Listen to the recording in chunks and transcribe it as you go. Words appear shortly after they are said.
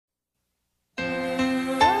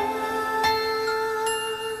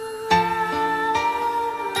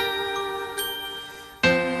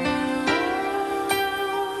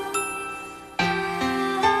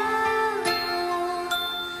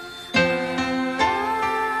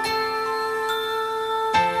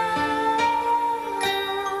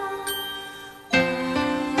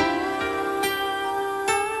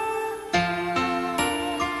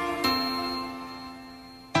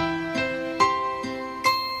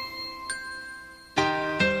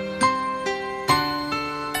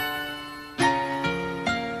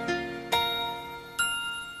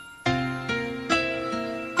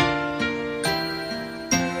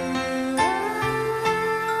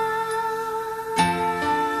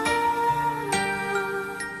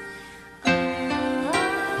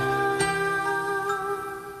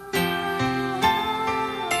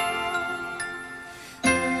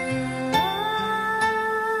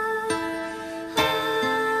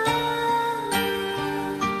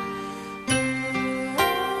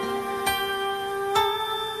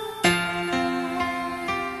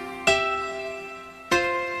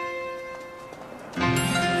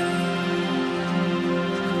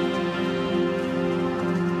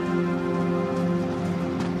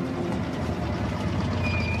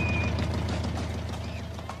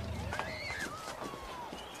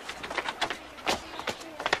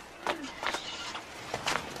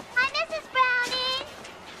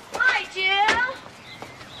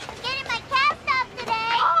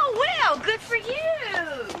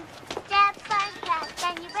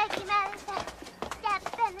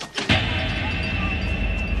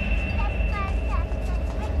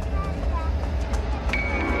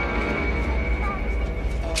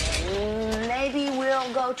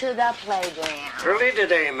go to the playground. Early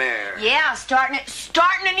today, Mayor. Yeah, starting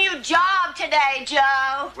a new job today,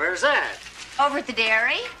 Joe. Where's that? Over at the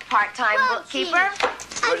dairy, part-time bookkeeper.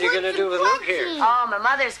 What are you going to do with Luke here? Oh, my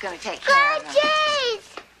mother's going to take care of him.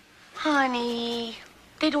 Honey,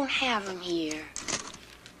 they don't have him here.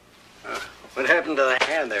 What happened to the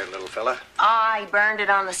hand there, little fella? I burned it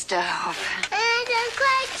on the stove.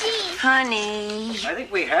 Honey. I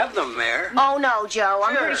think we have them, Mayor. Oh, no, Joe.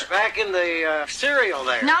 I'm pretty Sure, back in the cereal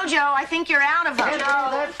there. No, Joe, I think you're out of them. Joe,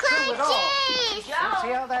 that's true at all. Let's see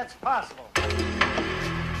how that's possible.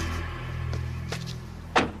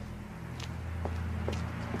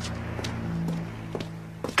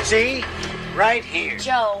 See? Right here.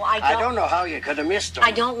 Joe, I don't know how you could have missed them.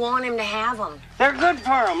 I don't want him to have them. They're good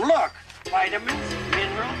for him. Look. Vitamins,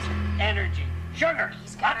 minerals, energy, sugar.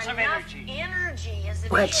 He's got lots of enough energy. as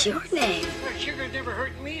it What's is. your name? Well, sugar never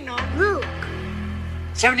hurt me, no. Luke.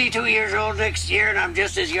 72 years old next year, and I'm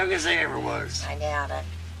just as young as I ever was. I doubt it.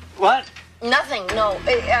 What? Nothing, no.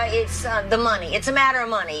 It's the money. It's a matter of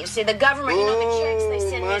money. You see, the government, you know, the checks they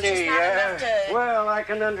send me, it's just not enough to... Well, I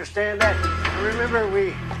can understand that. I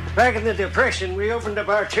remember back in the Depression, we opened up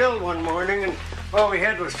our till one morning, and all we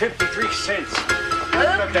had was 53 cents.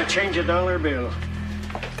 Nothing but to change a dollar bill.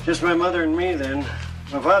 Just my mother and me then.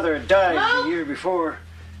 My father had died the year before.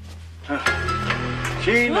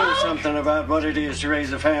 She knew something about what it is to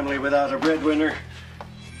raise a family without a breadwinner.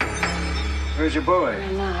 Where's your boy?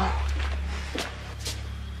 No.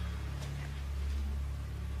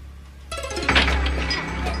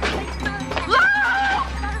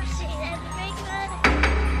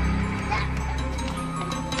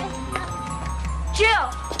 Jill!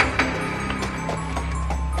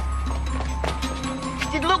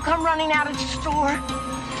 Did Luke come running out of the store?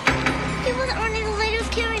 He wasn't running, the lady was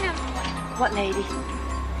carrying him. What lady?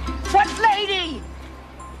 What lady?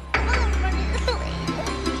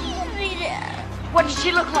 What did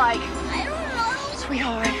she look like? I don't know.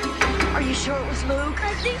 Sweetheart, are you sure it was Luke?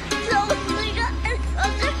 I think so. We got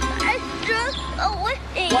I drove away.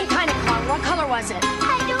 What kind of car? What color was it?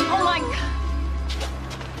 I don't know. Oh, my God.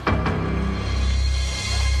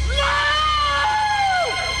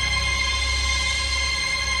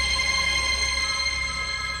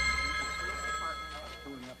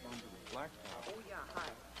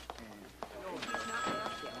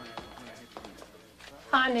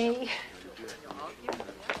 Honey.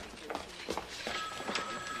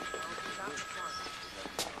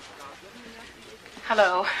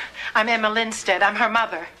 Hello. I'm Emma Lindstedt. I'm her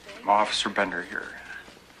mother. Officer Bender here.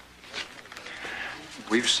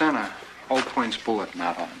 We've sent a all-points bulletin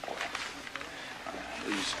out on the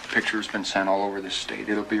boy. His picture's been sent all over the state.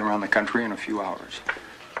 It'll be around the country in a few hours.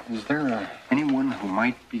 Is there anyone who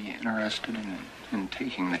might be interested in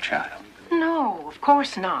taking the child? No, of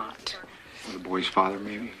course not. The boy's father,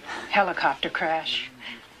 maybe? Helicopter crash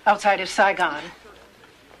outside of Saigon.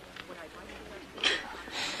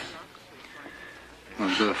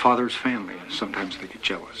 Well, the father's family, sometimes they get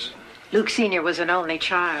jealous. Luke Sr. was an only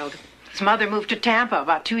child. His mother moved to Tampa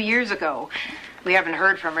about 2 years ago. We haven't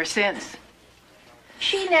heard from her since.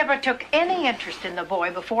 She never took any interest in the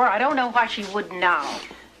boy before. I don't know why she would now.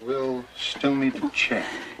 We'll still need to check.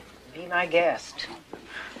 Be my guest.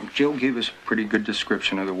 Jill gave us a pretty good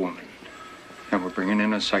description of the woman. And we're bringing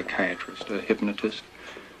in a psychiatrist, a hypnotist,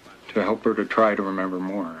 to help her to try to remember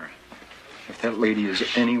more. If that lady is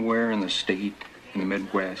anywhere in the state, in the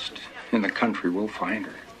Midwest, in the country, we'll find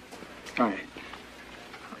her.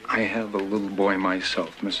 I have a little boy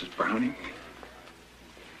myself, Mrs. Browning.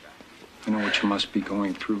 I know what you must be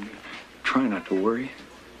going through. Try not to worry.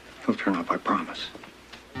 He'll turn up, I promise.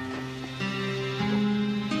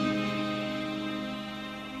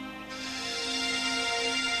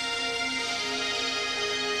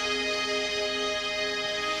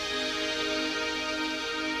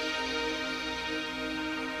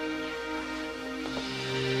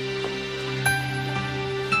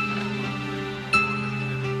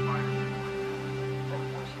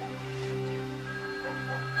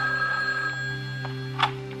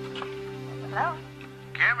 Hello?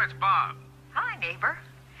 Kim, it's Bob. Hi, neighbor.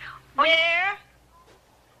 Mayor?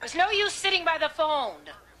 There's no use sitting by the phone.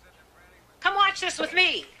 Come watch this with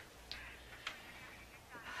me.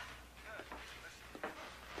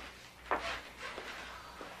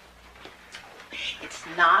 It's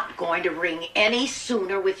not going to ring any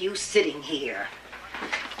sooner with you sitting here.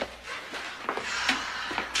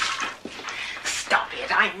 Stop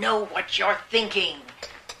it. I know what you're thinking.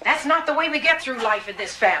 That's not the way we get through life in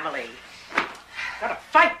this family. Gotta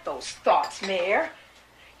fight those thoughts, Mayor.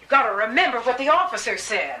 You gotta remember what the officer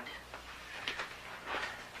said.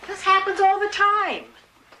 This happens all the time.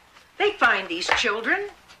 They find these children,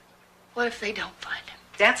 What if they don't find him?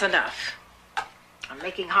 That's enough. I'm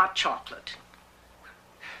making hot chocolate.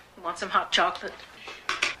 You want some hot chocolate?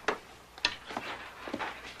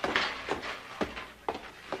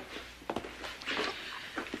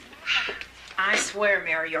 I swear,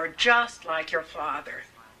 Mary, you're just like your father.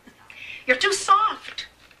 You're too soft.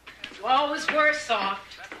 You always were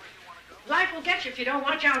soft. Life will get you if you don't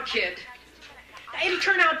watch out, kid. It'll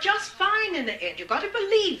turn out just fine in the end. You've got to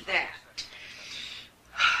believe that.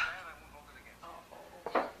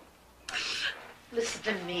 Listen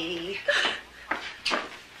to me.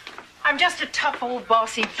 I'm just a tough old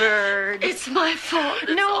bossy bird. It's my fault.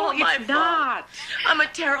 No, it's not. I'm a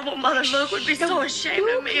terrible mother. Luke would be so ashamed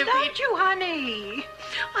of me if he... Not you, honey.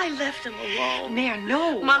 I left him alone. Mare,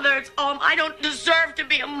 no. Mother, it's all... I don't deserve to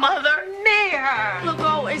be a mother. Mare. Luke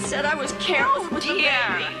always said I was careless with the baby.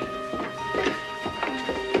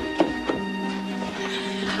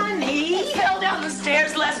 Honey. He fell down the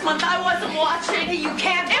stairs last month. I wasn't watching. You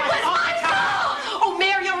can't. It was my fault. Oh,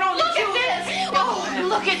 Mare, you're only Look at this. Oh,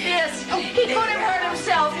 look at this. He could have hurt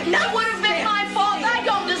himself. That would have been my fault. I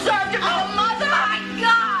don't deserve to be a mother. My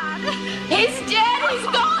God. He's dead. He's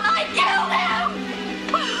gone. I killed him.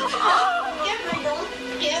 Oh, give me those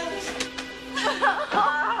gifts.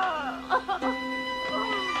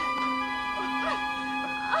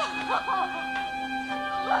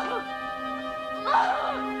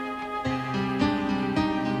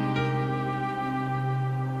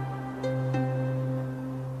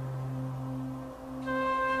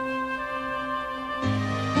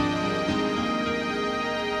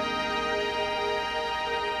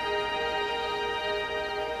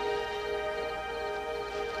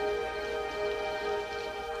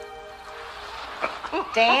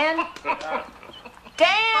 Dan?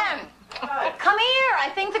 Dan! Come here.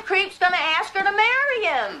 I think the creep's gonna ask her to marry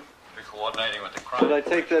him. Coordinating with the crime. Did I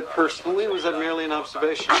take that personally? Was that merely an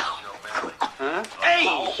observation? Huh? Hey!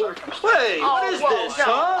 Hey, what is whoa, this, no.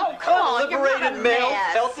 huh? Oh, come on, you're not Liberated a male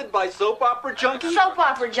mess. pelted by soap opera junkie? Soap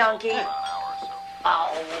opera junkie.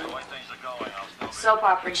 Oh, The way things are going, I'll still soap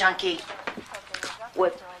opera junkie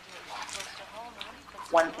with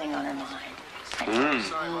one thing on her mind.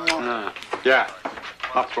 Yeah,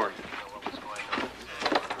 popcorn.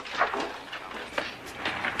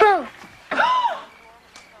 Boo!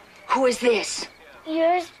 Who is this?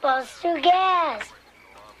 You're supposed to guess.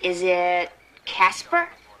 Is it Casper?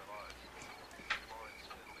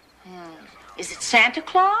 Is it Santa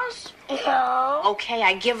Claus? No. Okay,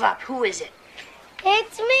 I give up. Who is it?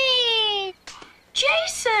 It's me.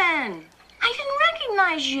 Jason! I didn't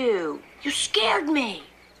recognize you. You scared me.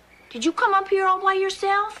 Did you come up here all by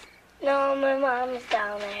yourself? No, my mom's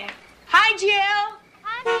down there. Hi, Jill.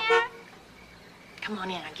 Hi there. Come on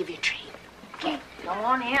in. I'll give you a treat. Okay, go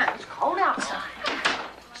on in. It's cold outside.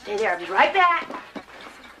 Stay there. I'll be right back.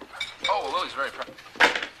 Oh, Lily's very proud.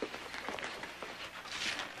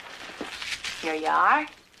 Here you are.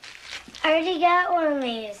 I already got one of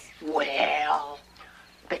these. Well,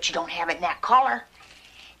 bet you don't have it in that color.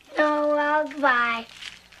 No, well, goodbye.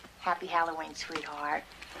 Happy Halloween, sweetheart.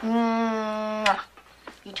 Mwah.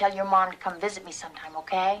 You tell your mom to come visit me sometime,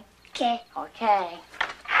 okay? Okay. Okay.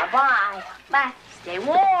 Bye-bye. Bye. Stay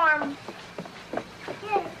warm.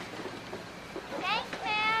 Here. Thanks,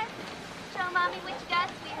 Dad. Show Mommy what you got,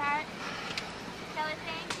 sweetheart. Tell her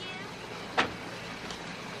thank you.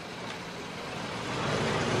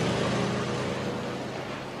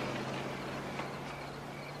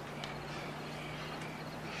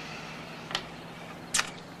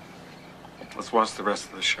 Let's watch the rest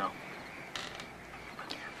of the show.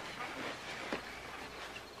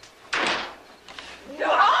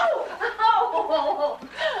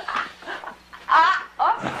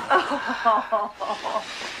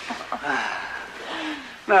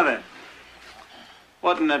 Now then,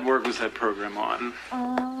 what network was that program on?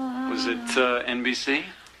 Was it NBC?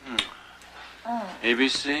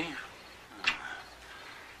 ABC?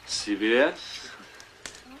 CBS?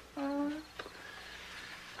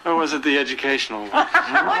 Or was it the educational one?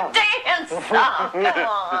 Dan, stop. Come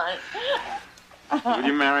on. Will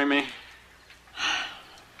you marry me?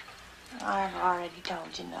 I've already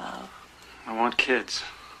told you no. I want kids.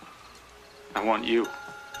 I want you.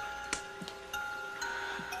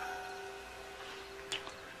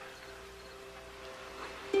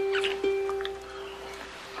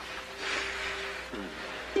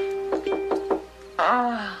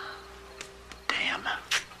 Damn.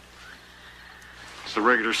 It's a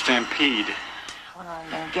regular stampede. What am I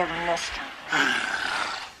going to give him this time?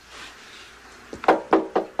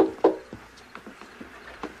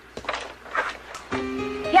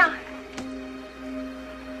 Yeah.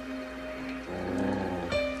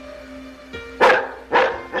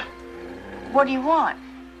 What do you want?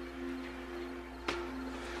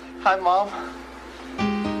 Hi, Mom.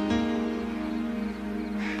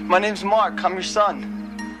 My name's Mark. I'm your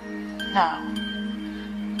son. No.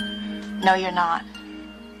 No, you're not.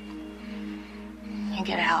 You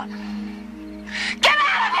get out. Get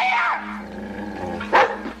out of here!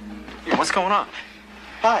 Hey, what's going on?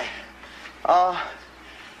 Hi. I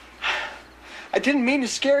didn't mean to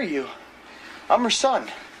scare you. I'm her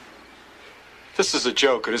son. This is a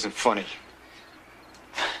joke. It isn't funny.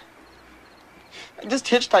 I just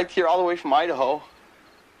hitchhiked here all the way from Idaho.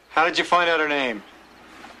 How did you find out her name?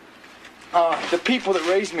 The people that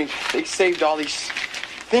raised me, they saved all these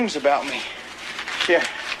things about me. Here.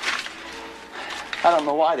 I don't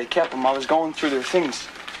know why they kept them. I was going through their things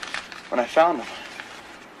when I found them.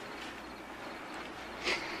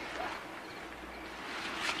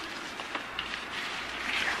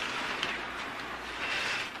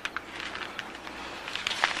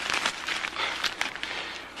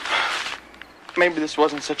 Maybe this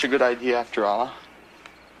wasn't such a good idea after all, huh?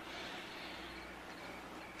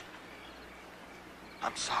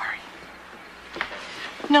 I'm sorry.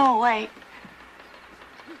 No, wait.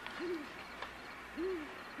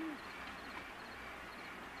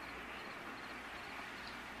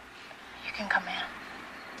 You can come in.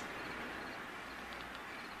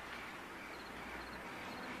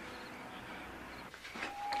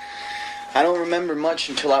 I don't remember much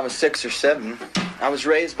until I was 6 or 7. I was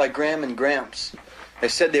raised by Gram and Gramps. They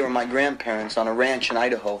said they were my grandparents on a ranch in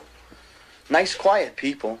Idaho. Nice, quiet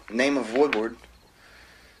people, name of Woodward.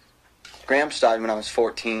 Gramps died when I was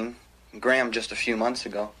 14, and Gram just a few months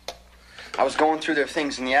ago. I was going through their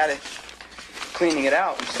things in the attic, cleaning it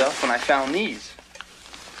out and stuff, when I found these.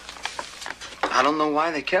 I don't know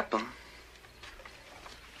why they kept them.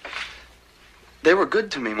 They were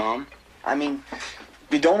good to me, Mom. I mean,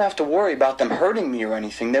 you don't have to worry about them hurting me or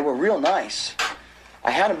anything. They were real nice. I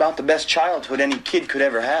had about the best childhood any kid could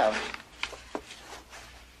ever have.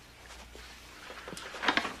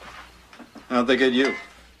 How'd they get you?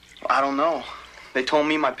 I don't know. They told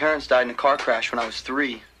me my parents died in a car crash when I was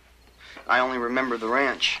 3. I only remember the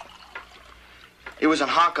ranch. It was on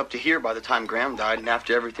hock up to here by the time Graham died, and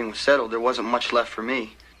after everything was settled, there wasn't much left for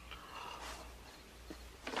me.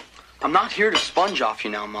 I'm not here to sponge off you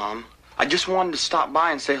now, Mom. I just wanted to stop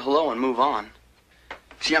by and say hello and move on.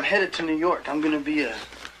 See, I'm headed to New York. I'm going to be an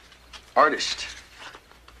artist.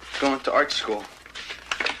 Going to art school.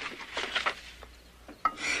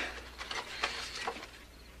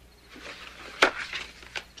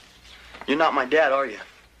 You're not my dad, are you?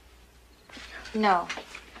 No.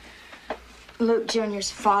 Luke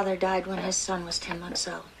Jr.'s father died when his son was 10 months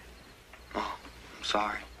old. Oh, I'm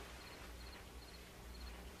sorry.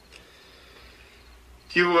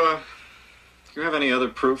 Do you have any other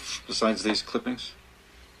proof besides these clippings?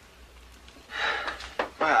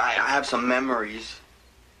 I have some memories.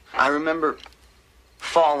 I remember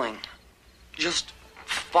falling. Just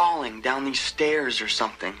falling down these stairs or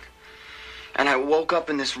something. And I woke up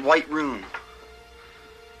in this white room.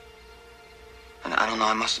 And I don't know,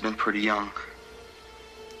 I must have been pretty young.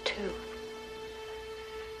 2.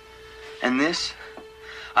 And this?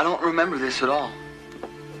 I don't remember this at all.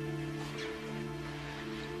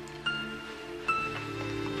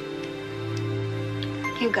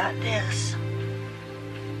 You got this.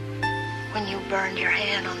 When you burned your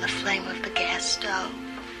hand on the flame of the gas stove,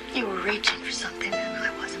 you were reaching for something and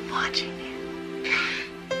I wasn't watching you.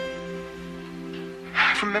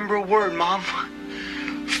 I remember a word, Mom.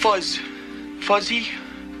 Fuzz. Fuzzy?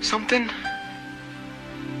 Something?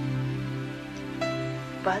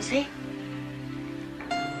 Buzzy?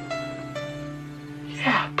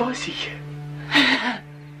 Yeah, Buzzy.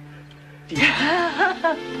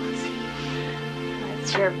 Buzzy.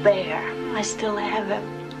 That's your bear. I still have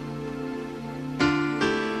him.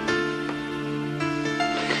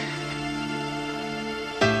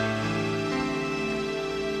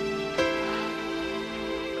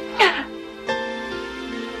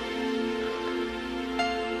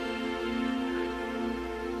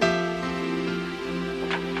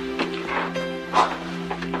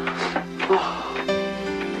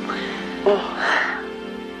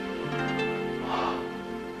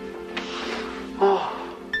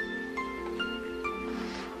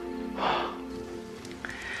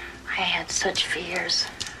 Such fears.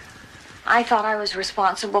 I thought I was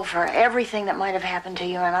responsible for everything that might have happened to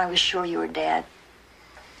you, and I was sure you were dead.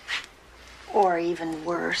 Or even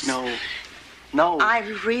worse. No. No. I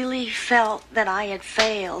really felt that I had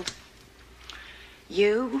failed.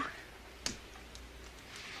 You?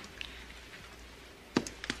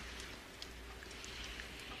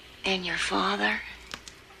 And your father?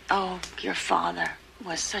 Oh, your father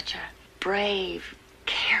was such a brave,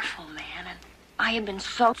 careful man, and I have been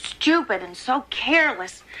so stupid and so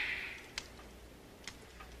careless.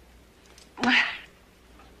 But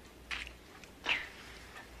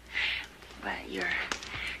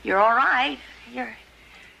you're all right. You're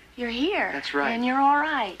here. That's right. And you're all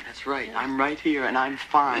right. That's right. I'm right here, and I'm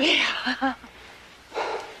fine. Yeah.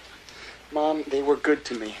 Mom, they were good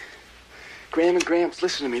to me. Graham and Gramps,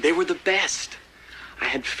 listen to me. They were the best. I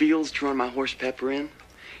had fields to run my horse Pepper in,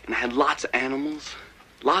 and I had lots of animals,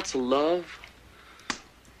 lots of love.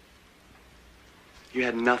 You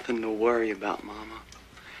had nothing to worry about, Mama.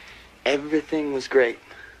 Everything was great.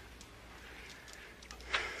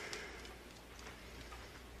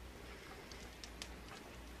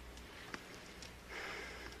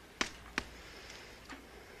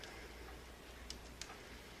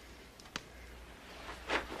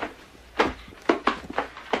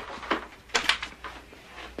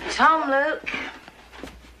 He's home, Luke.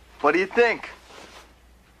 What do you think?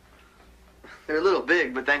 They're a little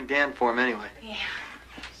big, but thank Dan for them anyway. Yeah.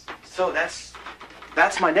 So that's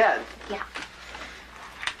my dad. Yeah.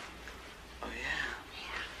 Oh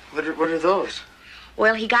yeah. What are those?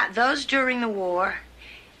 Well, he got those during the war,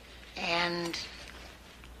 and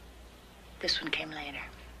this one came later.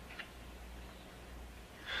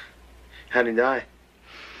 How'd he die?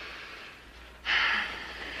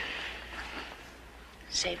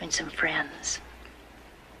 Saving some friends.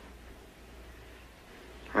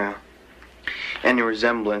 Well, any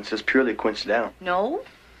resemblance is purely coincidental. No.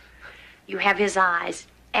 You have his eyes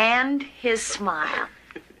and his smile.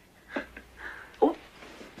 Oh.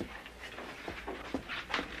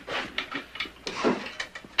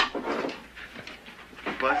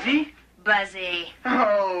 Buzzy? Buzzy.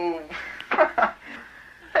 Oh.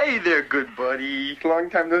 Hey there, good buddy. Long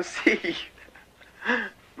time no see.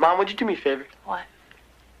 Mom, would you do me a favor? What?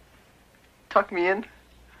 Tuck me in.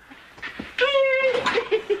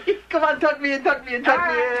 Come on, tuck me in, tuck me in,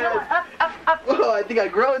 tuck me in. Come on, up. Oh, I think I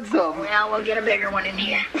grown some. Well, we'll get a bigger one in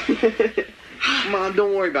here. Mom,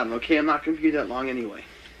 don't worry about him, okay? I'm not going to be that long anyway.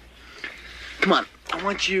 Come on, I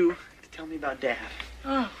want you to tell me about Dad.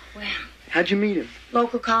 Oh, well. How'd you meet him?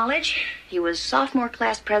 Local college. He was sophomore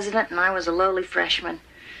class president, and I was a lowly freshman.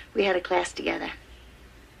 We had a class together.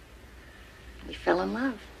 We fell in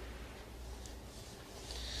love.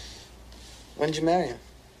 When did you marry him?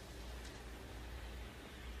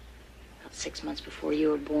 About 6 months before you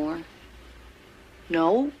were born.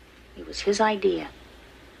 No, it was his idea.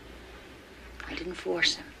 I didn't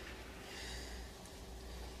force him.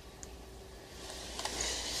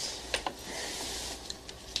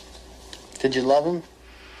 Did you love him?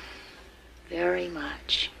 Very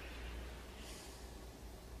much.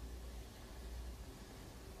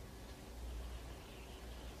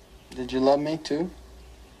 Did you love me, too?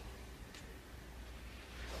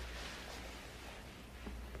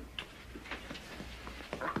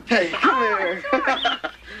 Hey, come here.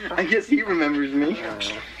 I guess he remembers me.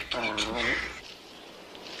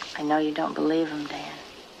 I know you don't believe him, Dan.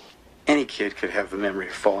 Any kid could have the memory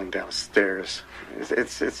of falling downstairs.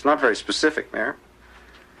 It's not very specific, Mayor.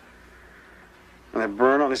 And that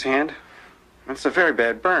burn on his hand? That's a very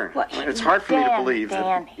bad burn. Well, it's hard for me to believe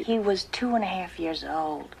Dan, that... he was 2.5 years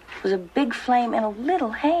old. It was a big flame in a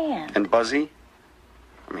little hand. And Buzzy?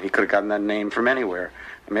 I mean, he could have gotten that name from anywhere.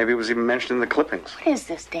 And maybe it was even mentioned in the clippings. What is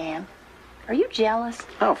this, Dan? Are you jealous?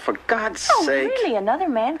 Oh, for God's Oh, sake. really? Another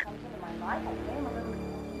man comes into my life?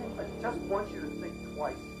 I just want you to think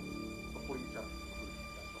twice before you jump to conclusions.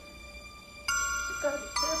 You've got to be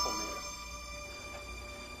careful, man.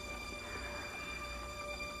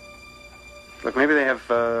 Look, maybe they have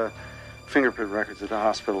fingerprint records at the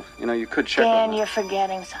hospital. You know, you could check on Dan, them. you're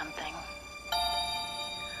forgetting something.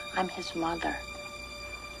 I'm his mother.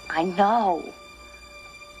 I know.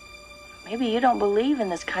 Maybe you don't believe in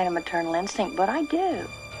this kind of maternal instinct, but I do.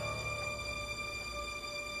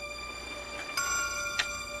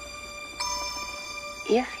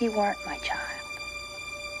 If he weren't my child,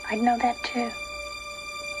 I'd know that too.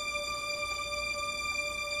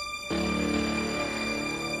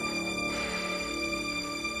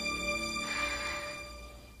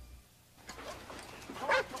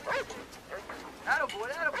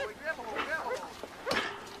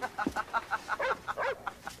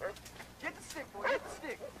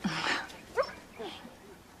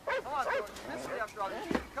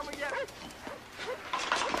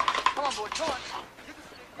 Come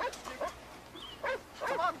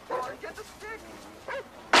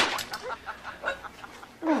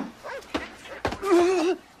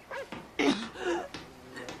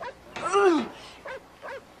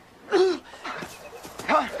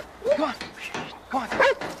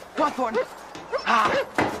on, Thornton.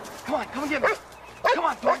 Come on, get me. Come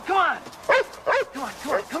on, Thornton, come on. Come on,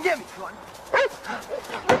 come on, come get me, Thornton.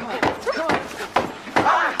 Come on, come on.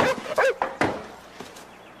 Ah!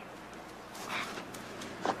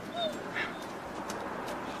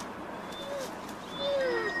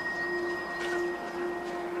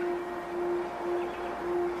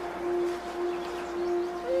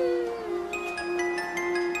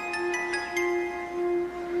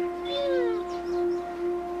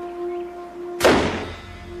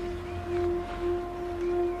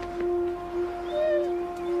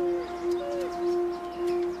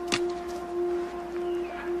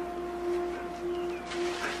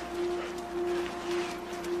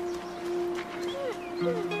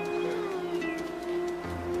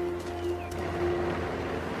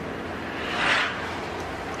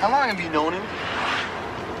 How long have you known him?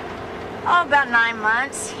 Oh, about 9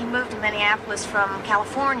 months. He moved to Minneapolis from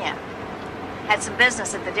California. Had some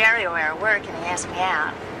business at the dairy where I work, and he asked me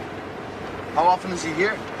out. How often is he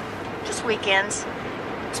here? Just weekends.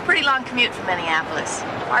 It's a pretty long commute from Minneapolis.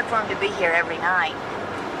 Hard for him to be here every night.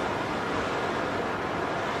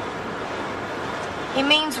 He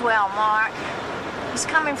means well, Mark. He's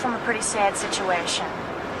coming from a pretty sad situation.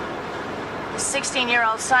 His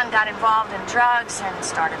 16-year-old son got involved in drugs and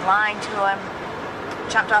started lying to him.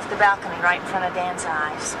 Jumped off the balcony right in front of Dan's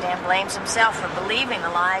eyes. Dan blames himself for believing the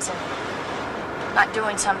lies and not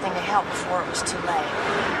doing something to help before it was too late.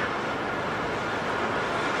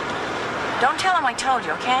 Don't tell him I told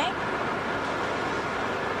you, okay?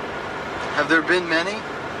 Have there been many?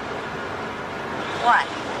 What?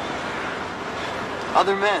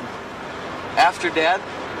 Other men? After Dad?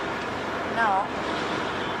 No.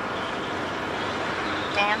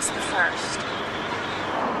 Dan's the first.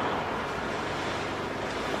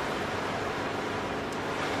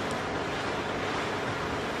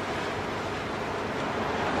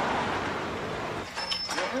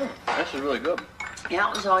 This is really good. Yeah,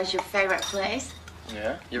 it was always your favorite place.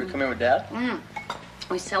 Yeah? You ever come here with Dad?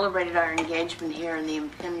 We celebrated our engagement here in the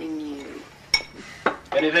impending year.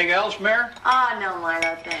 Anything else, Mayor? Oh, no,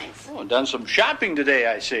 Milo, thanks. Oh, done some shopping today,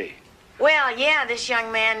 I see. Well, yeah, this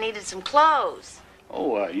young man needed some clothes.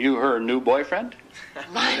 Oh, you her new boyfriend?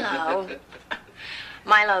 Milo.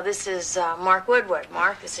 Milo, this is Mark Woodward.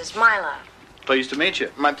 Mark, this is Milo. Pleased to meet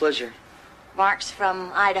you. My pleasure. Mark's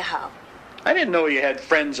from Idaho. I didn't know you had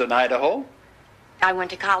friends in Idaho. I went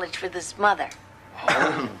to college with his mother.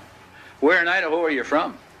 Oh. Where in Idaho are you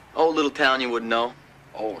from? Oh, little town you wouldn't know.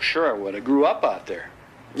 Oh, sure I would. I grew up out there.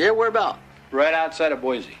 Yeah, where about? Right outside of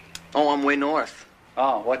Boise. Oh, I'm way north.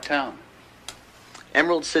 Oh, what town?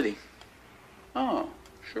 Emerald City. Oh,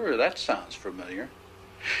 sure, that sounds familiar.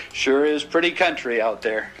 Sure is pretty country out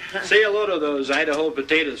there. Say hello to those Idaho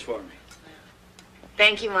potatoes for me.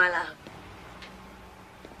 Thank you, Milo.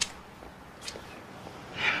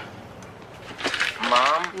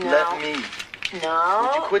 Mom, No. let me. No.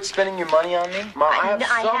 Would you quit spending your money on me? Mom, I have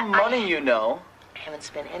some money, you know. I haven't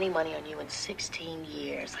spent any money on you in 16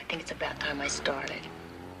 years. I think it's about time I started.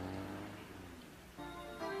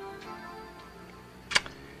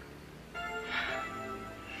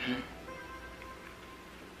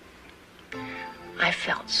 I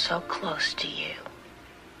felt so close to you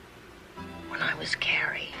when I was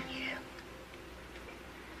carrying you.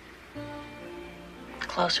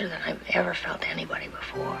 Closer than I've ever felt anybody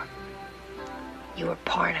before. You were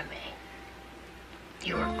part of me.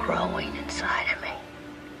 You were growing inside of me.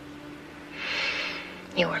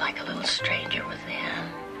 You were like a little stranger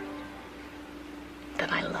within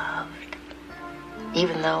that I loved,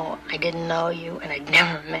 even though I didn't know you and I'd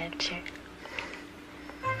never met you.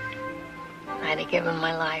 I'd have given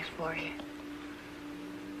my life for you.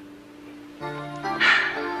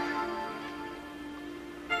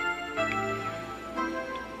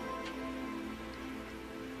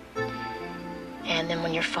 And then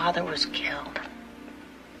when your father was killed,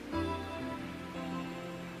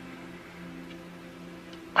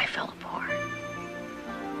 I fell apart.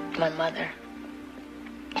 My mother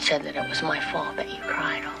said that it was my fault that you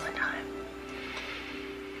cried all the time.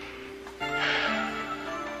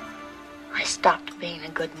 I stopped being a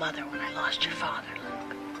good mother when I lost your father,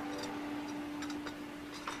 Luke.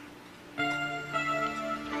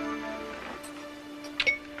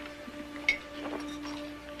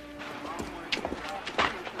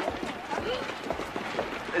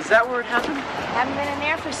 Is that where it happened? Haven't been in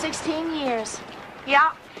there for 16 years.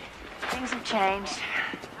 Yeah, things have changed.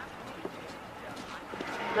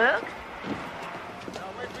 Luke?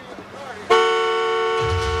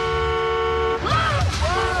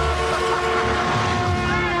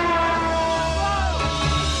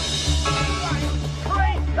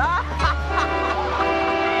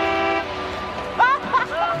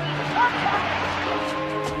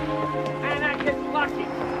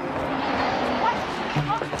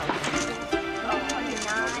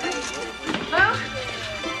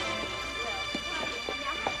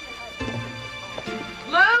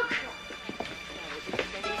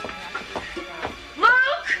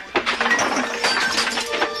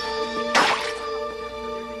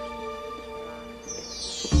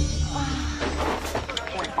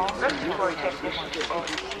 Respiratory technician to OB.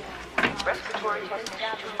 Respiratory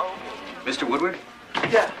technician to OB. Mr. Woodward?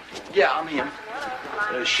 Yeah, I'm him.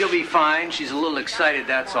 She'll be fine. She's a little excited,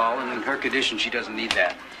 that's all. And in her condition, she doesn't need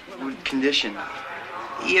that. What condition?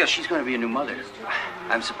 Yeah, she's going to be a new mother.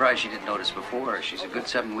 I'm surprised she didn't notice before. She's a good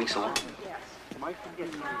 7 weeks along.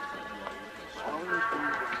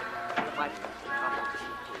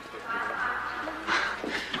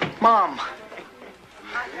 Mom.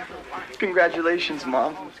 Congratulations,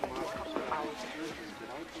 Mom.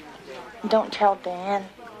 Don't tell Dan.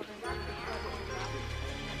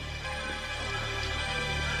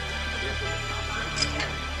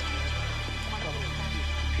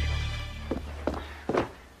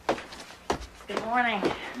 Good morning.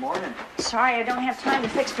 Morning. Sorry I don't have time to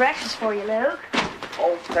fix breakfast for you, Luke.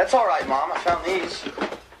 Oh, that's all right, Mom. I found these.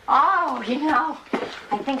 Oh, you know,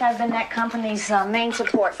 I think I've been that company's main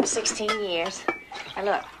support for 16 years. Now,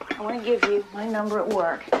 look, I want to give you my number at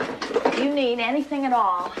work. If you need anything at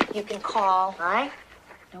all, you can call, all right?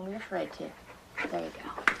 Don't be afraid to. There you go.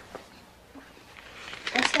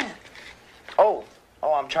 What's that? Oh,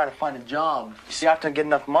 I'm trying to find a job. You see, I have to get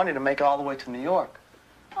enough money to make it all the way to New York.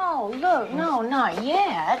 Oh, look, no, not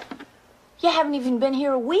yet. You haven't even been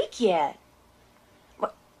here a week yet.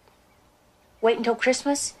 What? Wait until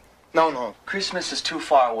Christmas? No. Christmas is too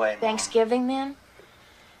far away, Mom. Thanksgiving, then?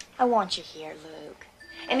 I want you here, Luke.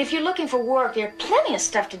 And if you're looking for work, there's plenty of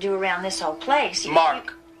stuff to do around this old place.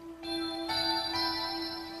 Mark.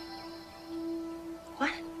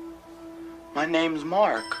 What? My name's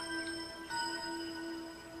Mark.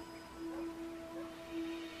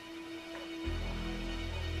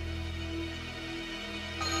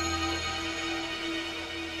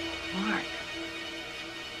 Mark.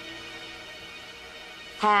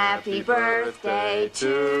 Happy birthday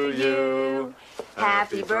to you.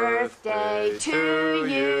 Happy birthday to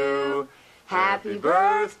you. Happy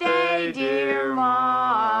birthday, dear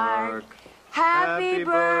Mark. Happy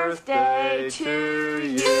birthday to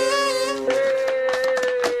you.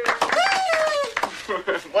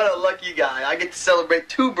 What a lucky guy. I get to celebrate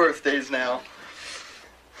 2 birthdays now.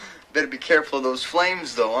 Better be careful of those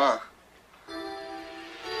flames, though, huh?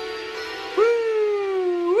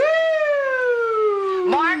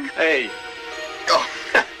 Mark? Hey. Oh.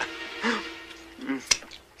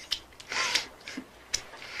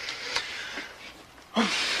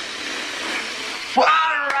 All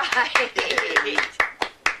right.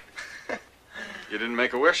 You didn't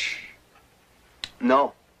make a wish?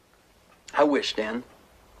 No. I wish, Dan.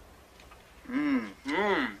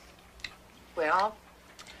 Well,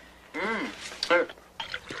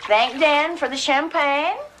 thank Dan for the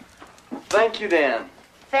champagne. Thank you, Dan.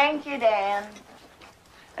 Thank you, Dan.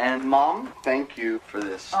 And, Mom, thank you for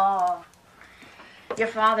this. Oh, your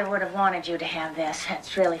father would have wanted you to have this.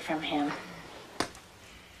 It's really from him.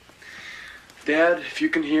 Dad, if you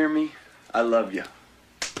can hear me, I love you.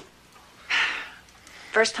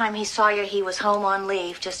 First time he saw you, he was home on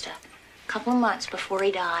leave just a couple of months before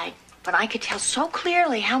he died. But I could tell so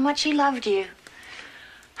clearly how much he loved you.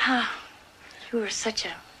 You were such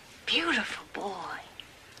a beautiful boy.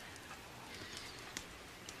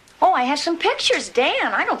 Oh, I have some pictures,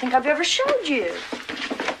 Dan. I don't think I've ever showed you.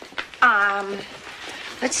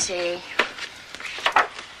 Let's see.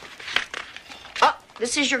 Oh,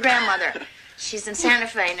 this is your grandmother. She's in Santa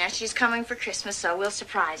Fe. Now, she's coming for Christmas, so we'll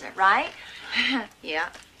surprise her, right? Yeah,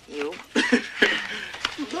 you.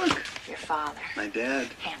 Look. Your father. My dad.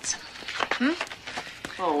 Handsome.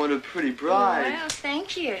 Oh, what a pretty bride. Well,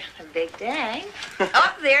 thank you. A big day.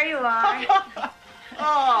 Oh, there you are.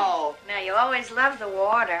 Oh. Now, you always love the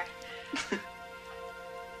water.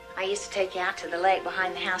 I used to take you out to the lake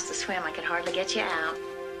behind the house to swim. I could hardly get you out.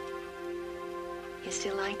 You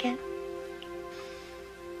still like it?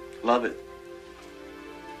 Love it.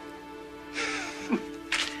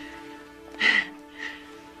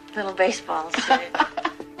 Little baseball suit.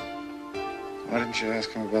 Why didn't you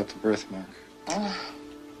ask him about the birthmark? Oh.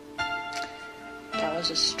 That was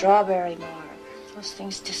a strawberry mark. Those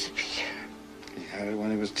things disappear. He had it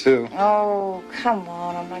when he was 2. Oh, come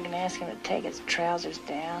on. I'm not going to ask him to take his trousers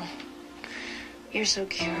down. You're so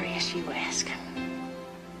curious, you ask him.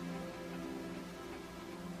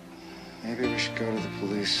 Maybe we should go to the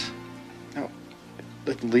police. No,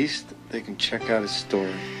 at least they can check out his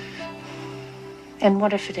story. And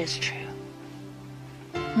what if it is true?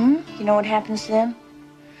 You know what happens then?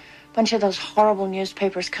 A bunch of those horrible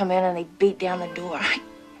newspapers come in and they beat down the door.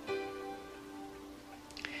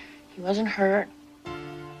 He wasn't hurt.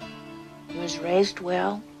 He was raised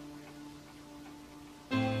well.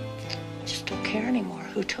 I just don't care anymore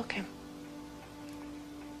who took him.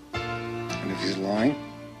 And if he's lying?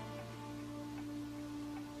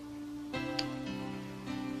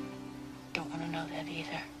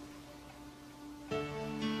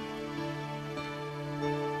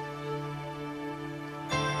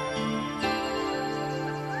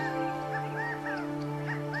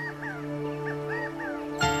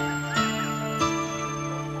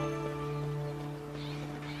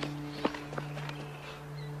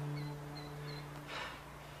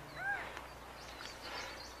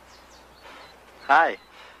 Hi.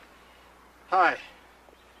 Hi.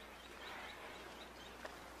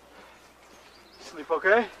 Sleep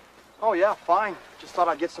okay? Oh, yeah, fine. Just thought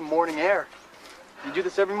I'd get some morning air. You do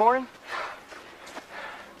this every morning?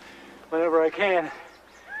 Whenever I can.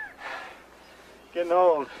 Getting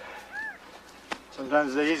old.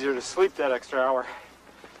 Sometimes it's easier to sleep that extra hour.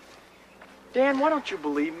 Dan, why don't you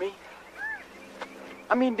believe me?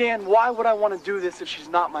 I mean, Dan, why would I want to do this if she's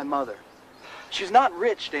not my mother? She's not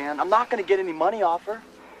rich, Dan. I'm not going to get any money off her.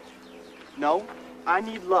 No, I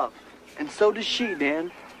need love. And so does she, Dan.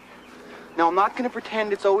 Now, I'm not going to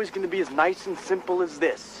pretend it's always going to be as nice and simple as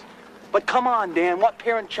this. But come on, Dan, what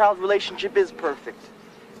parent-child relationship is perfect?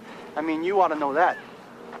 I mean, you ought to know that.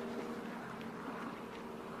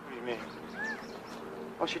 What do you mean?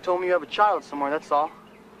 Well, she told me you have a child somewhere, that's all.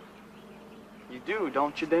 You do,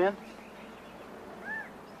 don't you, Dan?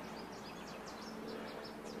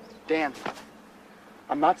 Dan,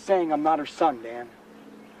 I'm not saying I'm not her son, Dan.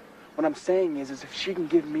 What I'm saying is if she can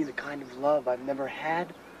give me the kind of love I've never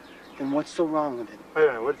had, then what's so wrong with it? Wait a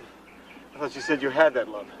minute, what? I thought you said you had that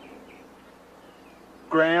love.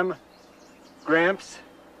 Gramps?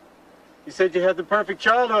 You said you had the perfect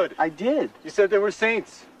childhood. I did. You said they were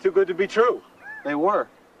saints. Too good to be true. They were.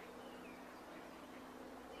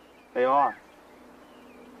 They are.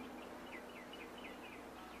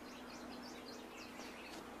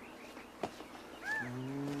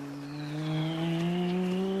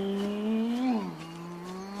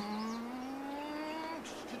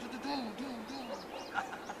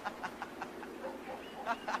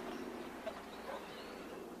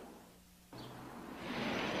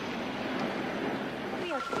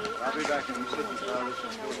 I'll be back in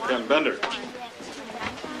Dan Bender.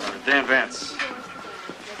 Dan Vance.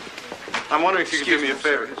 I'm wondering if you could do me a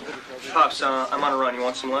favor. Pops, I'm on a run. You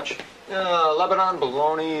want some lunch? Lebanon,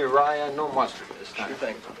 bologna, rye, no mustard this time. Sure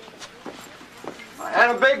thing.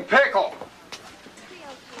 And a big pickle.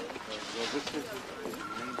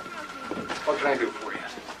 What can I do for you?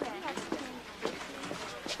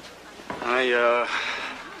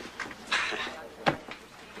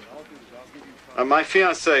 My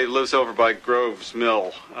fiancée lives over by Grove's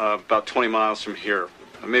Mill, about 20 miles from here.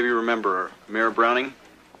 Maybe you remember her, Mara Browning?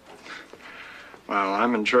 Well,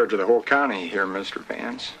 I'm in charge of the whole county here, Mr.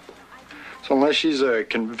 Vance. So unless she's a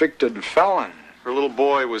convicted felon. Her little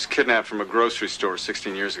boy was kidnapped from a grocery store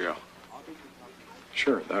 16 years ago.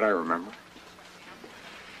 Sure, that I remember.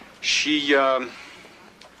 She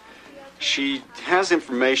has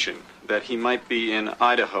information that he might be in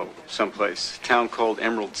Idaho someplace, a town called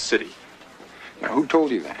Emerald City. Now, who told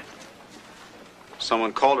you that?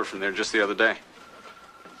 Someone called her from there just the other day.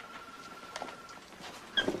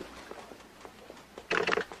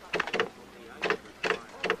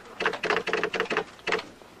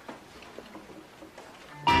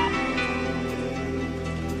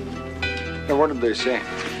 Now, what did they say?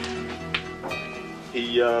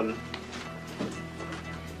 He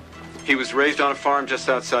was raised on a farm just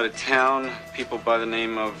outside of town. People by the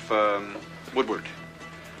name of Woodward.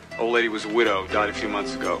 Old lady was a widow, died a few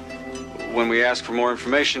months ago. When we asked for more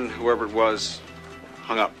information, whoever it was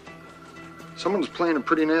hung up. Someone's playing a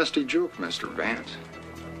pretty nasty joke, Mr. Vance.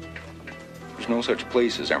 There's no such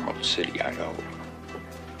place as Emerald City, Idaho.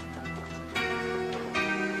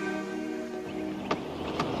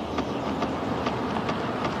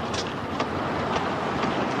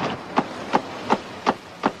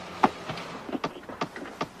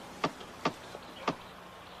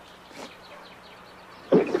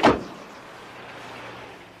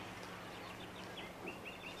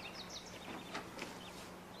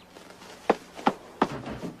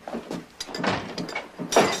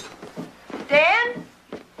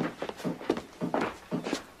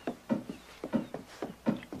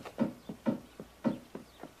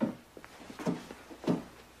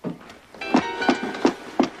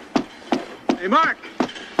 Hey, Mark!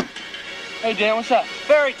 Hey, Dan, what's up?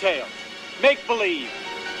 Fairy tale. Make believe.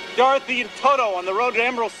 Dorothy and Toto on the road to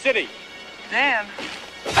Emerald City. Dan?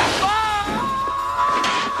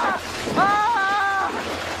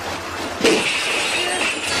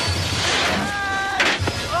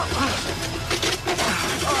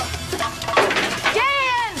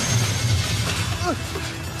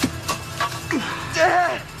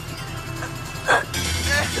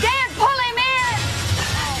 Dan, pull him in!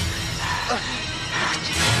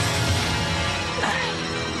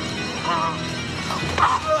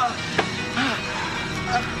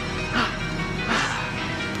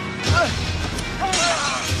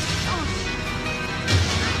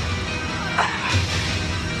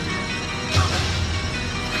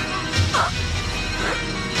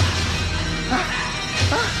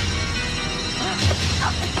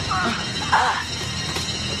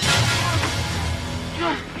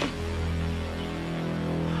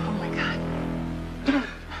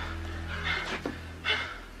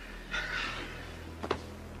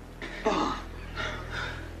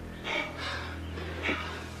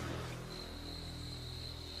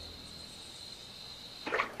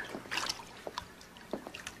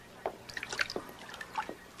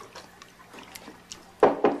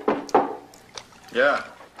 Yeah.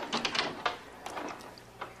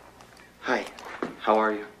 Hi, how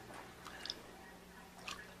are you?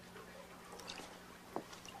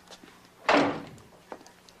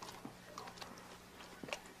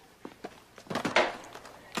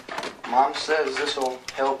 Mom says this will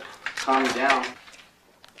help calm you down.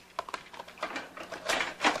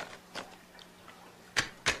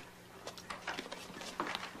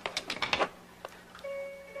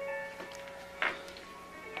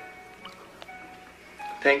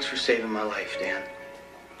 Thanks for saving my life, Dan.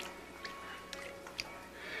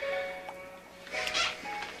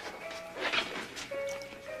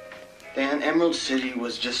 Dan, Emerald City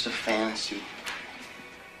was just a fantasy.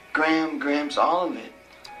 Graham, Gramps, all of it.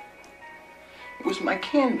 It was my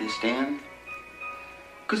canvas, Dan.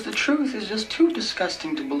 Because the truth is just too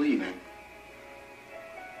disgusting to believe in.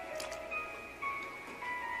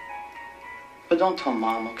 But don't tell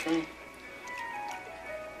Mom, okay?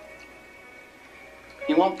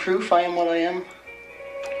 You want proof I am what I am?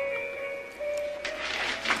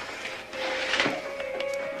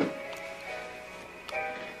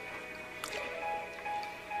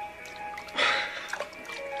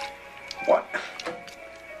 What?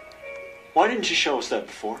 Why didn't you show us that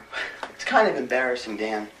before? It's kind of embarrassing,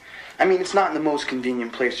 Dan. I mean, it's not in the most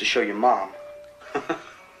convenient place to show your Mom. Now,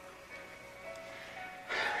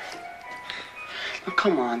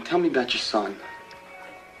 come on, tell me about your son.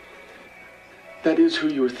 That is who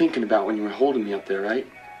you were thinking about when you were holding me up there, right?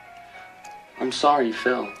 I'm sorry you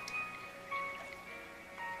fell.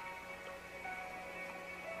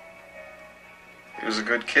 He was a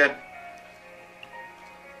good kid.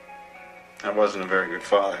 I wasn't a very good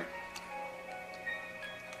father.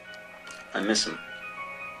 I miss him.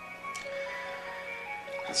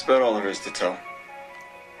 That's about all there is to tell.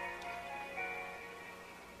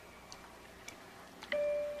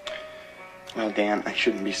 Well, Dan, I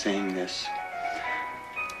shouldn't be saying this.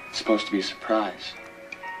 It's supposed to be a surprise.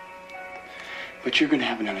 But you're gonna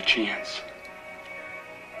have another chance.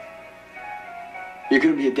 You're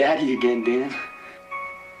gonna be a daddy again, Dan.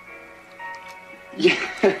 Yeah.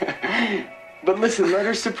 But listen, let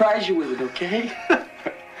her surprise you with it, okay?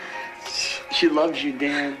 She loves you,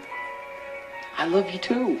 Dan. I love you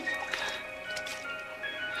too.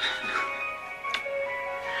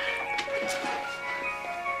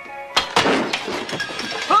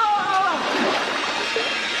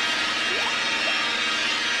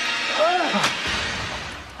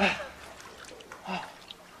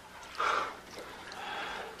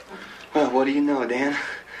 Well, what do you know, Dan?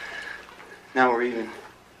 Now we're even.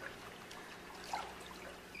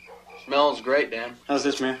 Smells great, Dan. How's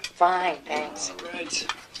this, man? Fine, thanks. Right.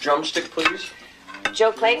 Drumstick, please.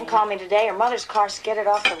 Joe Clayton called me today. Her mother's car skidded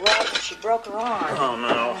off the road and she broke her arm. Oh,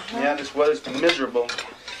 no. Yeah, this weather's been miserable.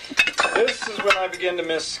 This is when I begin to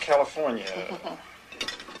miss California. Hey,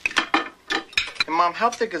 Mom, how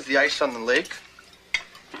thick is the ice on the lake?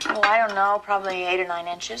 Oh, I don't know. Probably 8 or 9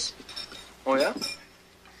 inches. Oh, yeah?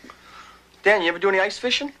 Dan, you ever do any ice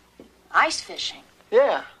fishing? Ice fishing?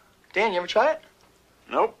 Yeah. Dan, you ever try it?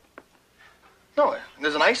 Nope. No,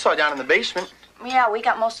 there's an ice saw down in the basement. Yeah, we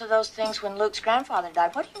got most of those things when Luke's grandfather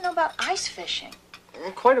died. What do you know about ice fishing?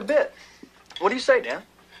 Quite a bit. What do you say, Dan?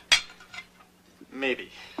 Maybe.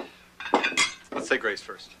 Let's say grace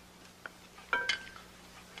first.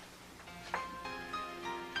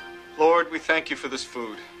 Lord, we thank you for this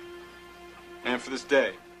food and for this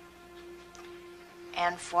day.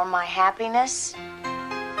 And for my happiness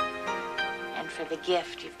and for the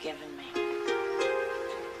gift you've given me.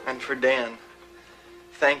 And for Dan.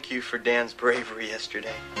 Thank you for Dan's bravery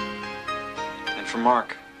yesterday. And for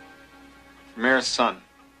Mark, for Mara's son,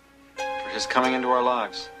 for his coming into our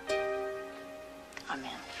lives.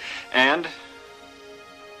 Amen. And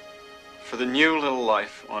for the new little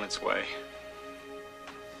life on its way.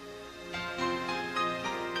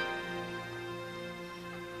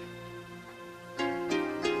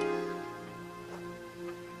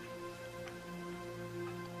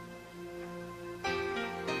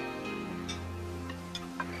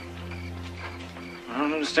 I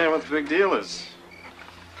don't understand what the big deal is.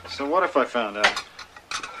 So what if I found out?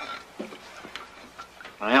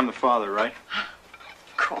 I am the father, right?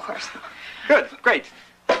 Of course. Good, great.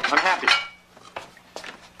 I'm happy.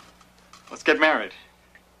 Let's get married.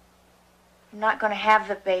 I'm not going to have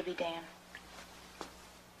the baby, Dan.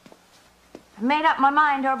 I made up my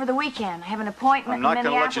mind over the weekend. I have an appointment I'm not in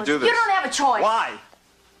going to let Minneapolis. you do this. You don't have a choice. Why?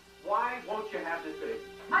 Why won't you have this baby?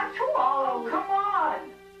 I'm too old. Come on.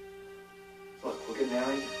 Look, we'll get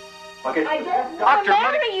married. I'll get I you the don't best want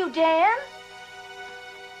I'll marry you, Dan.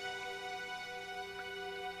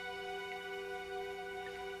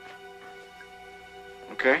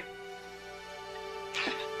 Okay.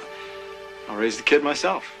 I'll raise the kid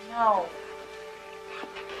myself. No.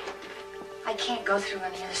 I can't go through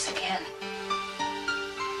any of this again.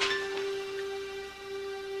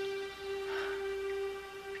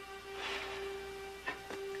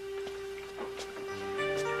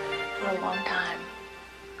 For a long time,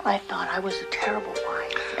 I thought I was a terrible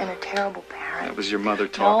wife and a terrible parent. That was your mother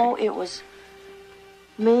talking. No, it was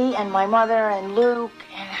me and my mother and Luke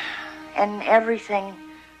and everything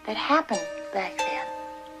that happened back then.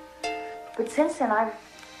 But since then, I've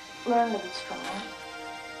learned to be strong.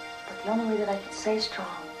 But the only way that I can stay strong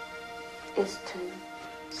is to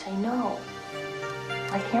say no.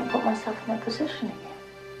 I can't put myself in that position again.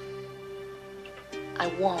 I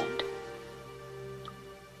won't.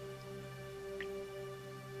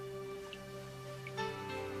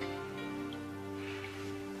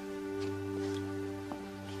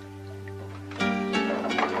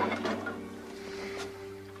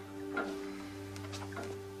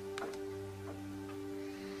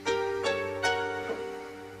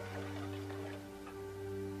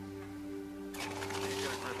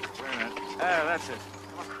 That's it.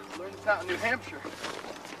 I learned this out in New Hampshire.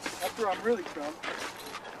 That's where I'm really from.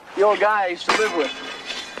 The old guy I used to live with,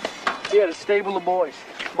 he had a stable of boys,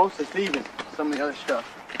 mostly thieving, some of the other stuff.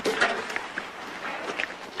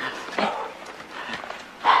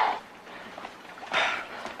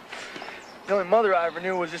 The only mother I ever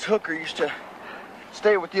knew was this hooker used to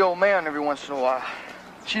stay with the old man every once in a while.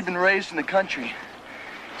 She'd been raised in the country.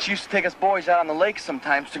 She used to take us boys out on the lake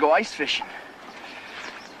sometimes to go ice fishing.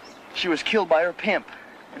 She was killed by her pimp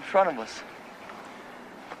in front of us.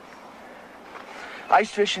 Ice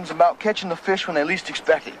fishing's about catching the fish when they least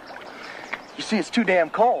expect it. You see, it's too damn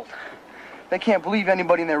cold. They can't believe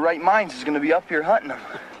anybody in their right minds is going to be up here hunting them.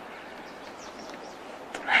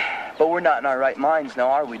 But we're not in our right minds now,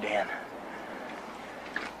 are we, Dan?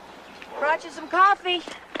 Brought you some coffee.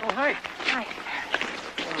 Oh, hi. Hi.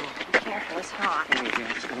 Be careful, it's hot. Okay,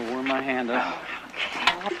 I'm just going to warm my hand up.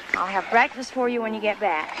 I'll have breakfast for you when you get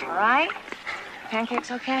back, all right?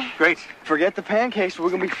 Pancakes okay? Great. Forget the pancakes. We're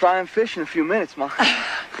going to be frying fish in a few minutes, Mom.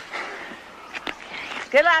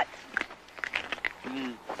 Good luck.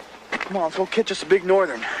 Come on, let's go catch us a big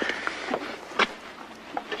northern.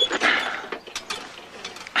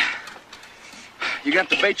 You got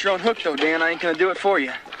to bait your own hook, though, Dan. I ain't going to do it for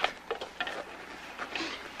you.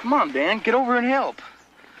 Come on, Dan. Get over and help.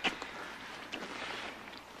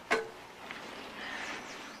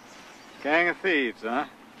 Gang of thieves, huh?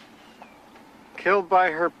 Killed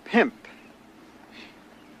by her pimp.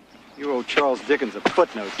 You owe Charles Dickens a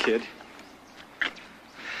footnote, kid.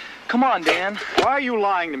 Come on, Dan. Why are you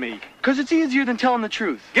lying to me? Because it's easier than telling the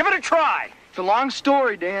truth. Give it a try! It's a long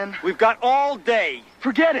story, Dan. We've got all day.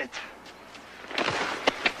 Forget it.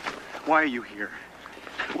 Why are you here?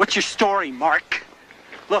 What's your story, Mark?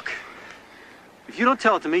 Look, if you don't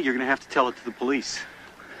tell it to me, you're going to have to tell it to the police.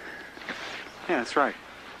 Yeah, that's right.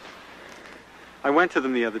 I went to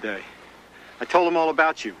them the other day. I told them all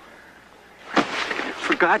about you.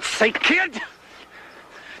 For God's sake, kid!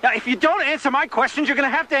 Now, if you don't answer my questions, you're going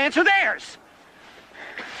to have to answer theirs.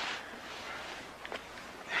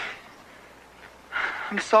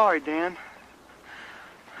 I'm sorry, Dan.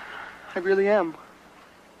 I really am.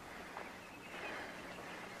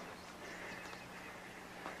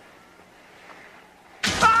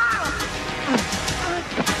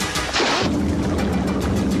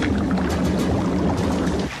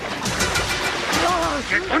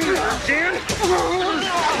 Get under there, Dan!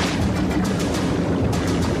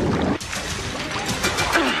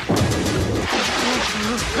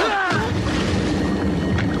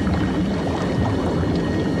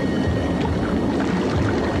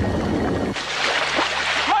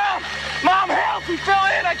 Mom, help! He fell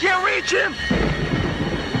in! I can't reach him!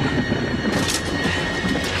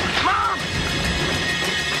 Mom!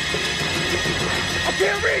 I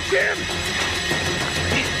can't reach him!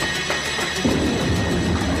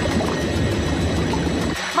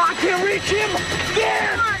 Mom, I can't reach him!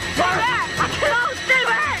 Dan! Stay back! No, stay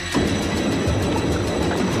back!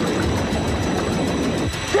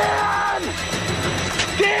 Dan!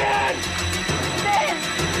 Dan! Dan!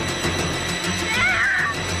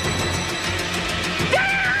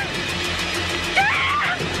 Dan! Dan!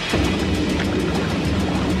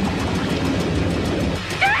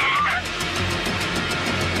 Dan!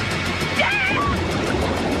 Dan!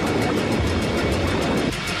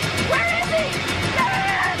 Where is he?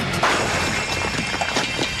 Dan!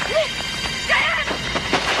 Dan!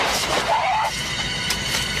 Dan!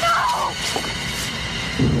 No!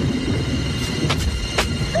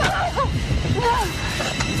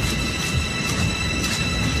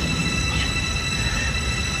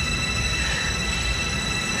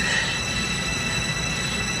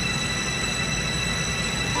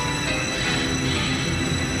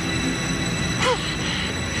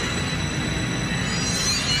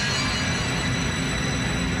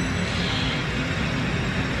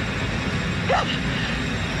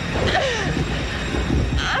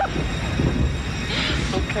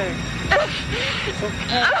 okay. It's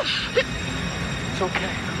okay. It's okay.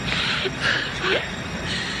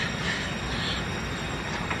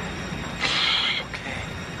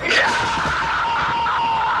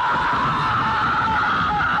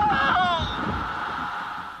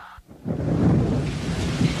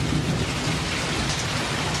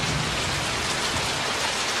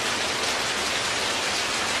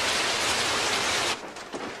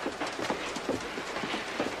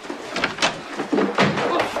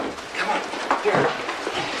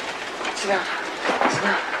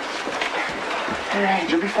 All right,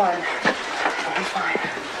 you'll be fine. You'll be fine.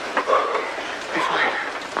 You'll be fine.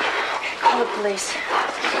 Call the police.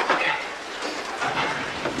 Okay.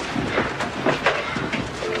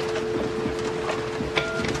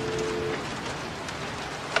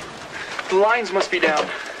 The lines must be down.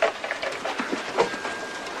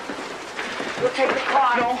 We'll take the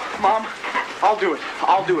car. No, Mom. I'll do it.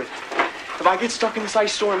 I'll do it. If I get stuck in this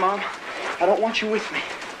ice storm, Mom, I don't want you with me.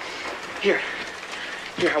 Here,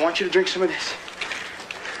 I want you to drink some of this.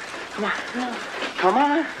 Come on. No. Come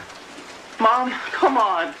on. Mom, come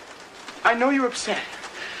on. I know you're upset.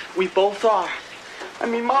 We both are. I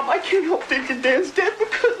mean, Mom, I can't help thinking Dan's dead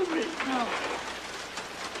because of me. No.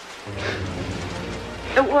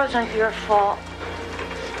 It wasn't your fault.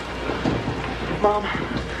 Mom,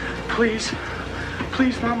 please.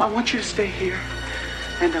 Please, Mom, I want you to stay here.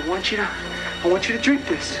 And I want you to drink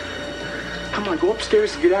this. Come on, go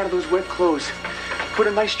upstairs and get out of those wet clothes. Put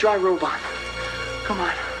a nice dry robe on. Come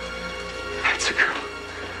on. That's a girl.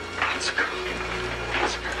 That's a girl.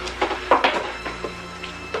 That's a girl.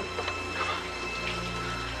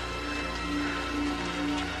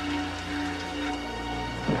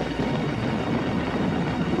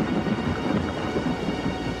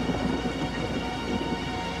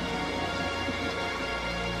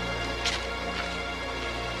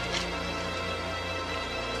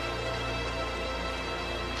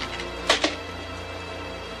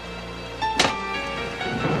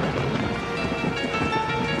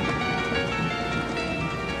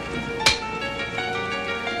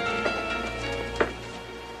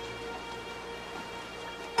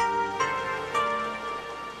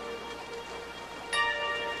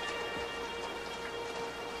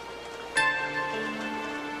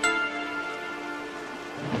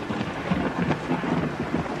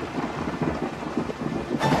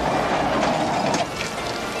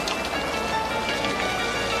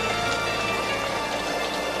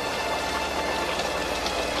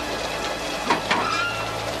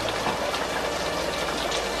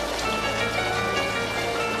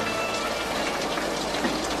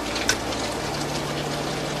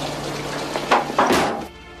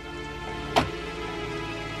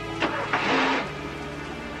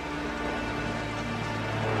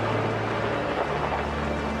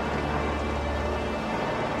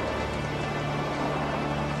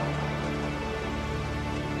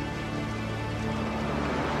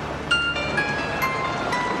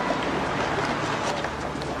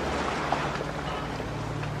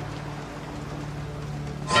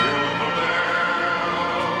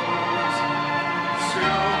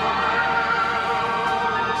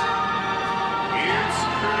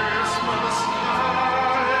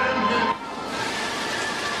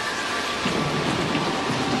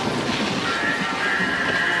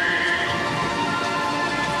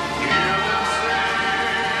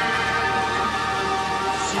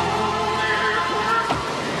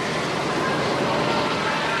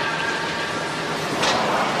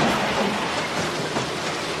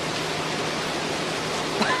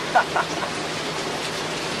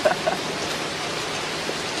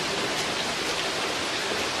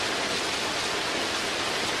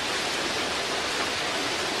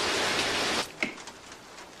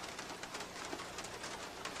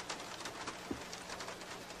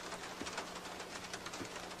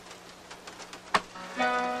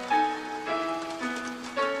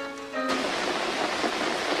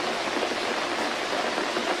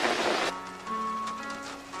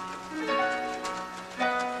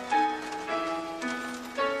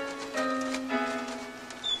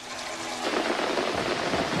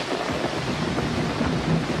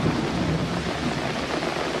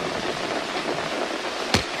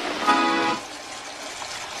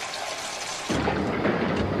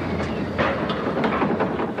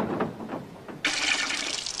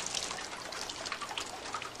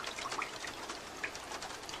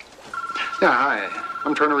 Yeah, hi.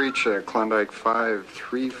 I'm trying to reach Klondike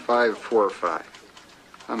 53545.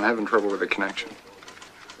 I'm having trouble with the connection.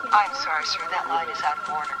 I'm sorry, sir. That line is out of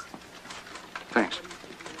order. Thanks.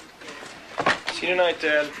 See you tonight,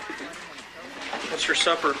 Dad. What's for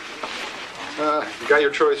supper? You got your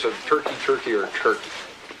choice of turkey, or turkey.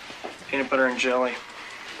 Peanut butter and jelly.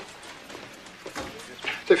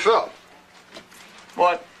 Hey, Phil.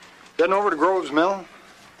 What? Heading over to Grove's Mill?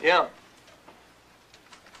 Yeah.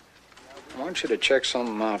 I want you to check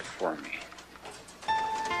something out for me.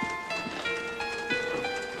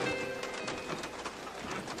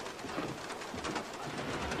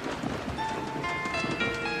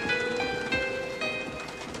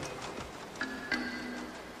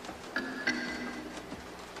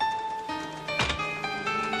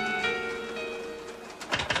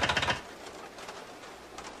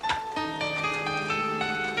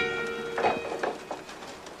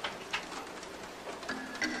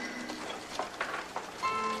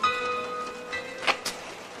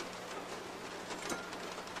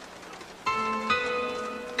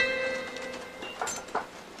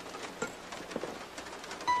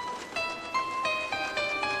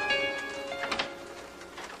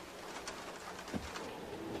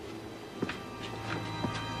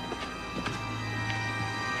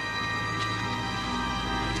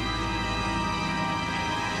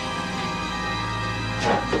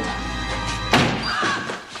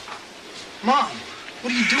 Mom,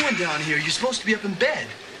 what are you doing down here? You're supposed to be up in bed.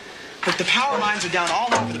 Look, the power lines are down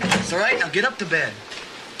all over the place, all right? Now get up to bed.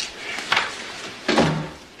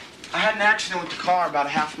 I had an accident with the car about a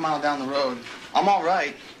half a mile down the road. I'm all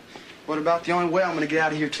right. But about the only way I'm going to get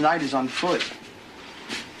out of here tonight is on foot.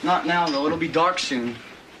 Not now, though. It'll be dark soon.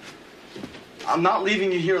 I'm not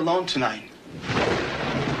leaving you here alone tonight.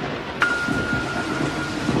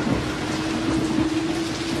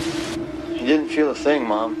 He didn't feel a thing,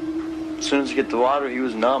 Mom. As soon as he hit the water, he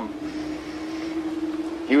was numb.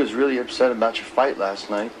 He was really upset about your fight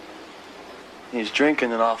last night. He's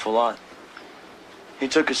drinking an awful lot. He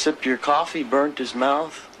took a sip of your coffee, burnt his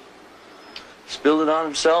mouth, spilled it on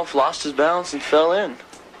himself, lost his balance, and fell in.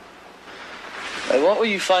 Hey, what were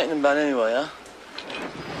you fighting about anyway, huh?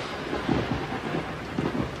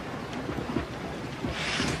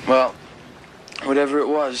 Well, whatever it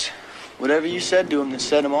was, whatever you said to him that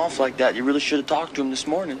set him off like that, you really should have talked to him this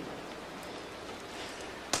morning.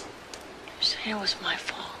 You say it was my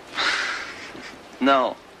fault.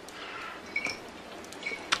 No.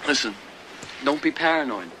 Listen, don't be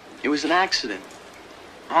paranoid. It was an accident.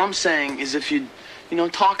 All I'm saying is if you'd,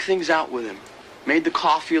 talk things out with him, made the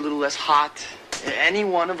coffee a little less hot, any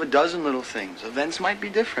one of a dozen little things, events might be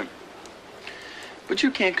different. But you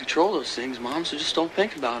can't control those things, Mom, so just don't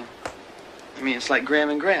think about them. I mean, it's like Graham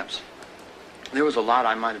and Gramps. There was a lot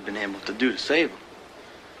I might have been able to do to save them.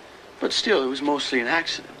 But still, it was mostly an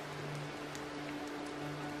accident.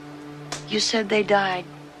 You said they died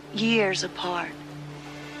years apart.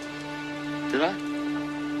 Did I?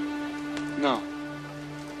 No.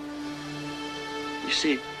 You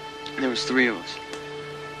see, there was 3 of us.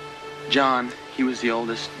 John, he was the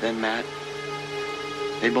oldest, then Matt.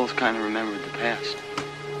 They both kind of remembered the past.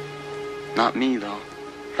 Not me, though.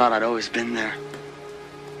 Thought I'd always been there.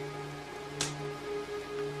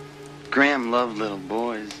 Graham loved little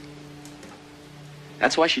boys.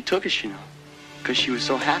 That's why she took us, because she was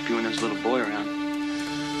so happy when there was a little boy around.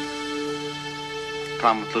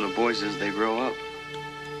 Problem with little boys is they grow up.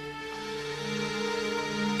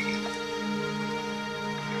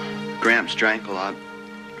 Gramps drank a lot.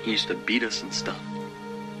 He used to beat us and stuff.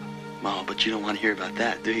 Oh, but you don't want to hear about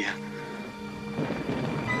that, do you?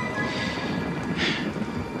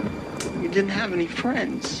 We didn't have any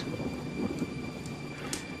friends.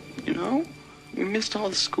 We missed all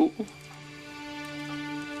the school.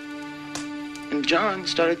 And John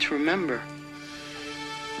started to remember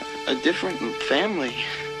a different family,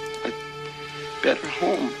 a better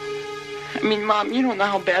home. I mean, Mom, you don't know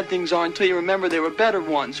how bad things are until you remember they were better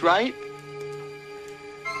ones, right?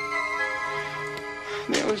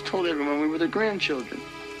 They always told everyone we were their grandchildren,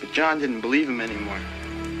 but John didn't believe him anymore.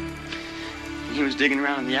 He was digging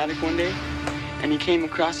around in the attic one day, and he came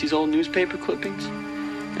across these old newspaper clippings,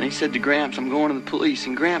 and he said to Gramps, "I'm going to the police,"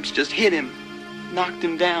 and Gramps just hit him, knocked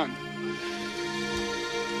him down.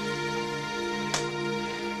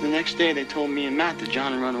 The next day, they told me and Matt that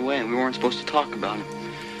John had run away, and we weren't supposed to talk about him.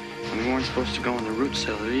 And we weren't supposed to go in the root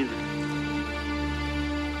cellar either.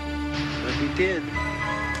 But we did.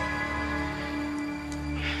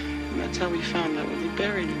 And that's how we found out where they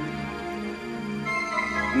buried him.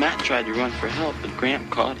 Matt tried to run for help, but Gramp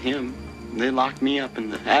caught him. They locked me up in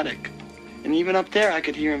the attic. And even up there, I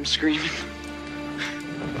could hear him screaming.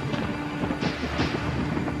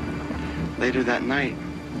 Later that night,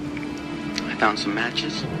 I found some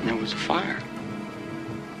matches, and there was a fire.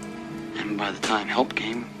 And by the time help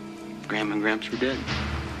came, Graham and Gramps were dead.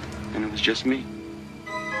 And it was just me.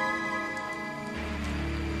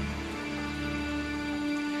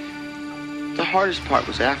 The hardest part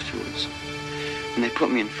was afterwards, when they put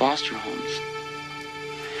me in foster homes.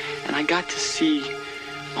 And I got to see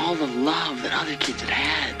all the love that other kids had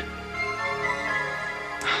had.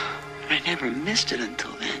 I never missed it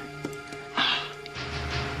until then.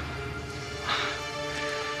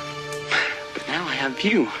 But now I have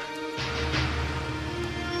you.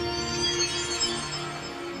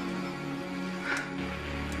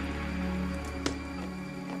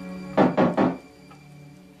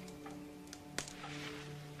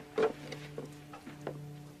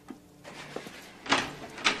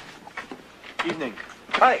 Evening.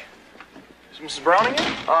 Hi. Is Mrs. Browning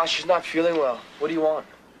in? She's not feeling well. What do you want?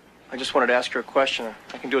 I just wanted to ask her a question.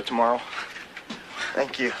 I can do it tomorrow.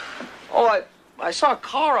 Thank you. Oh, I saw a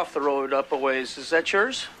car off the road up a ways. Is that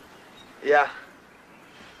yours? Yeah.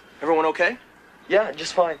 Everyone okay? Yeah,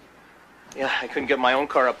 just fine. Yeah, I couldn't get my own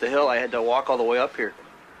car up the hill. I had to walk all the way up here.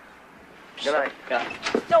 Good night. Yeah.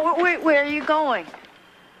 No, where are you going?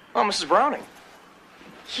 Oh, Mrs. Browning.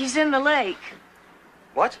 He's in the lake.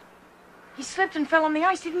 What? He slipped and fell on the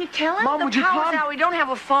ice. Didn't you tell him? Mom, would you The power's come? out. We don't have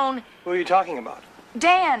a phone. Who are you talking about?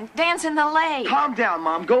 Dan's in the lake. Calm down,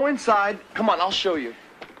 Mom. Go inside. Come on, I'll show you.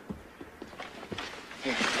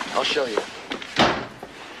 Here, I'll show you.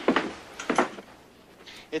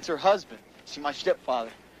 It's her husband. See, my stepfather.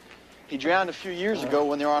 He drowned a few years ago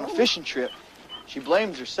when they were on a fishing trip. She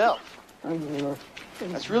blames herself.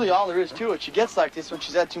 That's really all there is to it. She gets like this when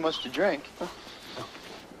she's had too much to drink.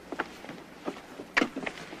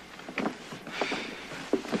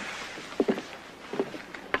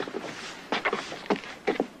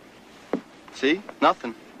 See?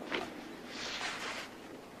 Nothing.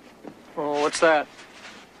 Oh, what's that?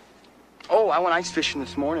 Oh, I went ice fishing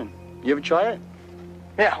this morning. You ever try it?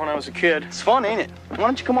 Yeah, when I was a kid. It's fun, ain't it? Why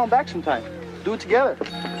don't you come on back sometime? Do it together.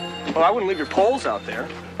 Well, I wouldn't leave your poles out there.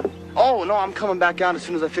 Oh, no, I'm coming back out as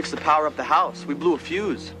soon as I fix the power up the house. We blew a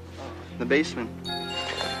fuse in the basement.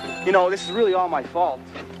 You know, this is really all my fault.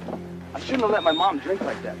 I shouldn't have let my mom drink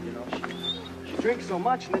like that, you know. She drinks so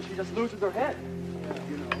much and then she just loses her head.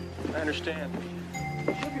 You know. I understand.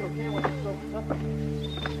 She'll be okay when it's over.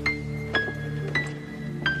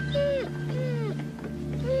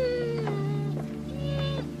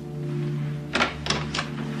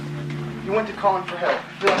 You went to calling for help.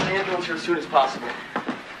 We'll have an ambulance here as soon as possible.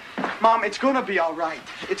 Mom, it's gonna be all right.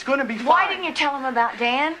 It's gonna be fine. Why didn't you tell him about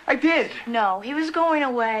Dan? I did. No, he was going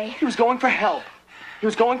away. He was going for help. He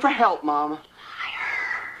was going for help, Mom.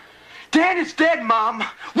 Dan is dead, Mom.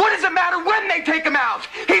 What does it matter when they take him out?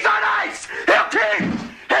 He's on ice. He'll keep.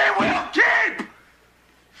 He will keep.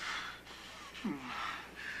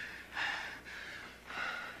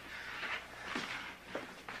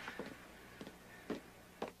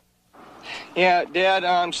 Yeah, Dad,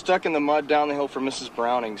 I'm stuck in the mud down the hill from Mrs.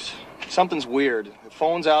 Browning's. Something's weird. The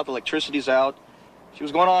phone's out, the electricity's out. She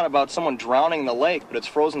was going on about someone drowning in the lake, but it's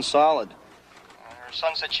frozen solid. Her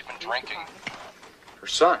son said she'd been drinking. Her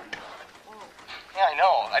son? Yeah, I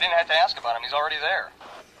know. I didn't have to ask about him. He's already there.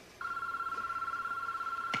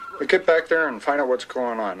 We'll get back there and find out what's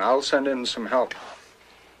going on. I'll send in some help.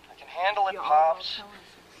 I can handle it, Pops.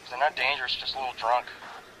 They're not dangerous, just a little drunk.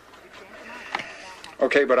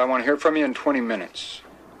 Okay, but I want to hear from you in 20 minutes.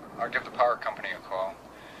 I'll give the power company a call.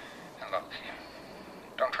 And look,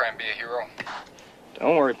 don't try and be a hero.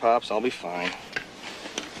 Don't worry, Pops. I'll be fine.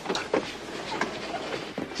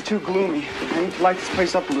 It's too gloomy. I need to light this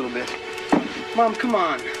place up a little bit. Mom, come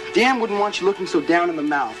on. Dan wouldn't want you looking so down in the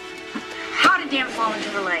mouth. How did Dan fall into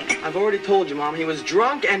the lake? I've already told you, Mom. He was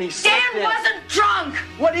drunk and he Dan wasn't drunk!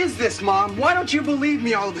 What is this, Mom? Why don't you believe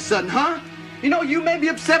me all of a sudden, huh? You know, you may be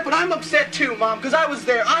upset, but I'm upset too, Mom, because I was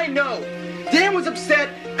there. I know. Dan was upset,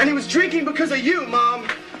 and he was drinking because of you, Mom.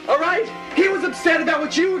 All right? He was upset about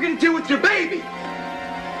what you were going to do with your baby.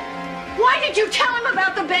 Why did you tell him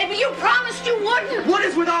about the baby? You promised you wouldn't. What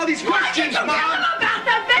is with all these questions, Mom? Why did you tell him about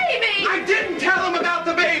the baby? I didn't tell him about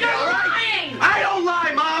the baby, You're all right? lying. I don't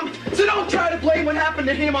lie, Mom. So don't try to blame what happened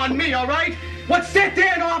to him on me, all right? What set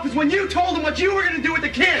Dan off is when you told him what you were going to do with the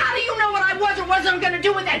kid. How do you know what I was or wasn't going to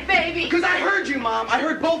do with that baby? Because I heard you, Mom. I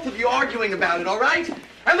heard both of you arguing about it, all right?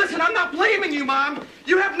 And listen, I'm not blaming you, Mom.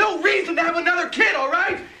 You have no reason to have another kid, all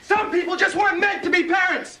right? Some people just weren't meant to be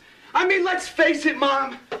parents. I mean, let's face it,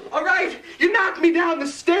 Mom. All right? You knocked me down the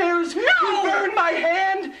stairs. No! You burned my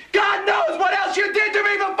hand. God knows what else you did to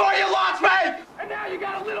me before you lost me. And now you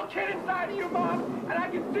got a little kid inside of you, Mom. And I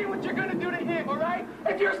can see what you're going to do to him, all right?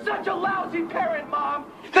 If you're such a lousy parent, Mom,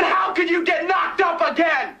 then how could you get knocked up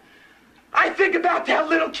again? I think about that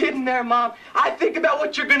little kid in there, Mom. I think about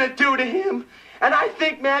what you're going to do to him. And I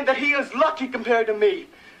think, man, that he is lucky compared to me.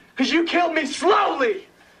 Because you killed me slowly.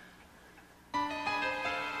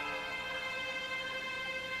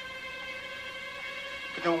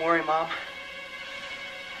 But don't worry, Mom.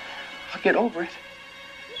 I'll get over it.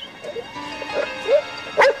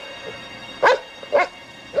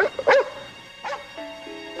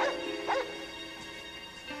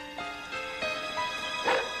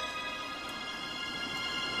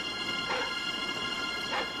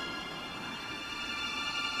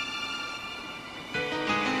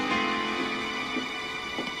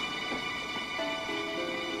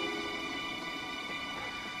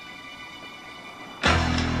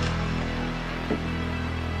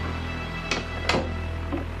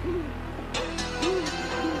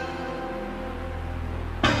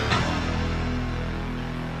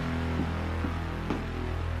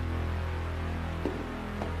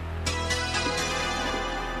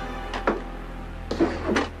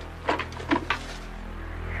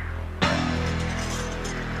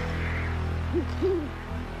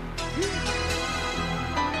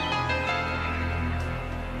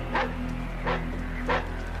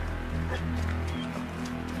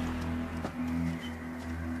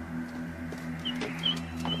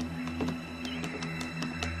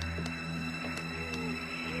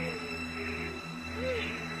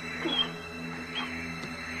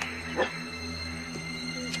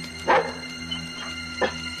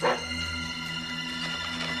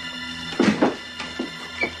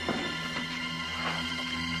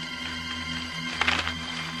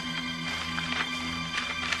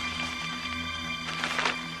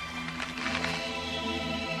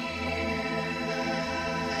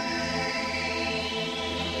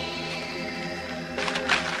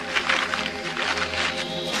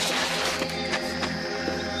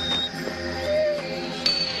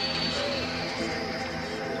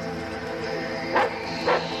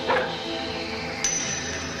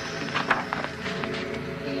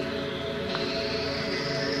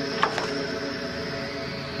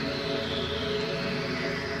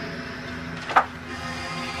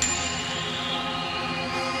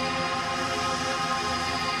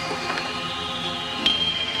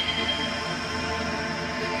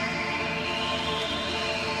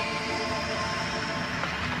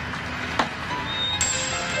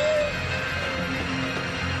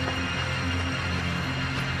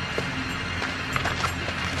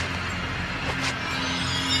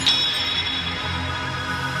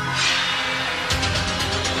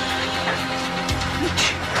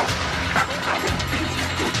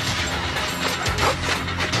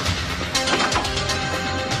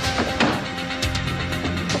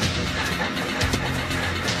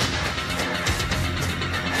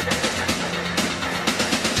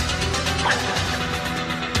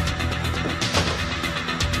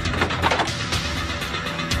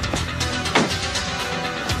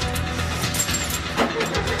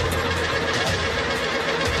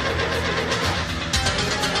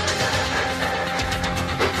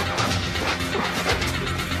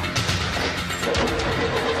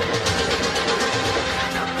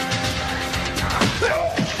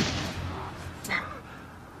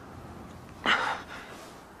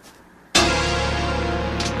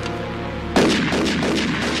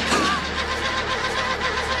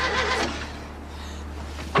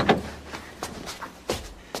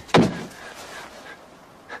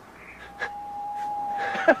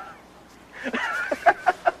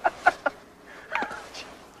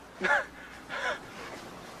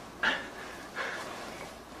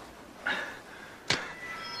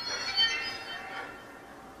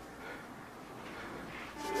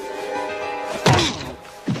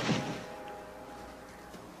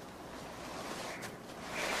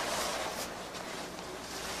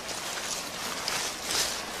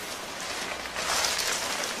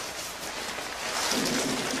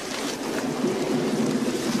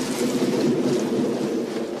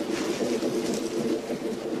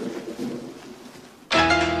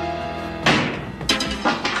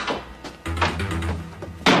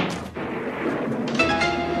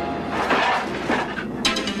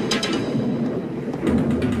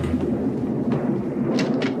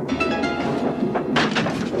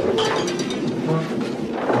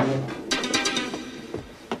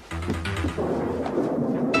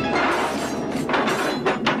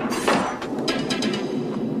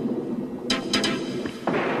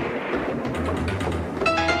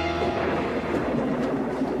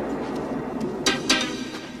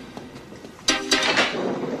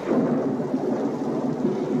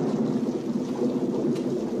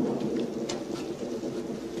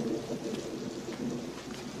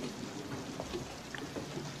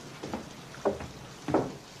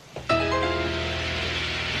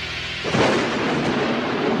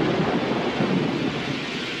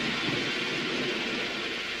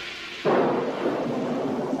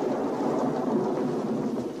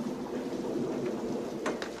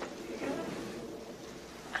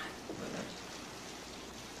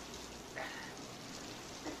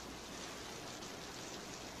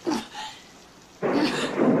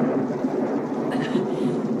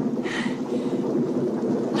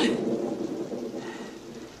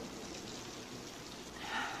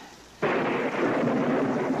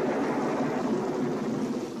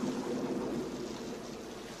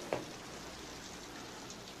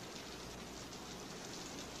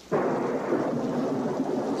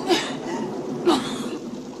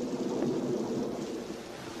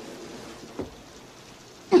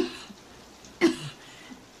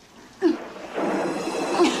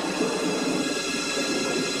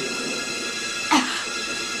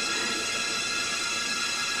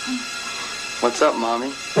 What's up, Mommy?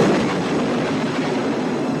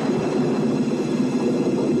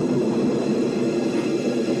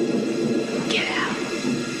 Get out.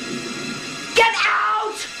 Get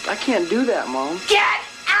out! I can't do that, Mom. Get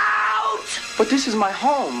out! But this is my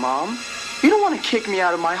home, Mom. You don't want to kick me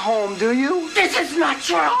out of my home, do you? This is not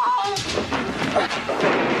your home!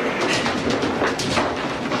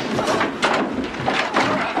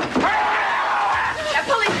 The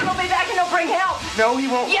policeman will be back and he'll bring help. No, he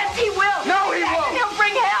won't. Yes, he will. No, he Back won't. and he'll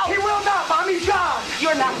bring help. He will not, Mom. He's gone.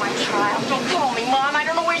 You're not my child. Don't call me Mom. I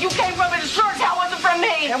don't know where you came from, but it sure as hell wasn't from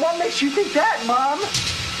me. And what makes you think that, Mom?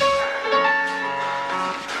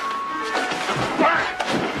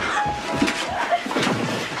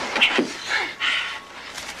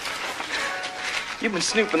 You've been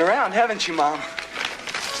snooping around, haven't you, Mom?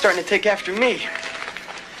 Starting to take after me.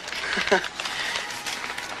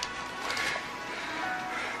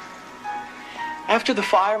 After the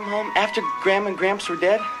fire, Mom, after Graham and Gramps were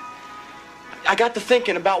dead, I got to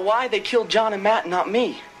thinking about why they killed John and Matt and not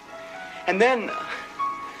me. And then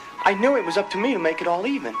I knew it was up to me to make it all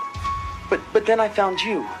even. But then I found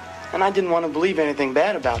you, and I didn't want to believe anything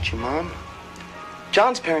bad about you, Mom.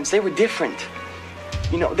 John's parents, they were different.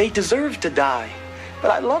 You know, they deserved to die.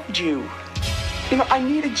 But I loved you. You know, I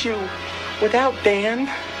needed you. Without Dan,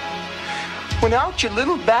 without your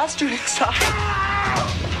little bastard inside.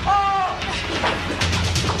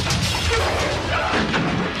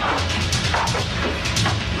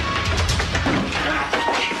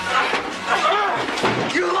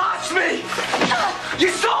 You lost me! You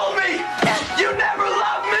sold me! You never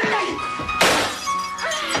loved me!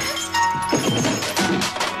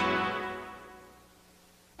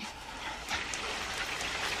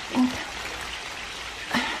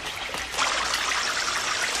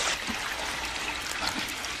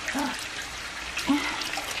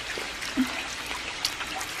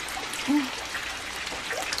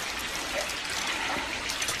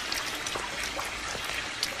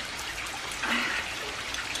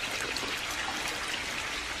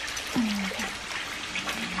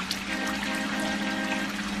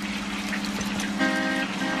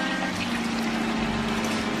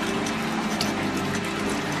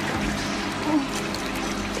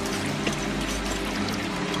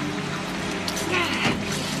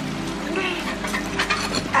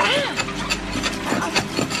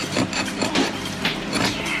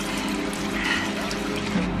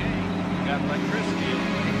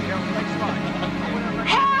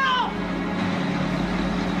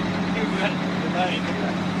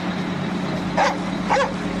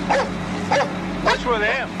 What's with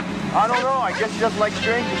him? I don't know. I guess he doesn't like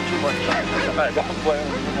strangers too much. I don't blame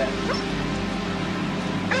him for that.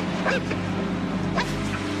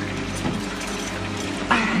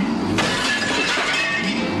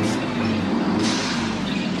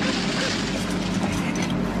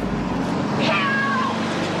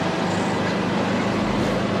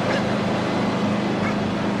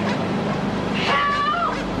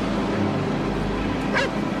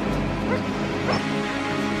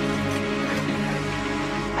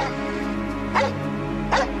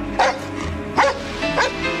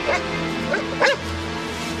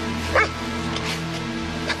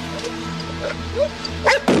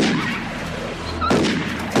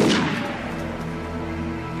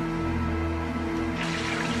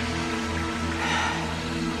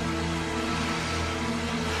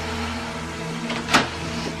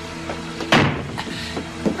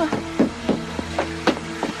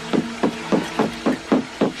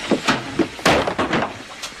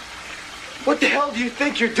 What the hell do you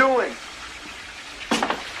think you're doing?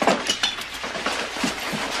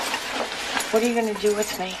 What are you going to do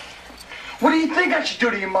with me? What do you think I should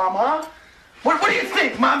do to you, Mom, huh? What do you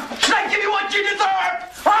think, Mom? Should I give you what you deserve?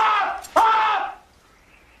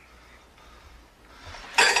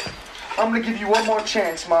 I'm gonna give you one more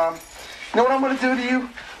chance, Mom. You know what I'm gonna do to you?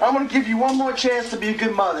 I'm gonna give you one more chance to be a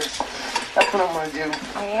good mother. That's what I'm gonna do.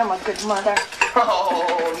 I am a good mother.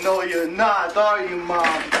 Oh, no, you're not, are you,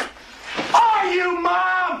 Mom? Are you,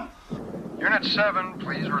 Mom? Unit 7,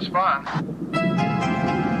 please respond. Phil,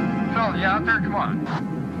 you out there? Come on.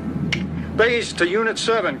 Base to Unit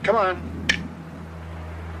 7, come on.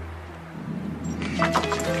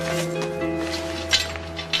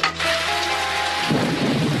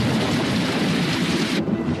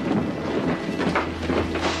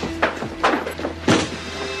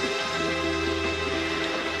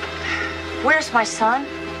 Where's my son?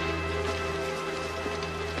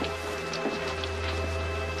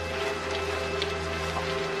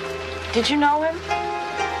 Did you know him?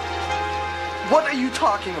 What are you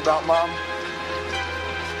talking about, Mom?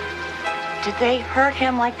 Did they hurt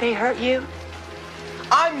him like they hurt you?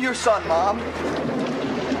 I I'm your son, Mom.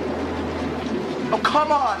 Oh,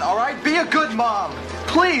 come on, all right? Be a good mom.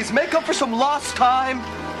 Please, make up for some lost time.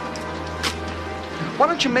 Why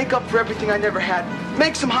don't you make up for everything I never had?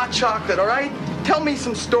 Make some hot chocolate, all right? Tell me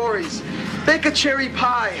some stories. Bake a cherry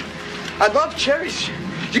pie. I love cherries.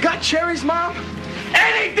 You got cherries, Mom?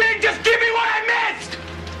 Anything, just give me what I missed!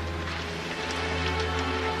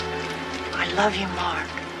 I love you, Mark.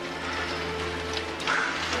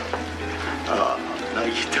 Oh, no,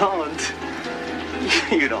 you don't.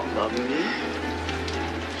 You don't love me.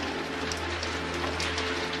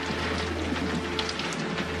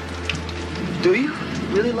 Do you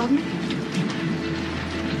really love me?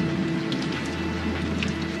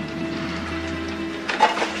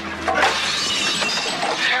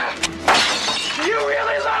 You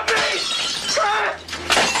really love me?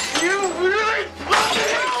 You really love me?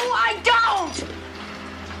 No, I don't!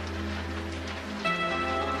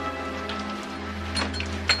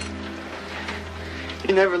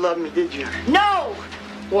 You never loved me, did you? No!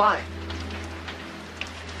 Why?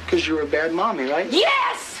 Because you were a bad mommy, right?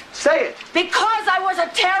 Yes! Say it. Because I was a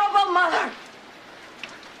terrible mother.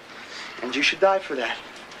 And you should die for that.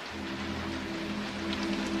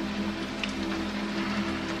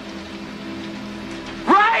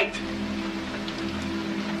 Right!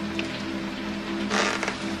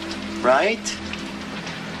 Right?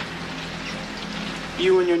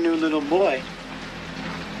 You and your new little boy.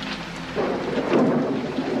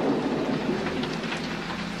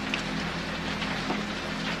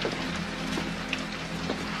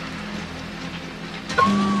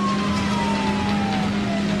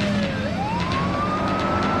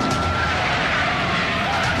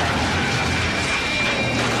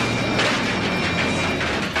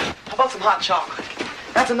 How about some hot chocolate?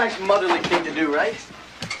 That's a nice motherly thing to do, right?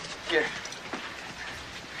 Here.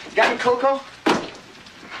 Got any cocoa?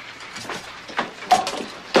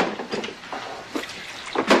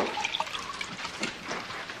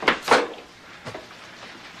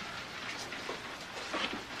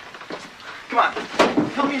 Come on,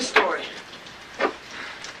 tell me a story.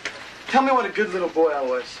 Tell me what a good little boy I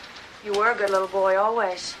was. You were a good little boy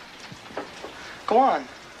always. Go on.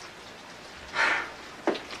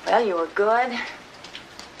 Well, you were good.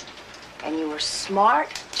 And you were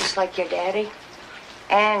smart, just like your daddy.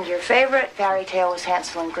 And your favorite fairy tale was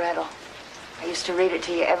Hansel and Gretel. I used to read it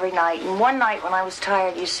to you every night. And one night when I was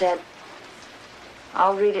tired, you said,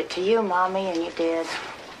 "I'll read it to you, Mommy," and you did.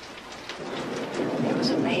 It was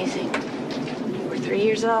amazing. You were 3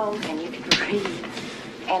 years old and you could read.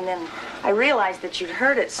 And then I realized that you'd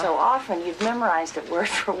heard it so often, you'd memorized it word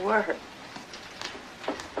for word.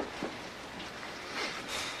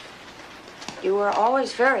 You were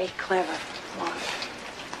always very clever, Mark.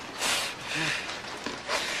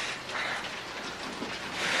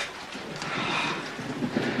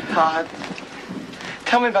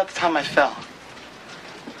 Tell me about the time I fell.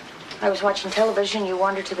 I was watching television. You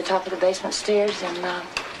wandered to the top of the basement stairs, and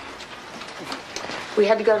we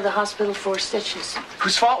had to go to the hospital for stitches.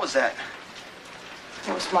 Whose fault was that?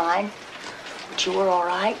 It was mine, but you were all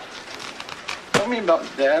right. Tell me about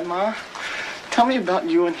Dad, Ma. Tell me about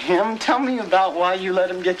you and him. Tell me about why you let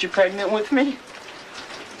him get you pregnant with me.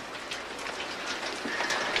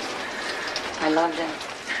 I loved him.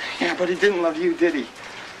 Yeah, but he didn't love you, did he?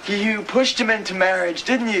 You pushed him into marriage,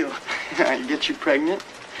 didn't you? He gets you pregnant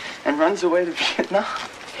and runs away to Vietnam.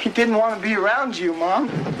 He didn't want to be around you, Mom.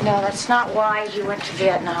 No, that's not why he went to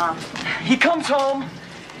Vietnam. He comes home,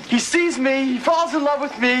 he sees me, he falls in love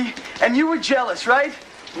with me, and you were jealous, right?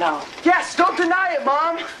 No. Yes, don't deny it,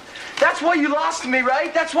 Mom. That's why you lost me,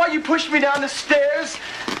 right? That's why you pushed me down the stairs.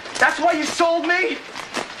 That's why you sold me.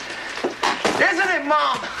 Isn't it,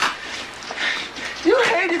 Mom? You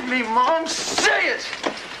hated me, Mom. Say it.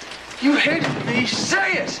 You hated me.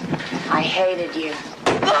 Say it. I hated you.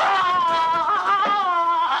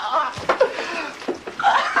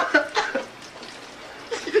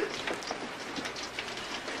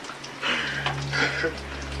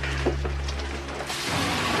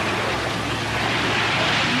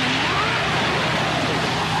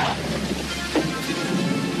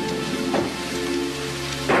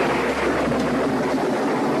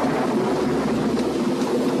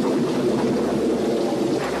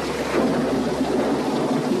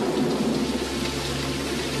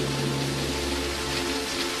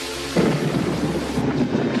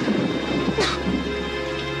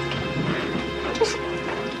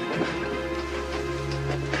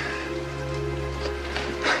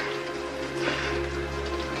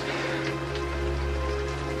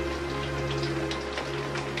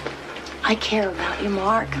 I care about you,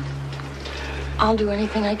 Mark. I'll do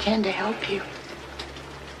anything I can to help you.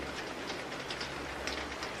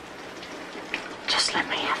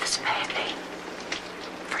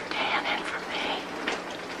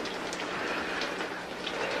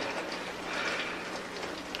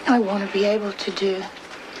 I want to be able to do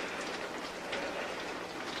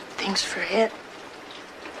things for it.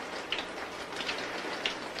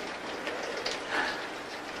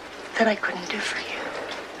 That I couldn't do for you.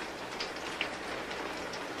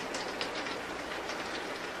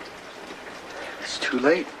 It's too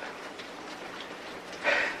late.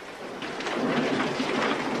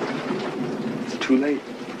 It's too late.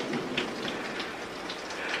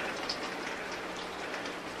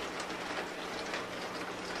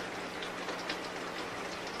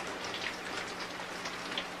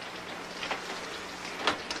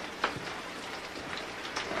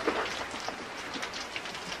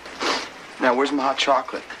 Now, where's my hot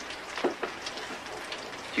chocolate?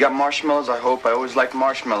 You got marshmallows, I hope. I always like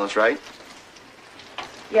marshmallows, right?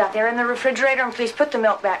 Yeah, they're in the refrigerator, and please put the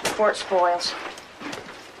milk back before it spoils.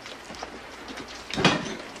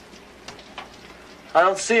 I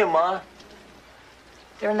don't see them, Ma.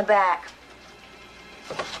 They're in the back.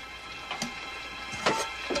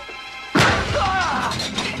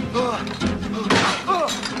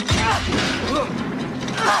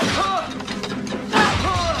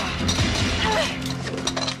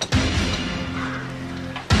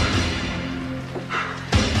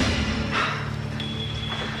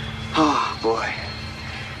 Oh, boy.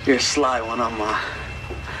 You're a sly one, huh, Ma?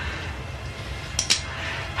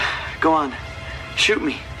 Go on. Shoot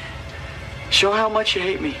me. Show how much you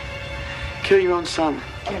hate me. Kill your own son.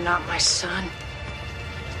 You're not my son.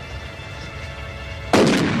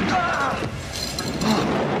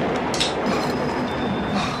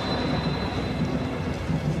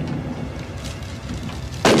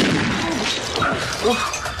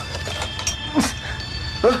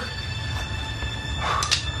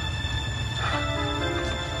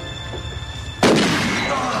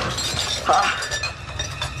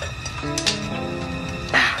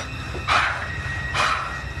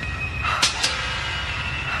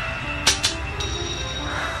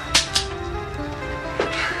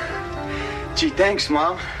 Gee, thanks,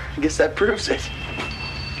 Mom. I guess that proves it.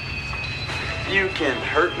 You can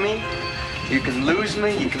hurt me, you can lose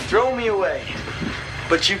me, you can throw me away.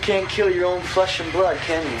 But you can't kill your own flesh and blood,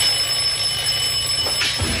 can you?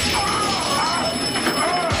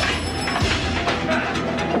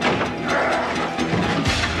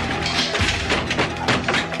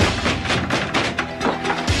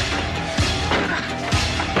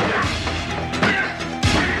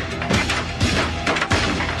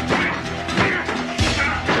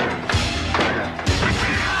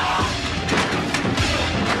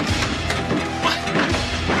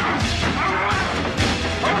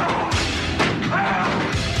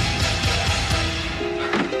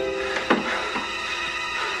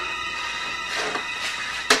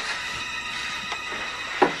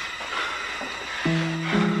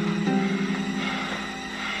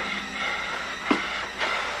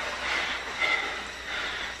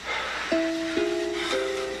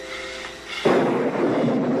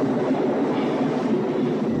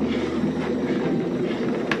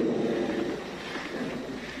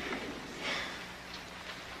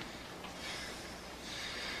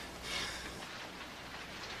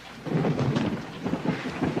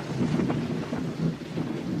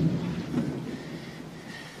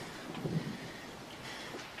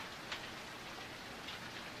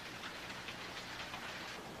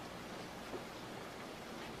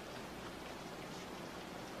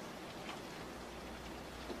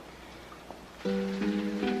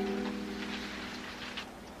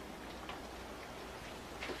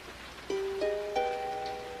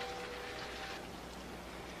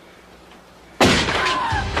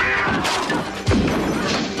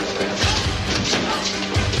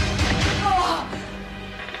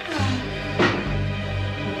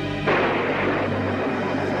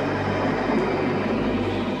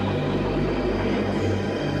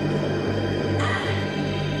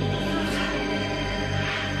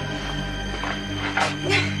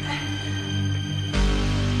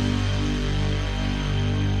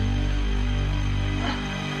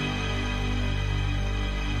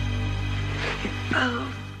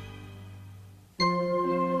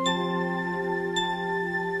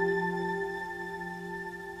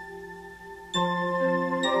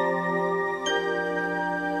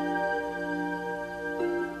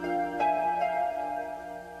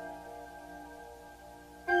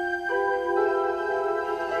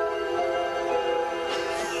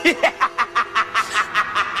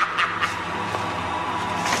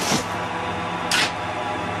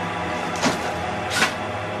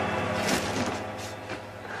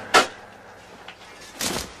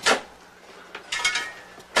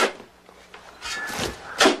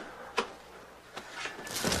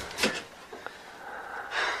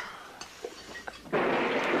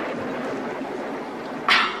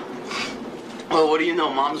 Well, what do you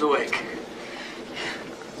know? Mom's awake.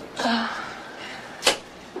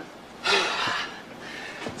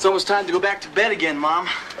 It's almost time to go back to bed again, Mom.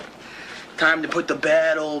 Time to put the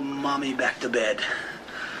bad old mommy back to bed.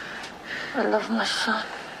 I love my son.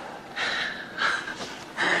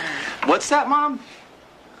 What's that, Mom?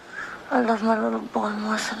 I love my little boy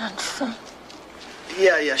more than anything.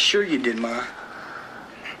 Yeah, sure you did, Ma.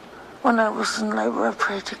 When I was in labor, I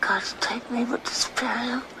prayed to God to take me, but to spare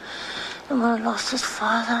him. And when I lost his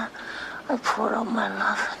father, I poured out my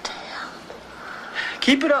love into him.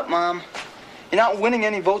 Keep it up, Mom. You're not winning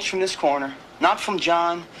any votes from this corner. Not from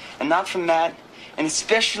John, and not from Matt, and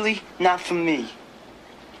especially not from me.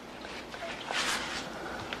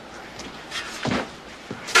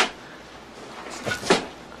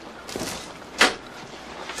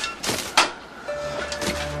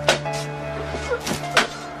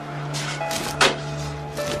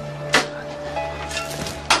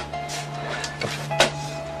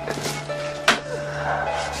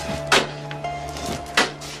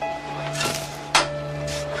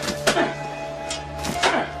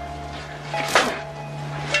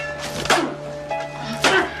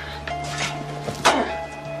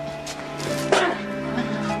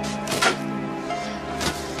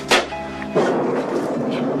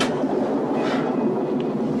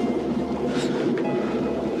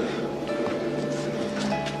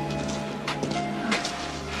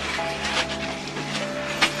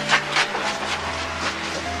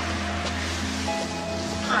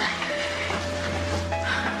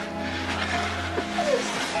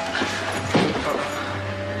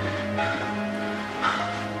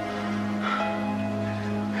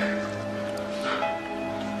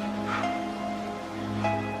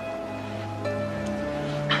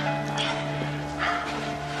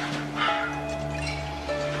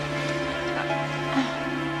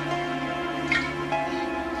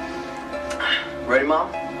 Ready,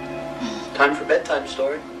 Mom? Time for bedtime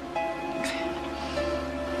story.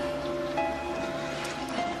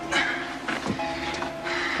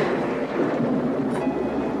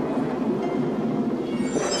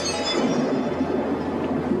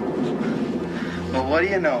 Well, what do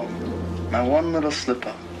you know? My one little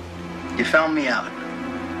slip-up. You found me out.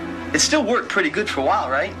 It still worked pretty good for a while,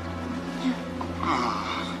 right? Yeah.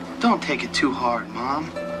 Oh, don't take it too hard,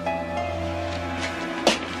 Mom.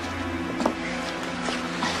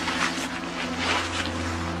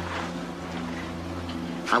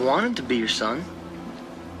 I wanted to be your son.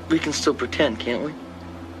 We can still pretend, can't we?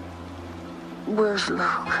 Where's Luke?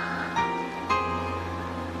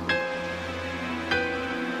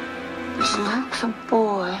 Luke's a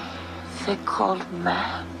boy they called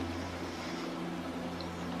Matt.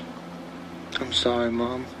 I'm sorry,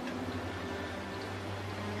 Mom.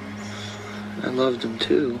 I loved him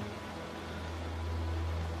too.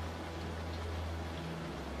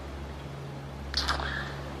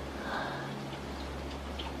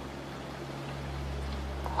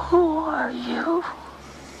 Who are you?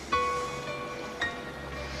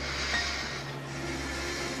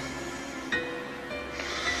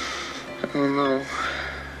 I don't know.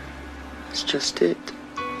 It's just it.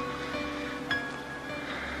 I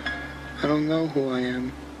don't know who I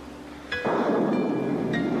am.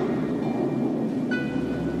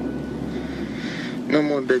 No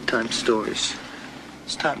more bedtime stories.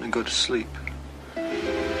 It's time to go to sleep.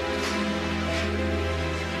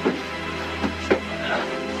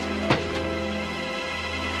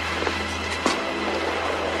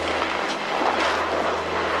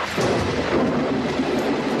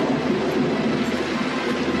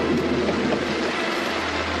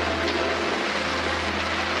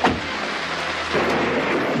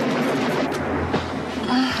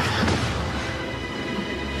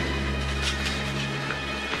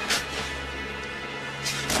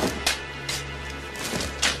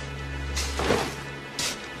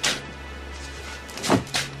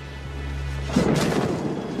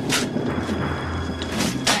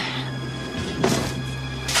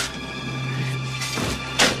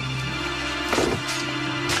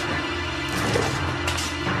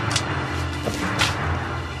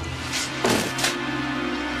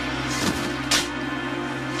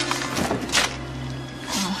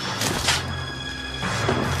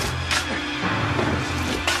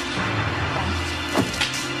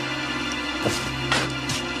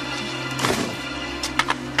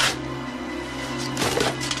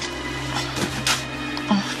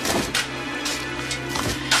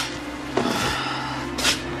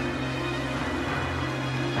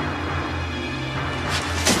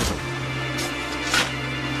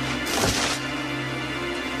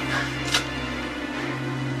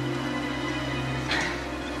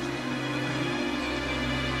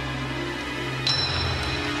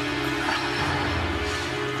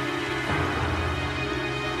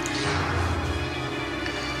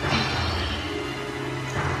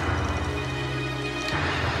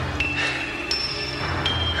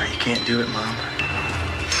 can't do it, Mom.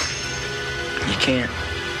 You can't.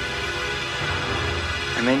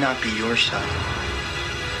 I may not be your son,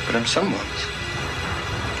 but I'm someone's.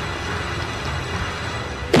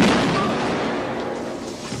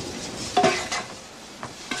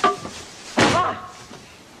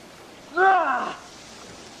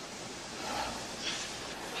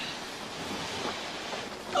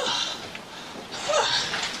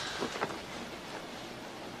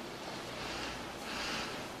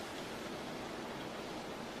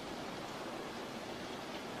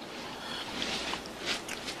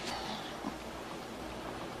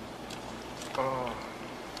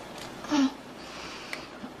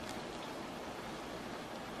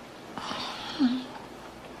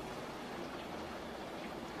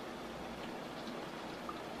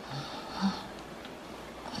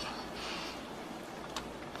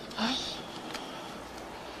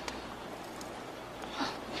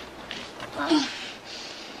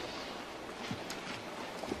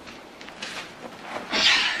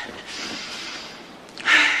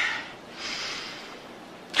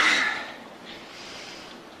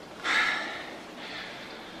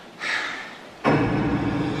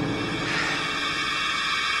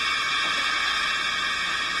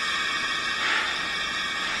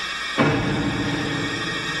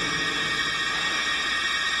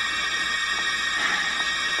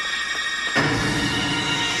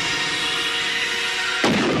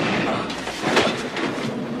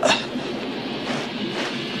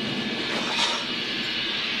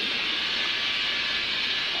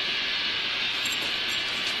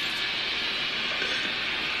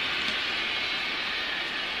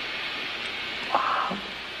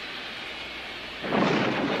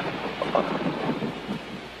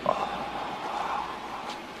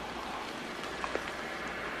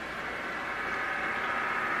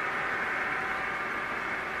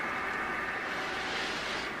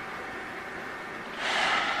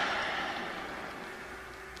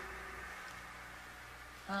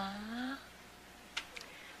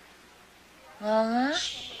 Mama?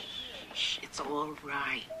 Shh, it's all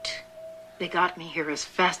right. They got me here as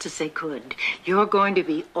fast as they could. You're going to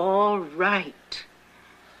be all right.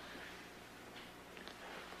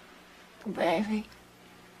 Baby?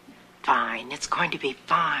 Fine. It's going to be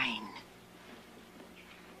fine.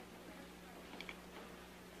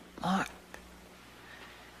 Mark.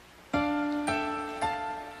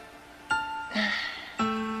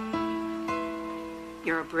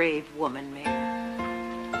 You're a brave woman, Mayor.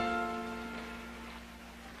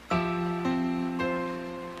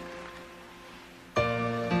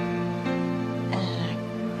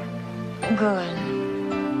 Good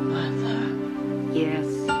mother. Yes,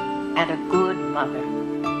 and a good mother.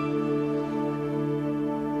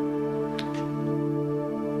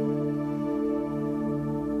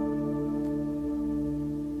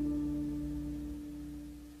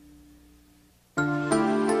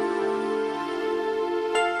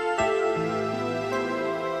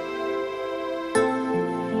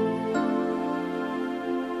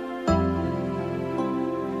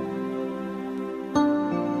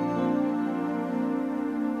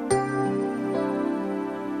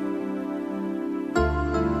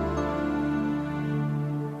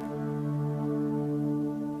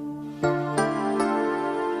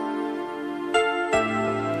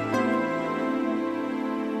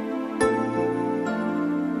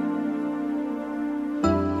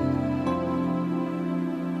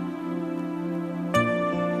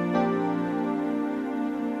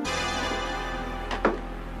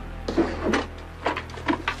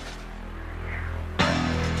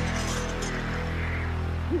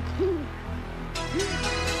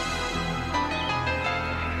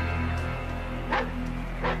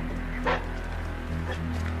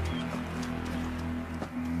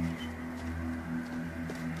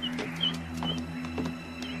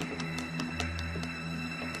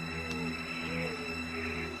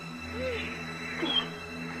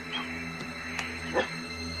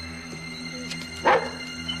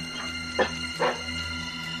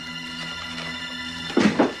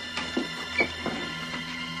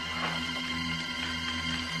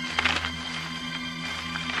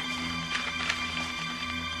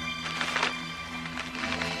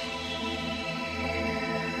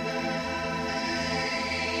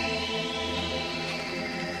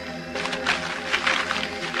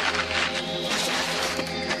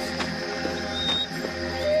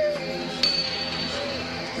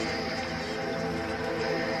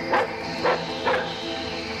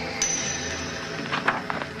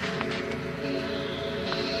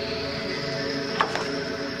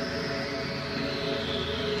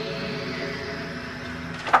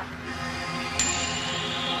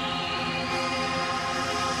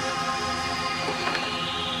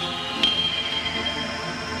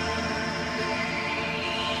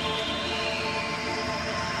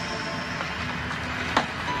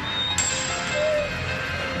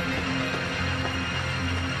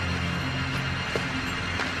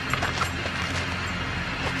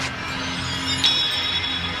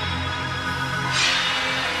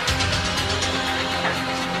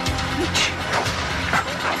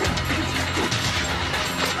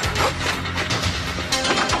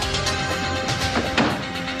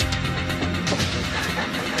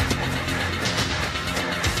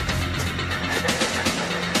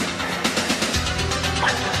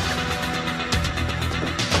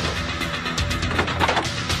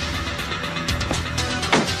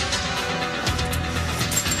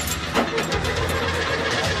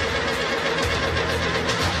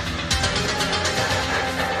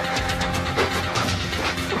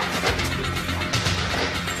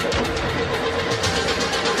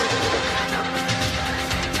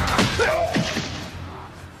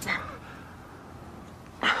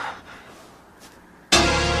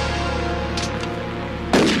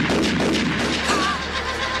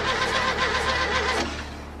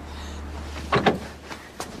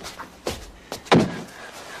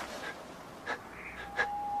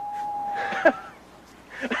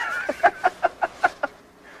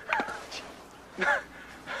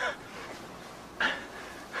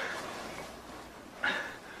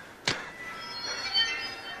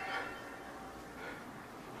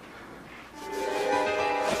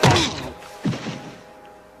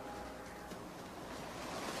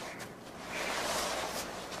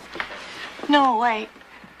 No, wait.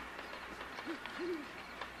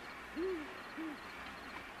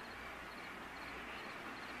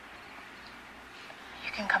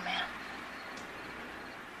 You can come in.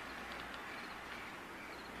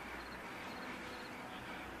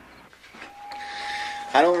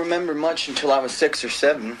 I don't remember much until I was 6 or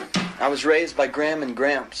 7. I was raised by Gram and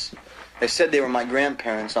Gramps. They said they were my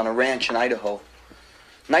grandparents on a ranch in Idaho.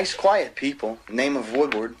 Nice, quiet people, name of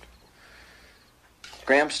Woodward.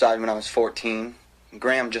 Gramps died when I was 14, and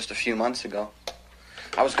Gram just a few months ago.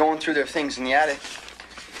 I was going through their things in the attic,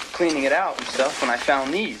 cleaning it out and stuff, when I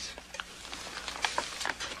found these.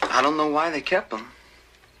 I don't know why they kept them.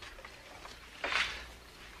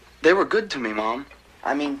 They were good to me, Mom.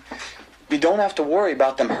 I mean, you don't have to worry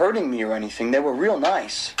about them hurting me or anything. They were real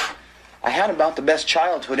nice. I had about the best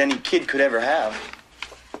childhood any kid could ever have.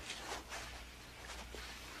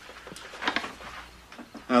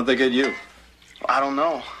 How'd they get you? I don't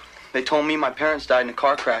know. They told me my parents died in a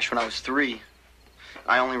car crash when I was 3.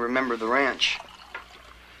 I only remember the ranch.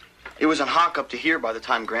 It was on hock up to here by the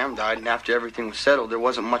time Gram died, and after everything was settled, there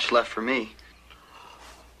wasn't much left for me.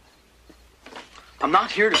 I'm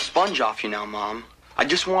not here to sponge off you now, Mom. I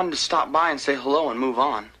just wanted to stop by and say hello and move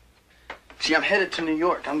on. See, I'm headed to New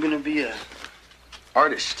York. I'm going to be an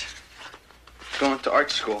artist. Going to art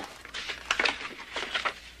school.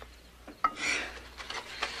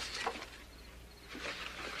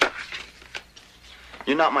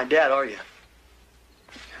 You're not my dad, are you?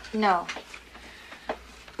 No.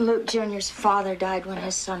 Luke Jr.'s father died when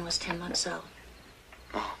his son was 10 months old.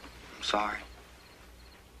 Oh, I'm sorry.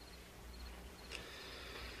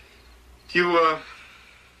 Do you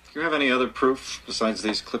have any other proof besides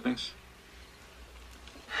these clippings?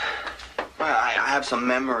 I have some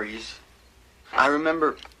memories. I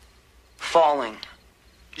remember falling.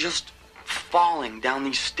 Just falling down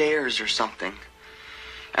these stairs or something.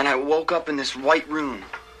 And I woke up in this white room.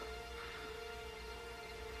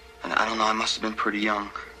 And I don't know, I must have been pretty young.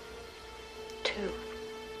 2.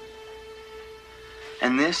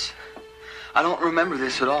 And this? I don't remember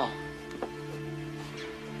this at all.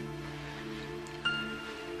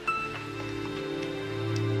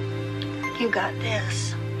 You got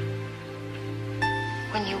this.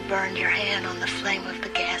 When you burned your hand on the flame of the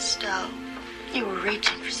gas stove, you were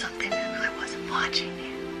reaching for something and I wasn't watching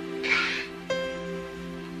you.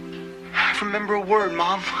 I remember a word,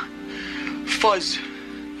 Mom. Fuzz.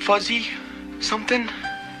 Fuzzy? Something?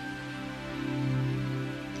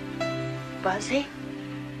 Buzzy?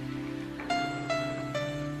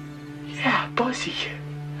 Yeah, Buzzy.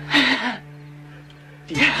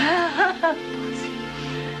 Buzzy.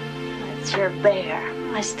 That's your bear.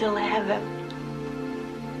 I still have him.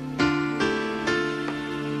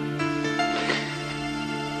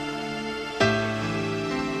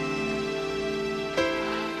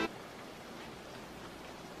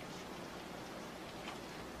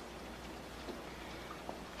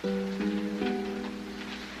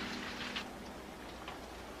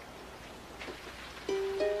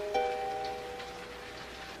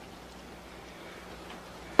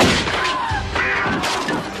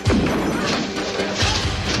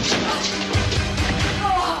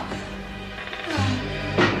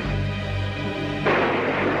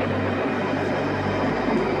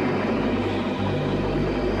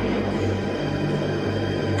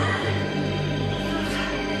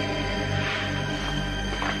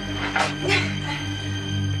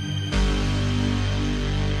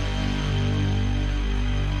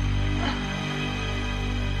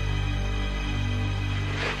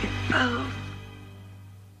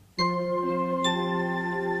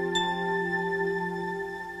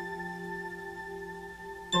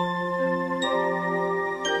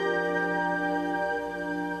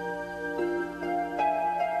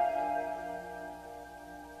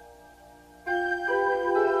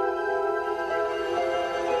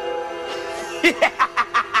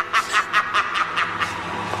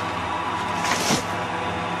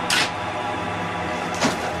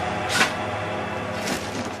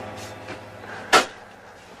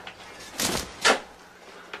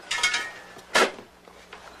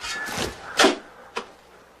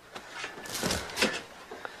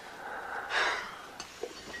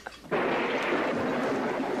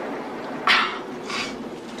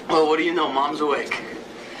 Well, what do you know? Mom's awake.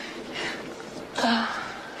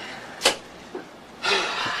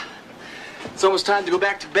 It's almost time to go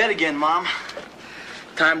back to bed again, Mom.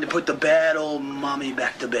 Time to put the bad old mommy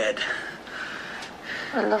back to bed.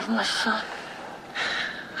 I love my son.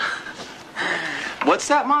 What's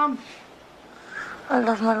that, Mom? I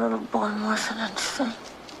love my little boy more than anything.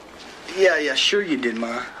 Yeah, sure you did,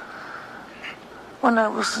 Ma. When I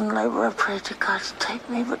was in labor, I prayed to God to take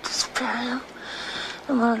me, but to spare him.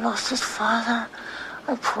 And when I lost his father,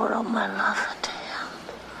 I poured out my love into him.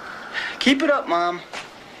 Keep it up, Mom.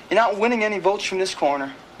 You're not winning any votes from this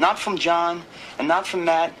corner. Not from John, and not from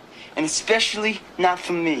Matt, and especially not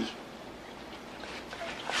from me.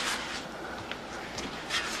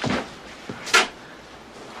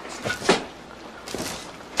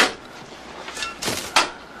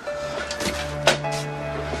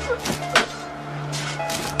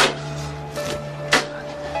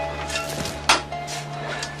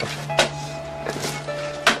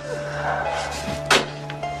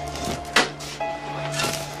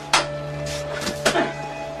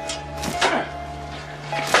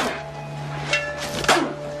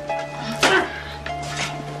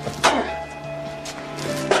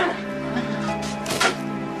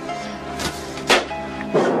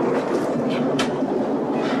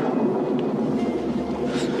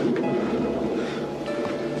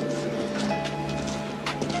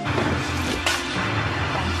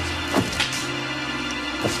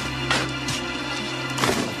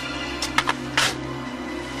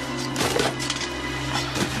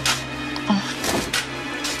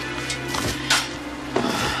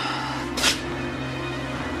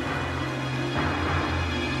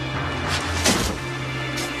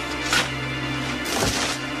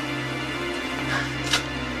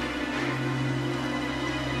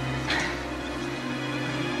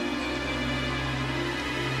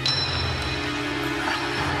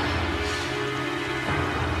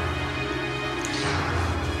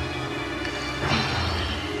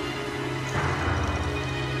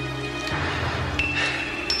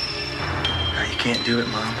 You can't do it,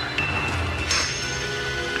 Mom.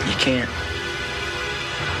 You can't.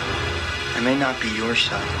 I may not be your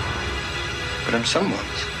son, but I'm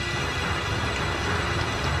someone's.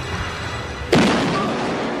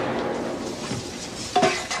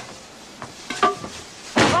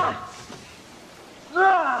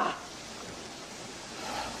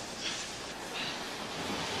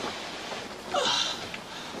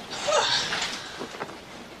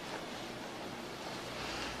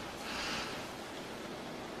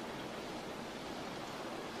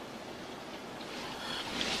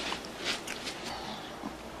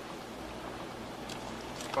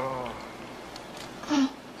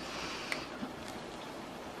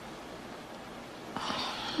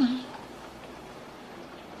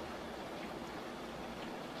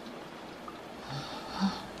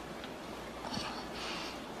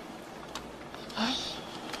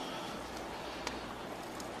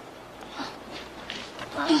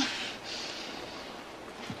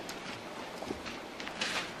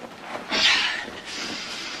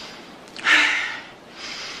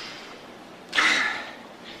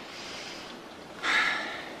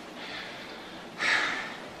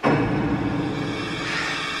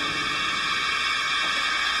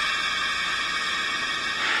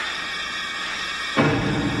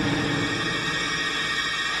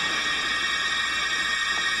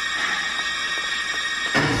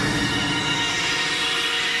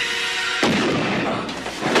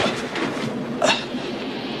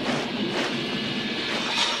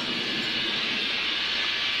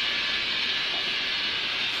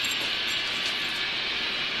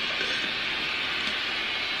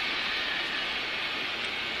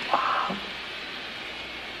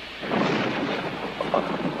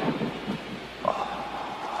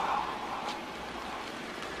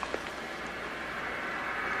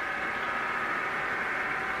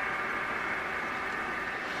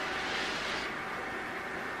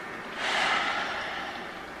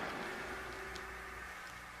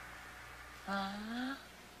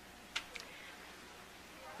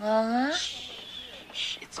 Mama?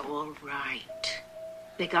 Shh, it's all right.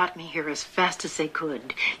 They got me here as fast as they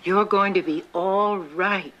could. You're going to be all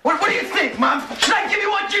right. What do you think, Mom? Should I give you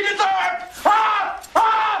what you deserve? Ah!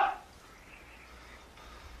 Ah!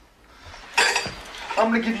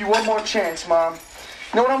 I'm gonna give you one more chance, Mom.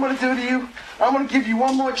 You know what I'm gonna do to you? I'm gonna give you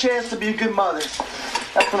one more chance to be a good mother.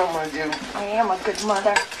 That's what I'm gonna do. I am a good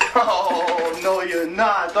mother. Oh, no, you're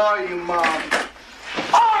not, are you, Mom?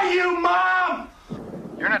 Are you, Mom?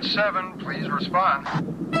 Unit 7, please respond. Phil,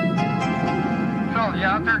 you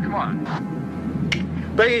out there? Come on.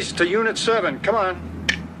 Base to Unit 7, come on.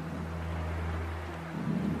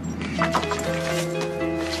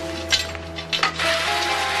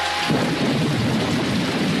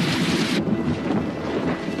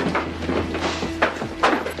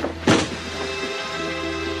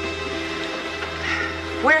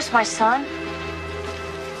 Where's my son?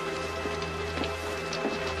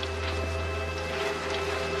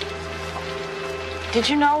 Did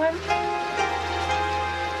you know him?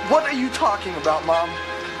 What are you talking about, Mom?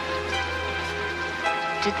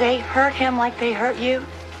 Did they hurt him like they hurt you?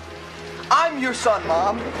 I'm your son,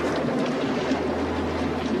 Mom.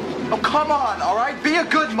 Oh, come on, all right? Be a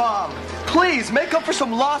good mom. Please, make up for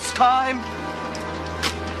some lost time.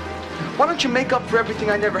 Why don't you make up for everything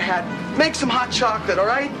I never had? Make some hot chocolate, all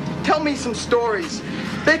right? Tell me some stories.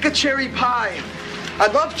 Bake a cherry pie. I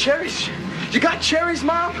love cherries. You got cherries,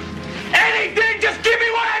 Mom? Anything, just give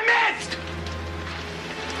me what I missed!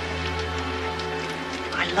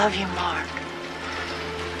 I love you, Mark.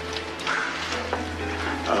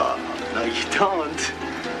 Oh, no, you don't.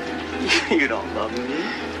 You don't love me.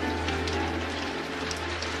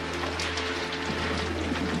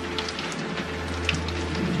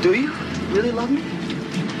 Do you really love me?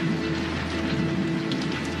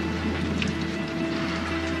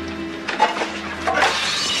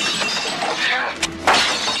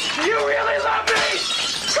 You really love me?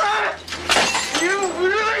 Huh? You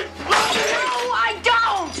really love me? No, I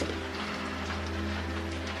don't!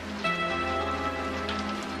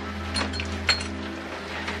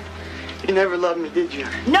 You never loved me, did you?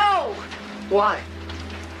 No! Why?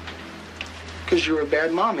 Because you were a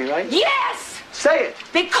bad mommy, right? Yes! Say it.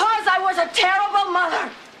 Because I was a terrible mother.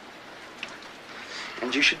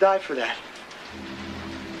 And you should die for that.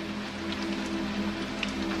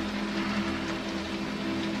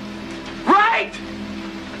 Right!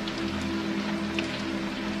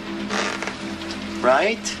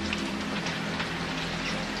 Right?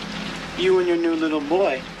 You and your new little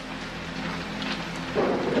boy.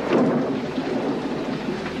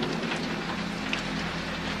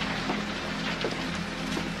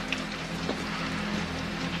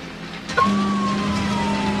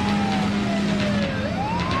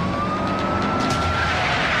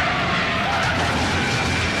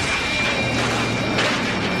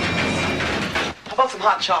 How about some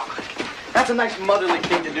hot chocolate? That's a nice motherly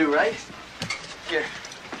thing to do, right? Here.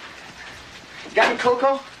 Got any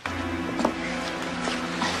cocoa?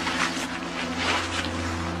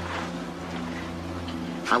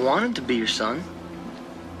 I wanted to be your son.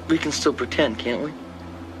 We can still pretend, can't we?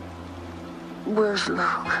 Where's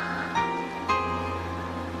Luke?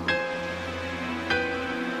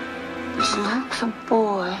 Luke's a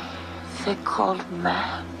boy they called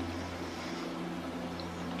Matt.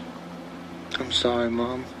 I'm sorry,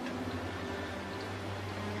 Mom.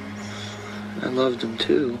 I loved him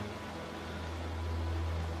too.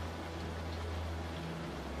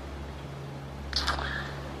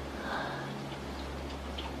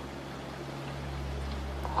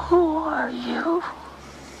 Who are you?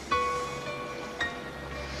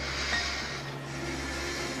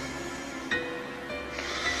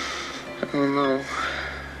 I don't know.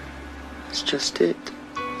 It's just it.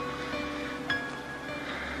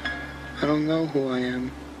 I don't know who I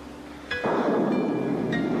am.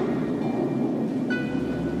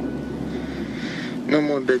 No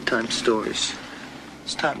more bedtime stories.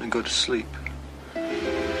 It's time to go to sleep.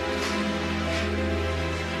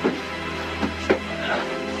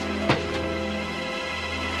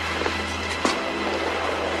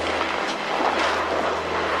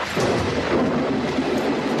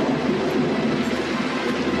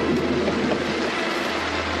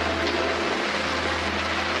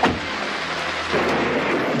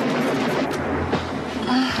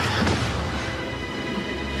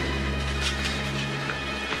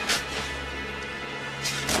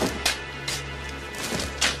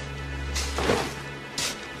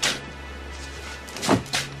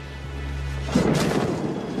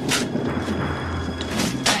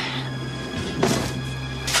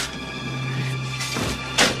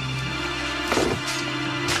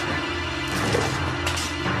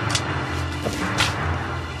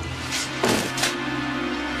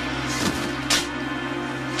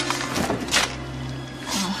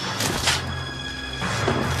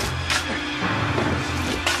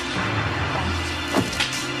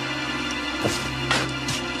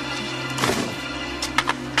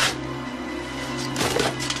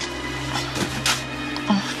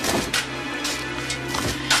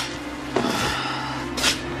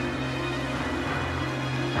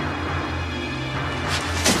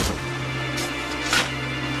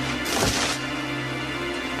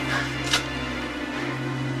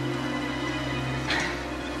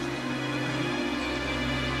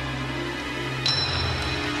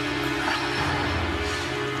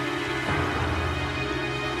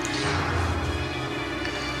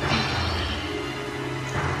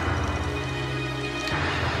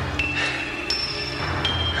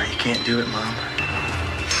 You can't do it, Mom.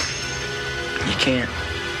 You can't.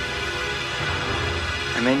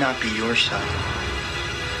 I may not be your son,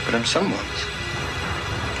 but I'm someone's.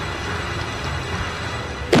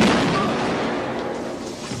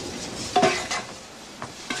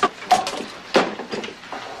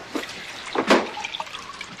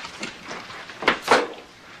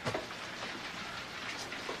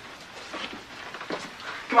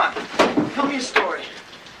 Come on. Tell me a story.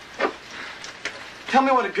 Tell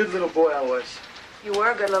me what a good little boy I was. You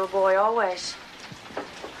were a good little boy always.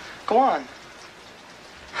 Go on.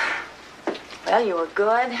 Well, you were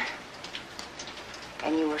good.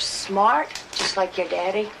 And you were smart, just like your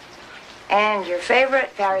daddy. And your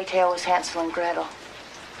favorite fairy tale was Hansel and Gretel.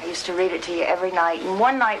 I used to read it to you every night. And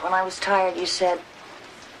one night when I was tired, you said,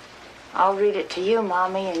 "I'll read it to you,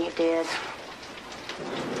 Mommy," and you did.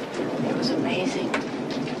 It was amazing.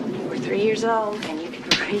 You were 3 years old and you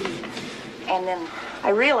could read. And then I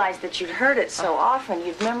realized that you'd heard it so often,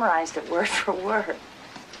 you'd memorized it word for word.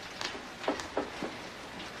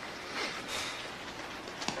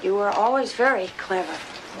 You were always very clever,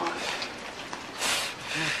 Mark.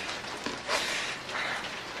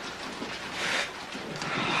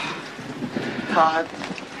 Todd,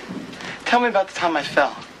 tell me about the time I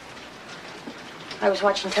fell. I was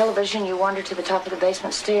watching television. You wandered to the top of the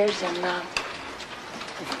basement stairs, and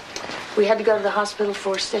we had to go to the hospital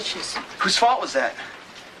for stitches. Whose fault was that?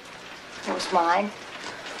 It was mine,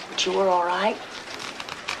 but you were all right.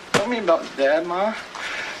 Tell me about Dad, Ma.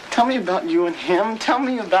 Tell me about you and him. Tell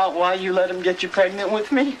me about why you let him get you pregnant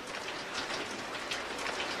with me.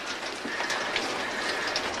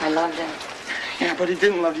 I loved him. Yeah, but he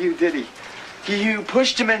didn't love you, did he? You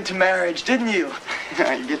pushed him into marriage, didn't you?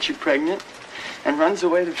 He gets you pregnant and runs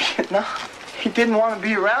away to Vietnam. He didn't want to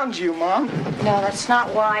be around you, Mom. No, that's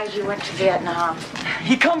not why he went to Vietnam.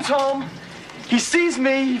 He comes home, he sees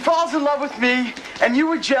me, he falls in love with me, and you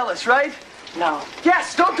were jealous, right? No.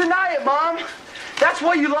 Yes, don't deny it, Mom. That's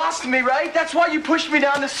why you lost me, right? That's why you pushed me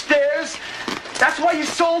down the stairs. That's why you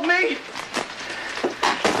sold me.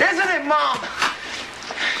 Isn't it, Mom?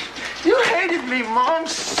 You hated me, Mom.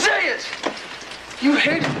 Say it. You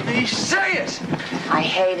hated me. Say it. I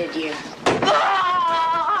hated you.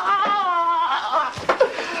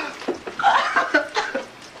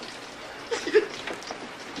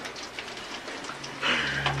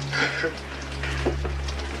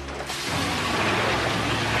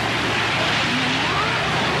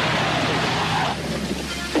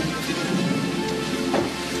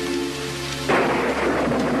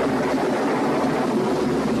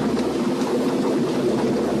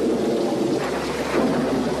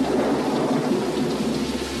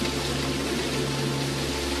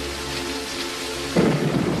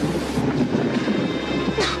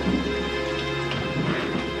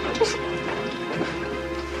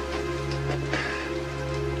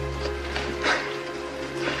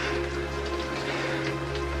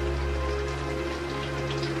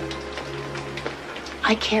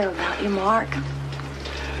 I care about you, Mark.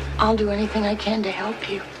 I'll do anything I can to help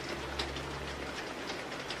you.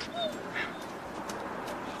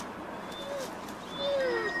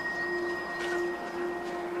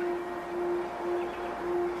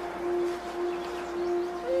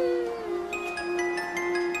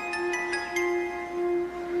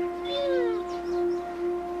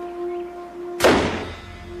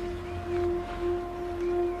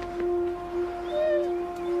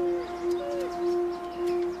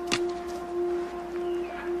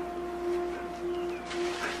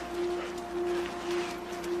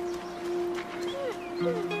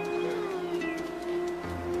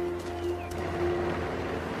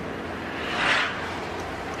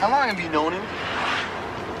 How long have you known him?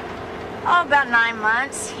 Oh, about 9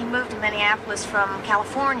 months. He moved to Minneapolis from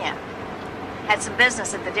California. Had some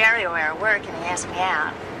business at the dairy where I work, and he asked me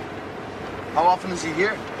out. How often is he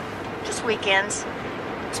here? Just weekends.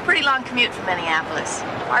 It's a pretty long commute from Minneapolis.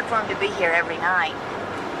 Hard for him to be here every night.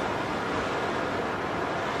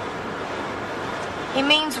 He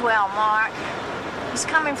means well, Mark. He's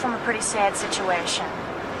coming from a pretty sad situation.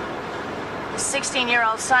 His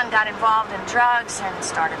 16-year-old son got involved in drugs and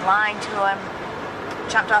started lying to him.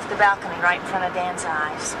 Jumped off the balcony right in front of Dan's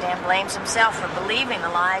eyes. Dan blames himself for believing the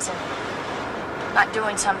lies and not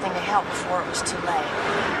doing something to help before it was too late.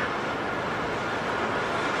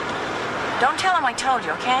 Don't tell him I told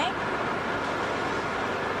you, okay?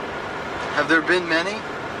 Have there been many?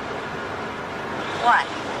 What?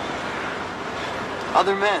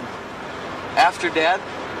 Other men? After Dad?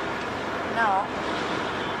 No.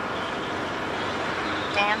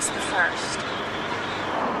 Dan's the first.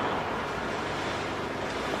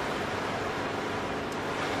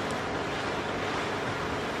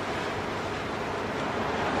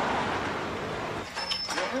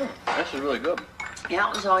 This is really good. Yeah,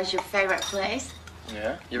 it was always your favorite place.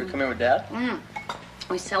 Yeah? You ever come here with Dad?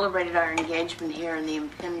 We celebrated our engagement here in the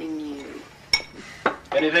impending year.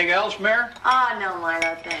 Anything else, Mayor? Oh, no,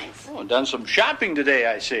 Milo, thanks. Oh, done some shopping today,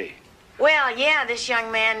 I see. Well, yeah, this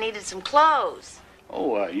young man needed some clothes.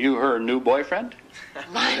 Oh, you her new boyfriend?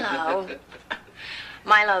 Milo.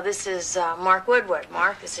 Milo, this is Mark Woodward.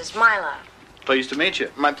 Mark, this is Milo. Pleased to meet you.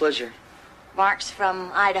 My pleasure. Mark's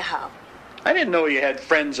from Idaho. I didn't know you had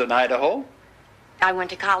friends in Idaho. I went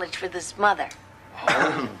to college with his mother.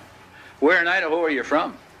 Oh. Where in Idaho are you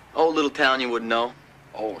from? Oh, little town you wouldn't know.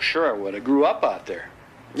 Oh, sure I would. I grew up out there.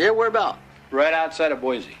 Yeah, where about? Right outside of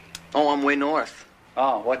Boise. Oh, I'm way north.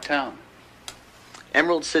 Oh, what town?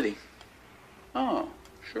 Emerald City. Oh,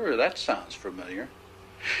 sure, that sounds familiar.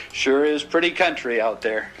 Sure is pretty country out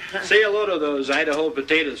there. Say hello to those Idaho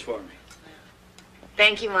potatoes for me.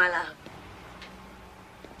 Thank you, Milo.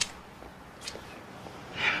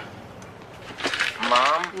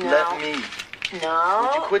 Mom, No. let me. No.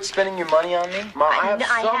 Would you quit spending your money on me? Mom, I have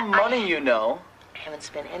some money, you know. I haven't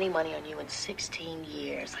spent any money on you in 16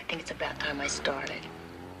 years. I think it's about time I started.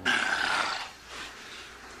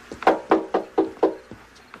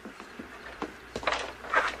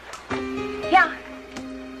 Yeah.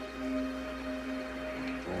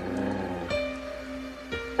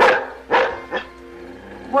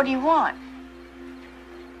 What do you want?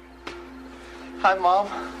 Hi, Mom.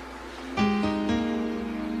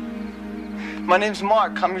 My name's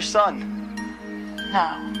Mark. I'm your son.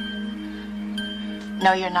 No.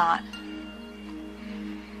 No, you're not.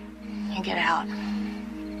 You get out.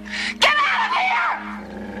 Get out of here!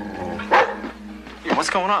 Hey, what's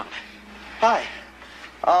going on? Hi.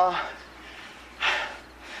 I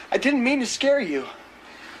didn't mean to scare you.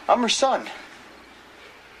 I'm her son.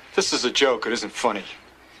 This is a joke. It isn't funny.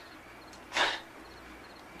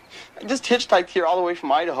 I just hitchhiked here all the way from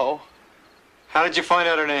Idaho. How did you find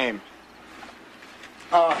out her name?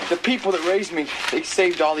 The people that raised me, they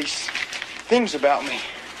saved all these things about me.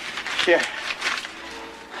 Here.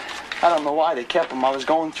 I don't know why they kept them. I was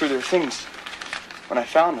going through their things when I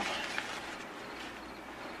found them.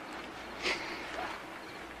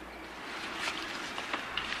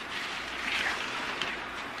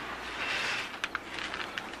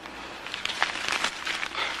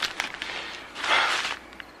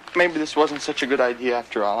 Maybe this wasn't such a good idea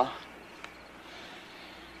after all, huh?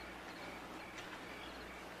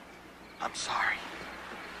 I'm sorry.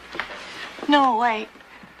 No, wait.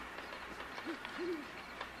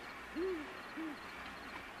 You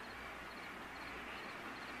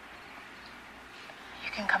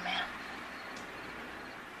can come in.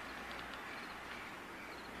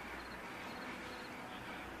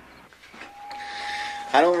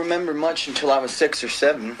 I don't remember much until I was 6 or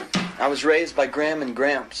 7. I was raised by Gram and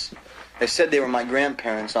Gramps. They said they were my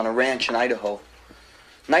grandparents on a ranch in Idaho.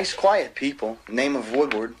 Nice, quiet people, name of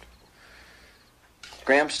Woodward.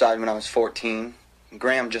 Gramps died when I was 14, and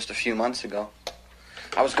Gram just a few months ago.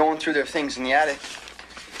 I was going through their things in the attic,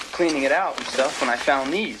 cleaning it out and stuff, when I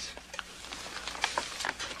found these.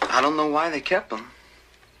 I don't know why they kept them.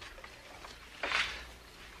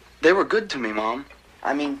 They were good to me, Mom.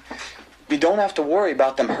 I mean, you don't have to worry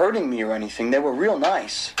about them hurting me or anything. They were real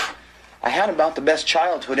nice. I had about the best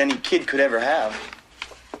childhood any kid could ever have.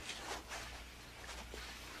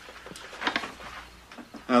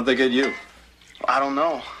 How'd they get you? I don't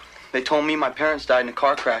know. They told me my parents died in a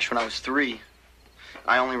car crash when I was 3.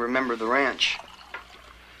 I only remember the ranch.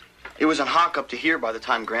 It was on hock up to here by the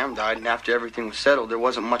time Graham died, and after everything was settled, there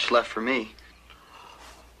wasn't much left for me.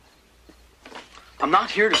 I'm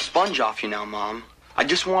not here to sponge off you now, Mom. I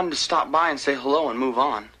just wanted to stop by and say hello and move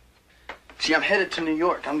on. See, I'm headed to New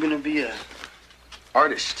York. I'm going to be an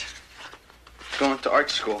artist. Going to art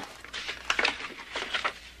school.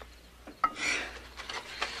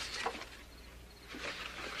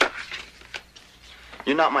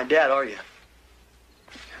 You're not my dad, are you?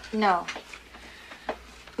 No.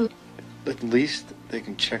 At least they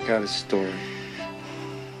can check out his story.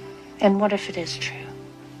 And what if it is true?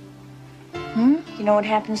 You know what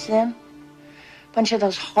happens then? A bunch of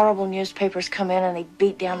those horrible newspapers come in and they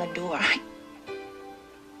beat down the door.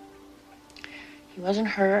 He wasn't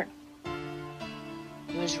hurt.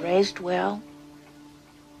 He was raised well.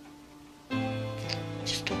 I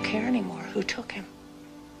just don't care anymore who took him.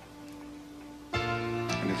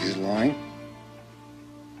 And if he's lying?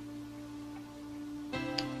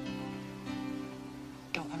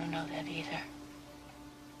 Don't want to know that either.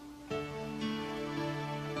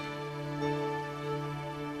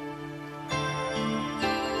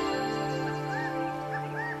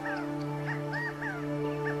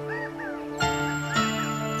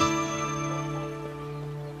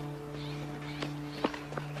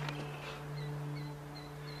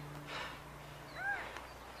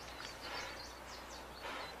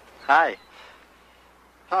 Hi.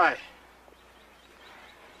 Hi.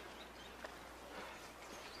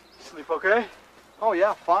 Sleep okay? Oh,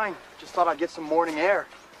 yeah, fine. Just thought I'd get some morning air.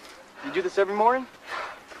 You do this every morning?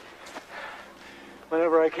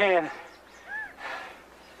 whenever I can.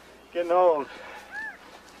 Getting old.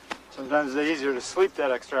 Sometimes it's easier to sleep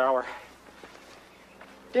that extra hour.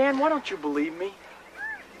 Dan, why don't you believe me?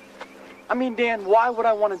 I mean, Dan, why would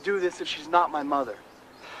I want to do this if she's not my mother?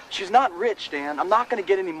 She's not rich, Dan. I'm not going to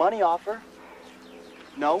get any money off her.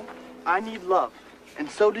 No, I need love. And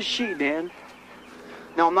so does she, Dan.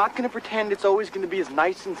 Now, I'm not going to pretend it's always going to be as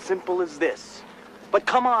nice and simple as this. But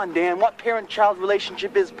come on, Dan, what parent-child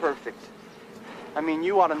relationship is perfect? I mean,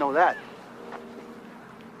 you ought to know that.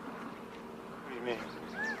 What do you mean?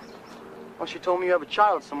 Well, she told me you have a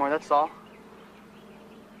child somewhere, that's all.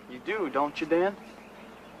 You do, don't you, Dan?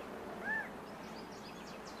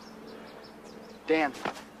 Dan,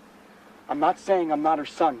 I'm not saying I'm not her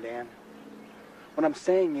son, Dan. What I'm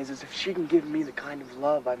saying is if she can give me the kind of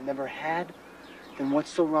love I've never had, then what's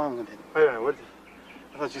so wrong with it? Wait a minute, what?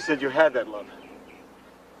 I thought you said you had that love.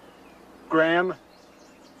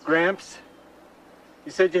 Gramps?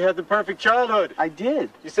 You said you had the perfect childhood. I did.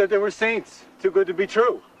 You said they were saints. Too good to be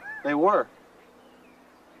true. They were.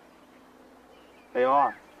 They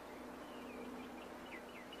are.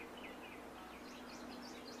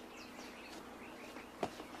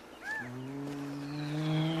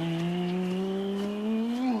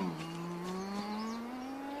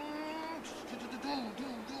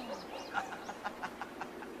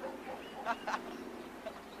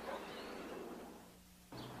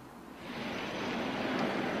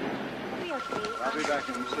 I'll be back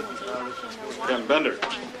in the city. Dan Bender.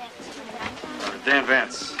 Dan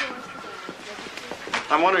Vance.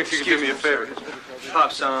 I'm wondering if you could do me a favor.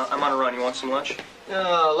 Pops, I'm on a run. You want some lunch?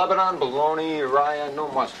 Lebanon, bologna, rye, no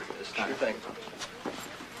mustard this time. Sure thing.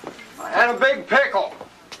 And a big pickle.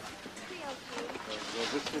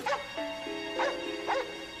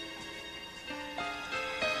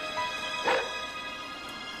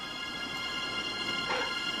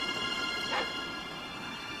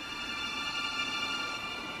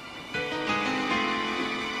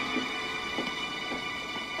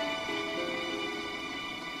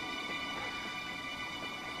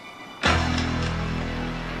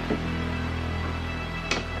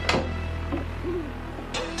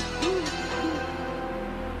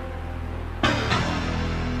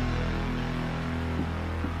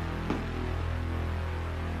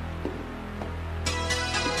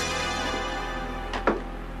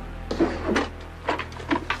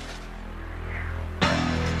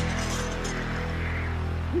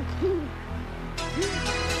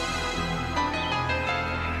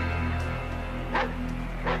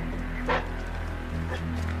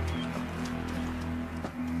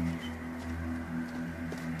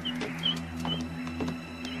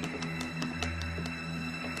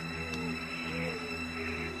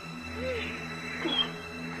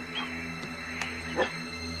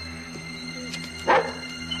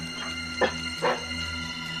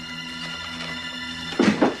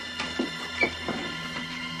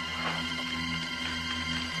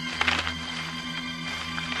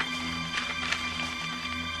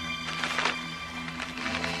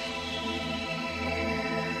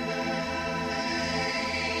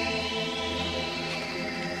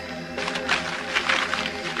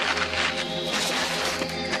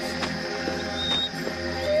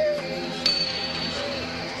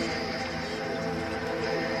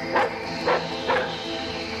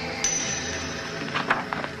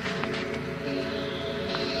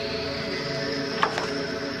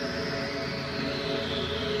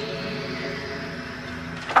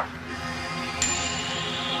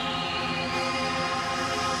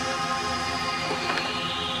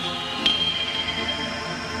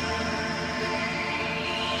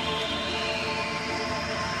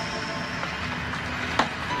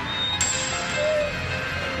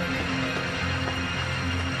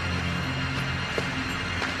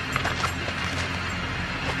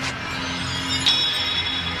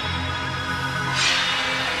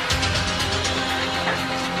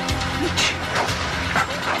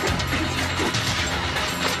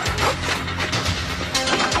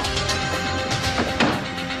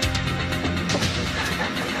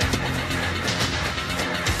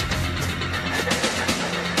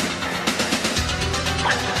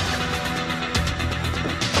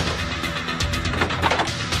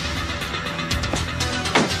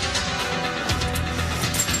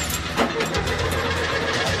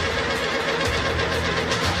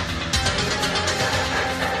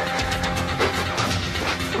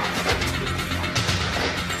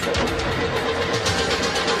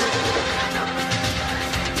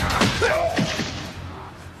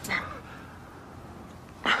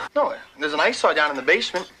 No, there's an ice saw down in the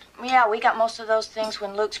basement. Yeah, we got most of those things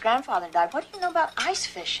when Luke's grandfather died. What do you know about ice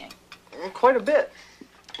fishing? Quite a bit.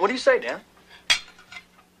 What do you say, Dan?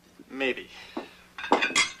 Maybe.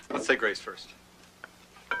 Let's say grace first.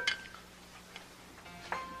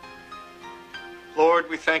 Lord,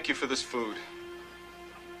 we thank you for this food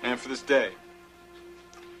and for this day.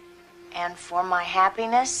 And for my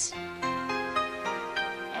happiness.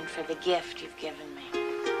 And for the gift you've given me.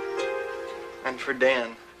 And for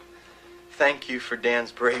Dan. Thank you for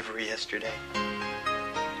Dan's bravery yesterday.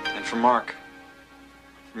 And for Mark,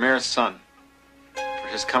 for Mary's son, for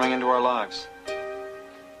his coming into our lives.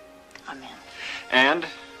 Amen. And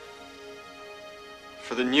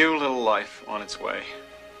for the new little life on its way.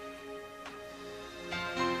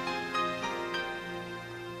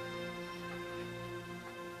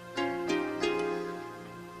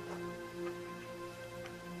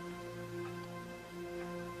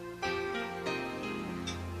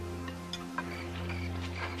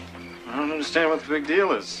 I don't understand what the big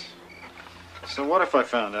deal is. So what if I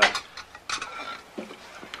found out?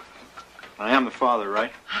 I am the father,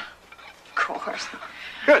 right? Of course.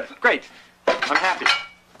 Good, great. I'm happy.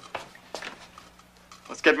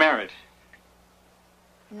 Let's get married.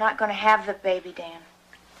 I'm not going to have the baby, Dan.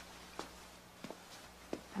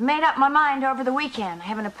 I made up my mind over the weekend. I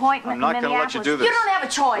have an appointment I'm not in going to let Minneapolis. you do this. You don't have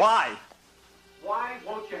a choice. Why? Why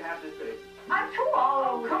won't you have this baby? I'm too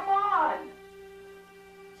old. Come on.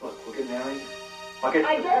 Look, we'll get married. I'll get...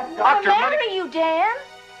 I don't want Doctor, to marry you, Dan.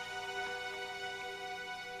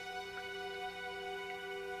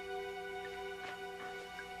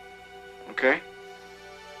 Okay.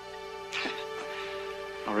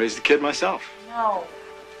 I'll raise the kid myself. No.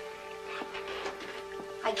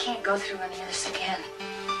 I can't go through any of this again.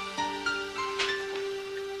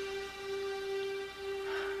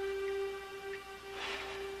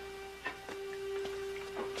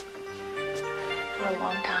 For a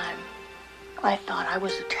long time, I thought I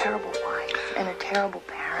was a terrible wife and a terrible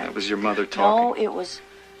parent. That was your mother talking. No, it was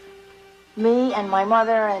me and my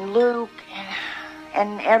mother and Luke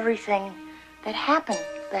and everything that happened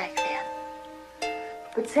back then.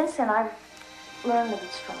 But since then, I've learned to be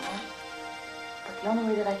strong. But the only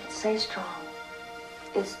way that I can stay strong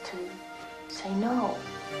is to say no.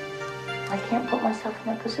 I can't put myself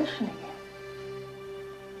in that position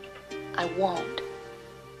again. I won't.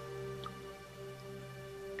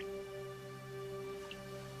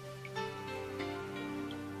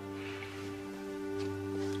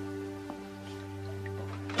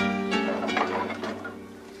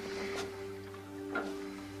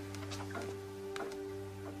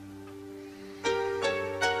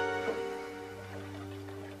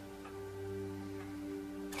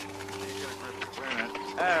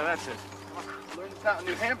 That's it. I learned this out in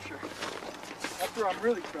New Hampshire. That's where I'm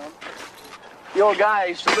really from. The old guy I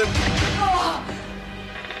used to live...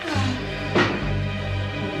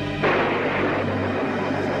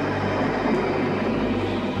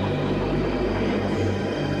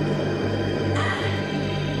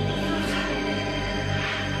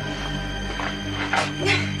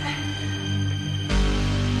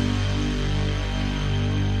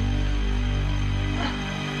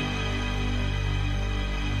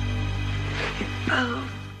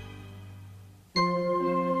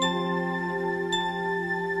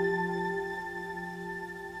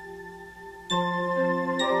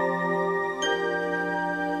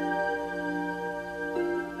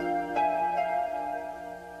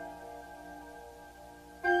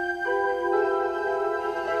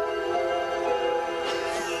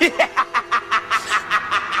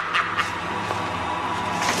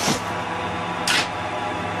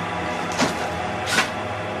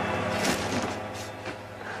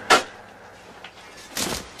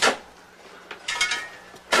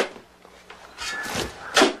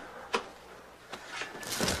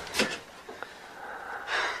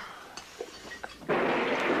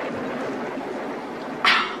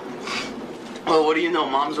 Well, what do you know?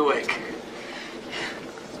 Mom's awake.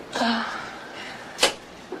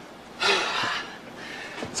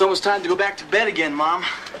 It's almost time to go back to bed again, Mom.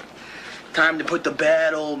 Time to put the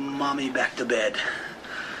bad old mommy back to bed.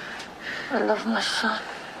 I love my son.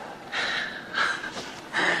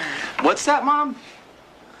 What's that, Mom?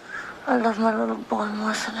 I love my little boy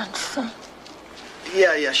more than anything.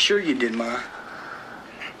 Yeah, sure you did, Ma.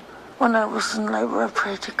 When I was in labor, I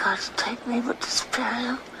prayed to God to take me, but to spare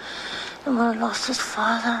him. And when I lost his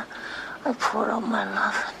father, I poured out my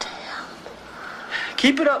love into him.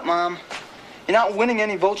 Keep it up, Mom. You're not winning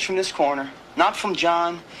any votes from this corner. Not from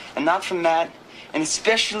John, and not from Matt, and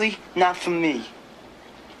especially not from me.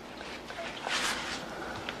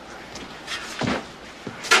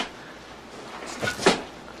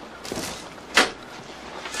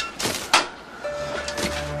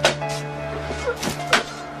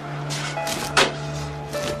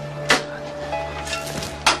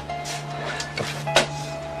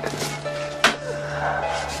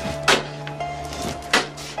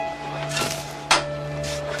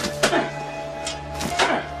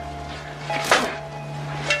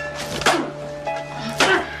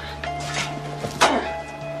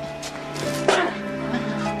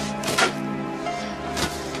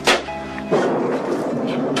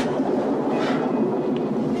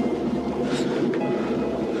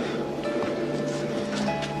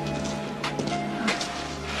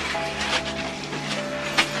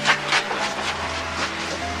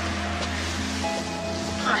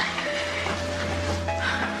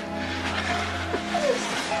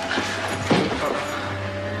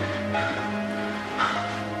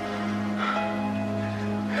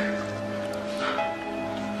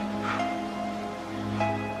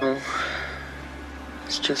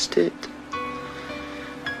 just it.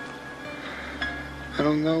 I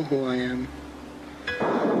don't know who I am.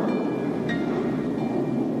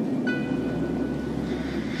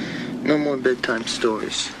 No more bedtime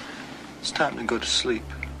stories. It's time to go to sleep.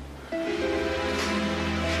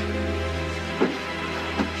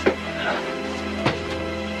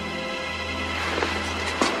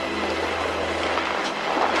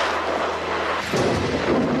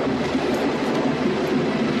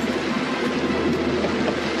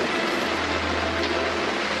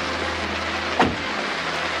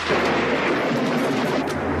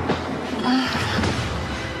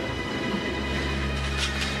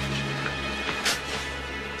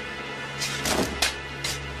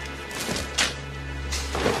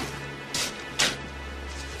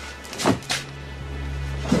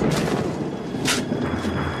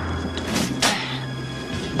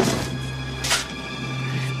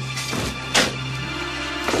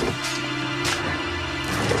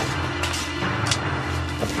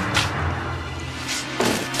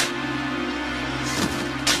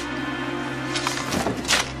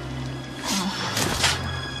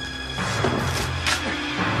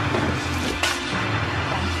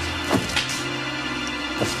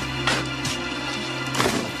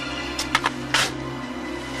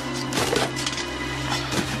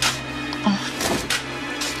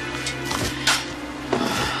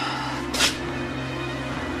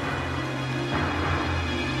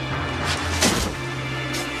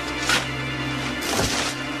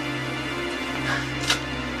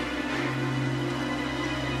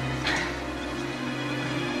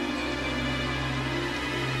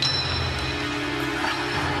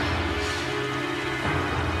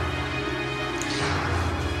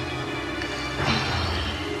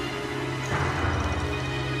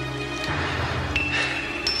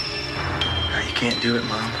 You can't do it,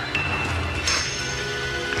 Mom.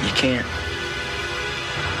 You can't.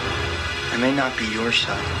 I may not be your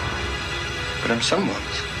son, but I'm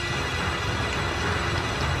someone's.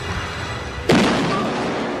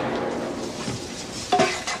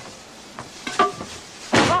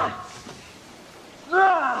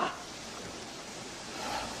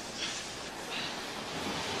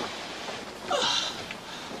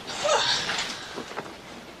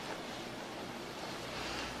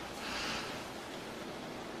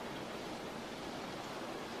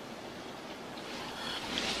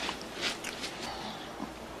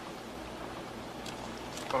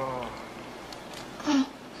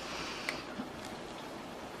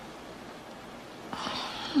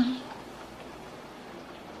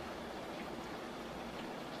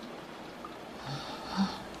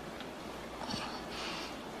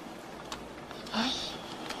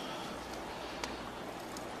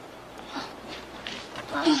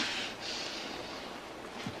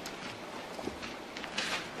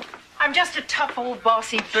 I'm just a tough old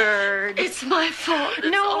bossy bird. It's my fault. It's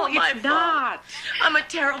No, all my it's not. fault. I'm a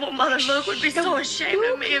terrible mother. Luke would be so ashamed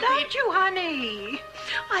of me if he... Don't you, honey?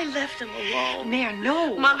 I left him alone. Mare,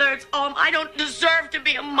 no. Mother, it's all... I don't deserve to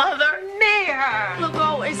be a mother. Mare. Luke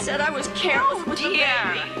always said I was careless with the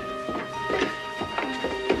baby.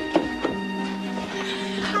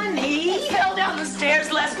 Honey. He fell down the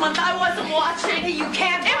stairs last month. I wasn't watching. You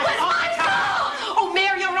can't. It was my fault. Oh,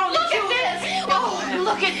 Mare, you're only Look at this. Oh,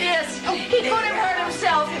 look at this. He could have hurt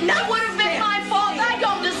himself. That would have been my fault. I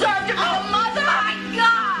don't deserve to be a mother. My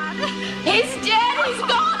God. He's dead. He's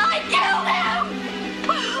gone. I killed him.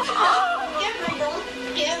 Give me those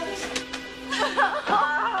gifts.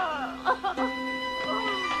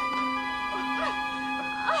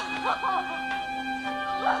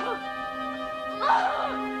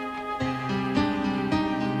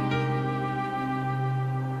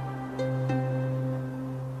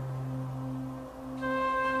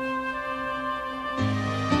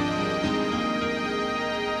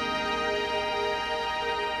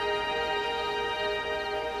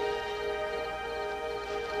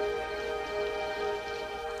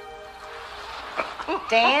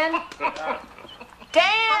 Dan?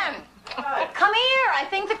 Dan! Come here. I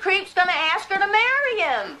think the creep's gonna ask her to marry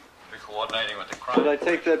him. Be coordinating with the crime. Did I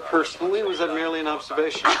take that personally? Was that merely an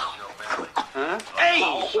observation? Huh? Hey!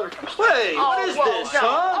 Wait, what is this, huh?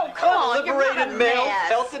 Oh, come on, you're Liberated not a male mess.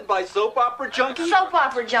 pelted by soap opera junkie? Soap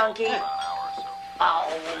opera junkie.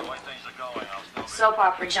 Oh. Soap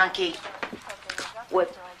opera junkie.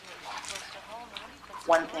 With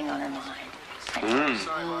one thing on her mind.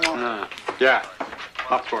 Yeah,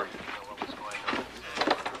 popcorn.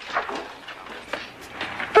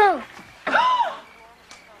 Boo!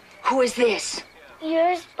 Who is this?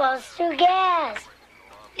 You're supposed to guess.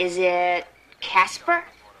 Is it Casper?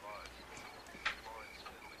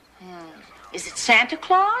 Is it Santa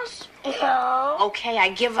Claus? No. Okay, I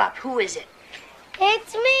give up. Who is it?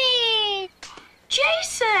 It's me.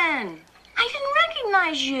 Jason! I didn't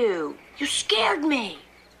recognize you. You scared me.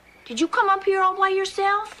 Did you come up here all by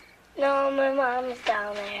yourself? No, my mom's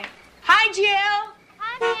down there. Hi, Jill.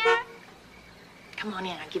 Hi, Mare. Come on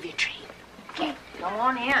in. I'll give you a treat. Okay, go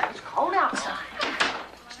on in. It's cold outside.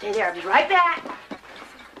 Stay there. I'll be right back.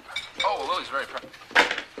 Oh, Lily's very proud.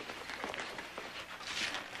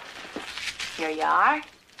 Here you are.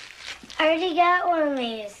 I already got one of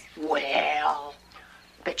these. Well,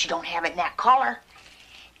 bet you don't have it in that color.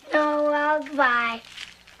 No, well, goodbye.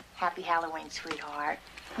 Happy Halloween, sweetheart.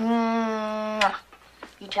 Mwah.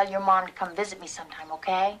 You tell your mom to come visit me sometime,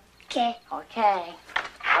 okay? Okay. Okay.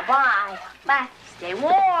 Bye-bye. Bye. Stay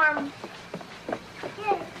warm.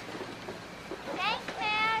 Here. Thanks,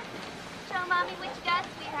 Mare. Show Mommy what you got,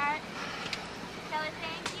 sweetheart. Tell her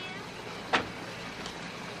thank you.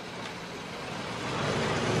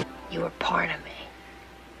 You were part of me.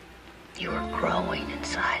 You were growing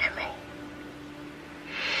inside of me.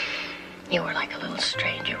 You were like a little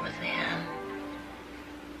stranger within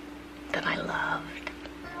that I loved.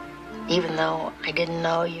 Even though I didn't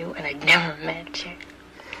know you and I'd never met you.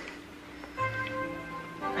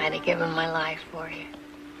 I'd have given my life for you.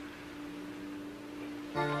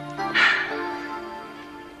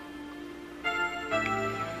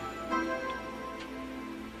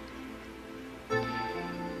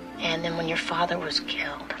 And then when your father was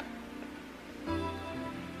killed,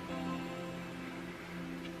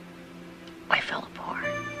 I fell apart.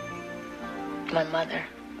 My mother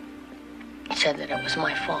said that it was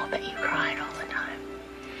my fault that you cried all the time.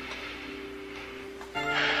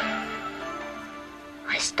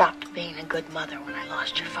 I stopped being a good mother when I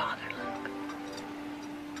lost your father, Luke.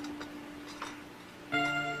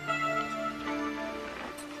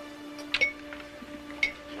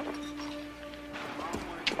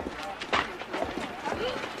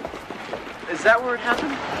 Is that where it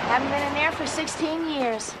happened? Haven't been in there for 16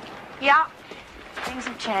 years. Yeah, things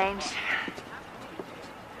have changed.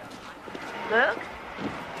 Luke?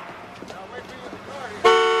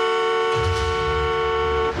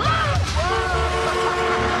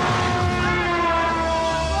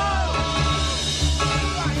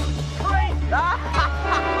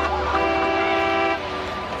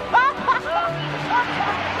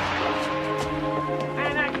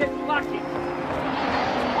 Man, I get lucky.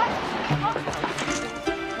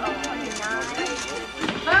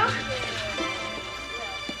 Luke?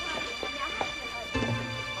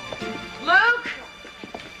 Luke?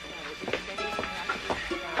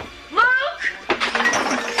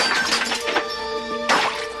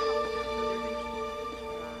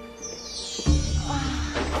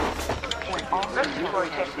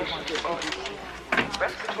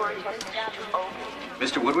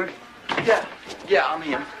 Mr. Woodward? Yeah, I'm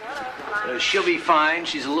him. She'll be fine.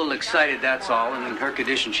 She's a little excited, that's all. And in her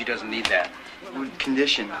condition, she doesn't need that. What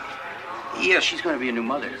condition? Yeah, she's going to be a new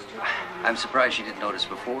mother. I'm surprised she didn't notice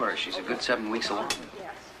before. She's a good 7 weeks along.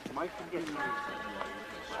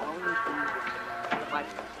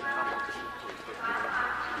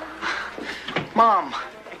 Mom.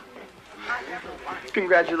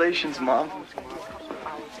 Congratulations, Mom.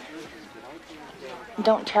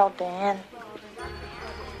 Don't tell Dan.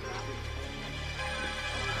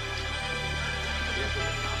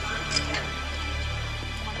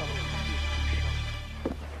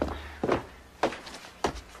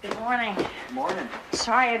 Good morning. Morning.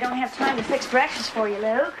 Sorry I don't have time to fix breakfast for you,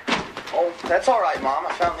 Luke. Oh, that's all right, Mom.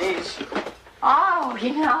 I found these. Oh,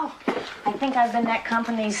 you know, I think I've been that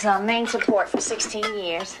company's main support for 16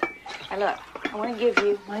 years. Now, look, I want to give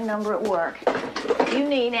you my number at work. If you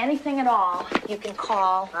need anything at all, you can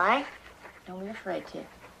call, all right? Don't be afraid to.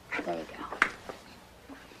 There you go.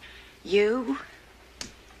 You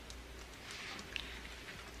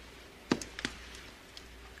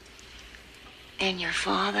and your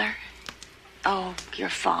father, oh, your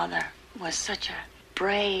father was such a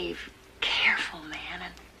brave, careful man,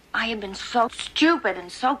 and I had been so stupid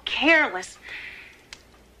and so careless.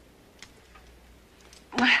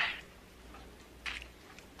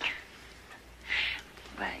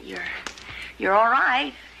 But you're all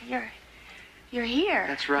right. You're here.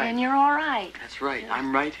 That's right. And you're all right. That's right.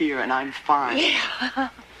 I'm right here, and I'm fine. Yeah.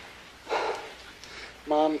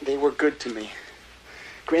 Mom, they were good to me.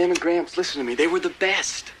 Graham and Gramps, listen to me. They were the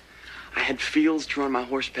best. I had fields to run my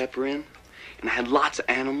horse Pepper in, and I had lots of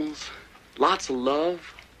animals, lots of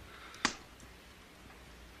love.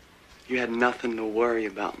 You had nothing to worry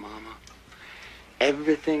about, Mama.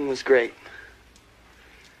 Everything was great.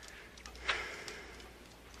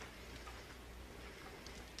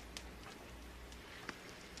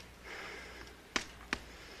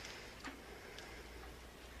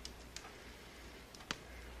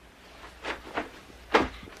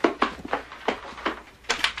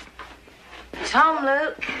 It's home,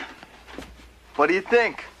 Luke. What do you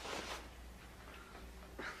think?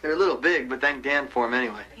 They're a little big, but thank Dan for them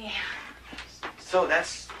anyway. Yeah. So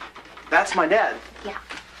that's my dad. Yeah.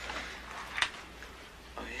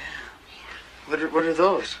 Oh, yeah. What are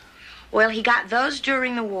those? Well, he got those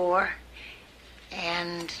during the war,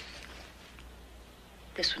 and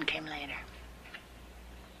this one came later.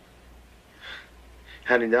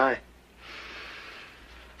 How'd he die?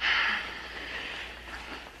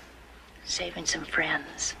 Saving some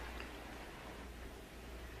friends.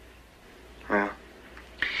 Well,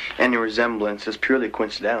 any resemblance is purely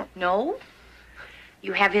coincidental. No.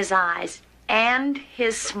 You have his eyes and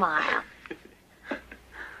his smile.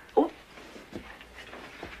 Oh.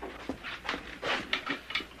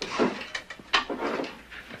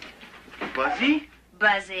 Buzzy?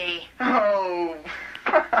 Buzzy. Oh.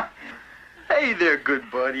 Hey there, good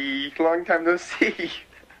buddy. Long time no see.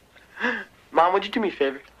 Mom, would you do me a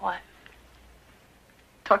favor? What?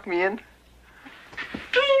 Tuck me in.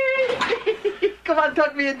 Come on,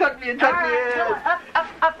 tuck me in, tuck me in, tuck me in. Come on,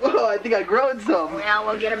 up. Whoa, I think I grown some. Well,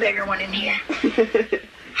 we'll get a bigger one in here.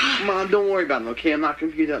 Mom, don't worry about it, okay? I'm not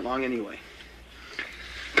going to be that long anyway.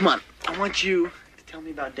 Come on, I want you to tell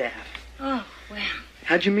me about Dad. Oh, well.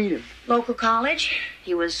 How'd you meet him? Local college.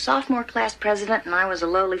 He was sophomore class president, and I was a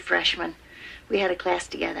lowly freshman. We had a class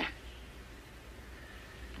together.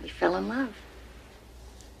 We fell in love.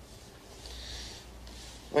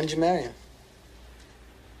 When'd you marry him?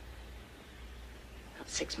 About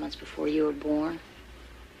 6 months before you were born.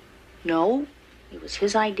 No, it was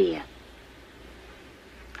his idea.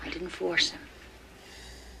 I didn't force him.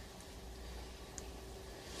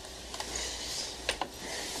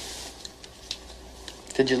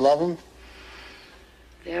 Did you love him?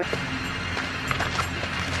 Very.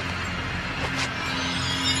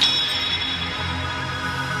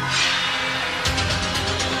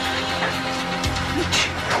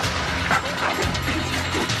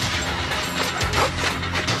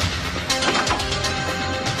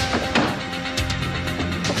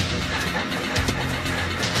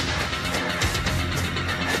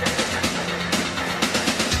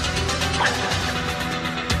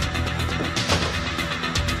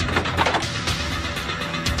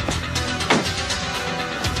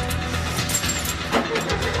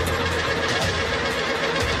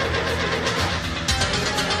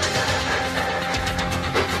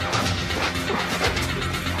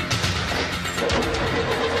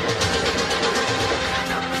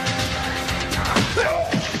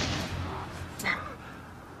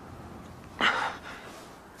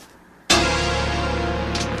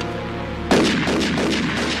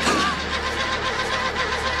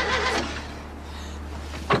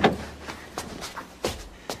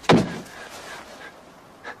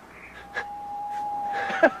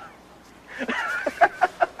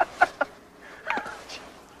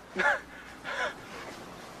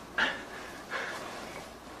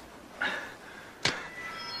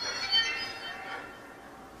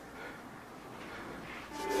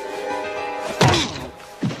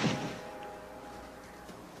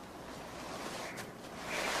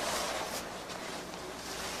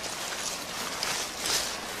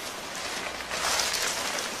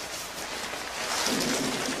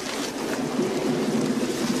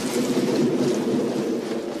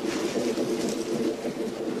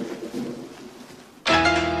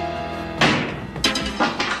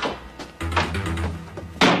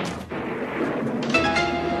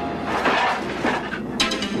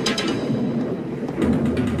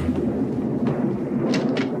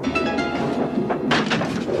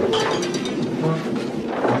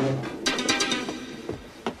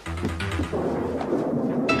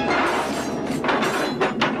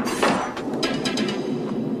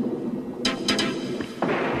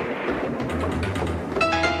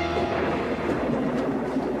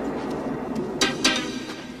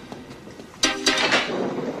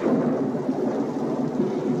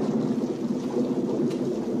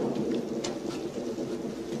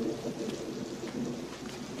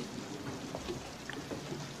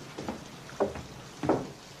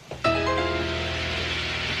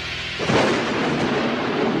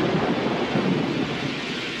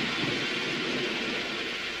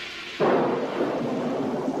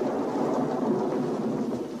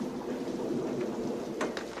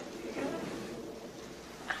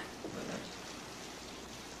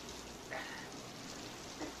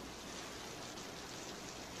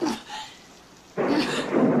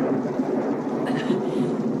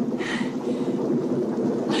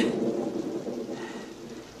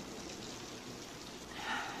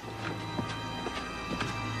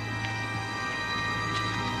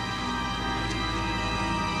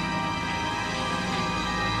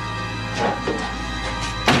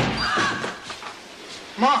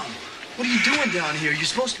 you doing down here? You're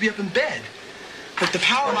supposed to be up in bed. Look, the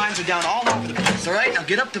power lines are down all over the place, all right? Now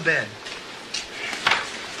get up to bed.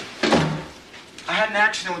 I had an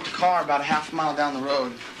accident with the car about a half mile down the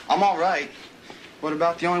road. I'm all right. What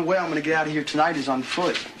about the only way I'm gonna get out of here tonight is on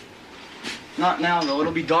foot? Not now, though.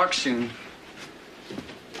 It'll be dark soon.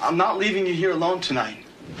 I'm not leaving you here alone tonight.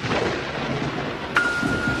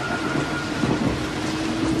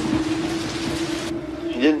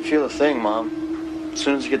 He didn't feel a thing, Mom. As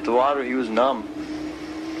soon as he hit the water, he was numb.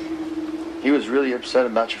 He was really upset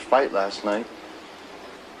about your fight last night.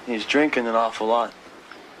 He's drinking an awful lot.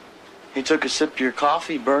 He took a sip of your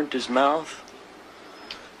coffee, burnt his mouth,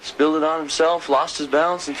 spilled it on himself, lost his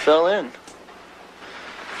balance, and fell in.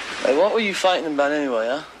 Hey, what were you fighting about anyway,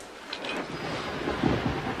 huh?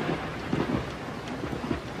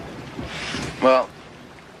 Well,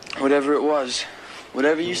 whatever it was,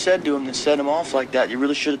 whatever you said to him that set him off like that, you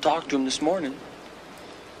really should have talked to him this morning.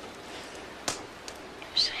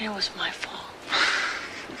 You say it was my fault.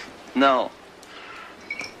 No.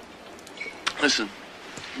 Listen,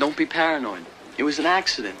 don't be paranoid. It was an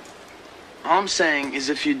accident. All I'm saying is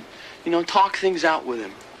if you'd, talk things out with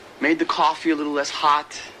him, made the coffee a little less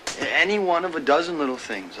hot, any one of a dozen little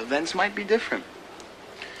things, events might be different.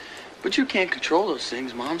 But you can't control those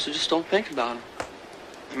things, Mom, so just don't think about them.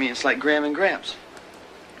 I mean, it's like Graham and Gramps.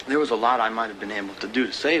 There was a lot I might have been able to do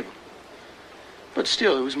to save them. But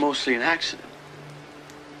still, it was mostly an accident.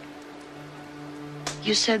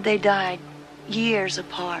 You said they died years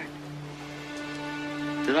apart.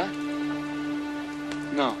 Did I?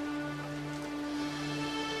 No.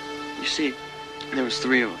 You see, there was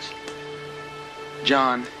 3 of us.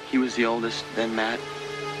 John, he was the oldest, then Matt.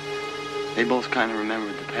 They both kind of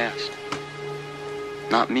remembered the past.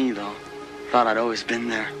 Not me, though. Thought I'd always been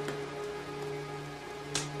there.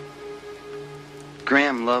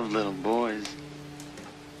 Graham loved little boys.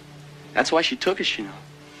 That's why she took us,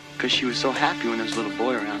 because she was so happy when there was a little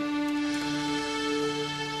boy around.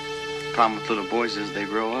 Problem with little boys is they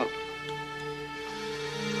grow up.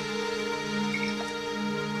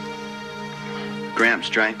 Gramps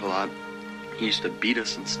drank a lot. He used to beat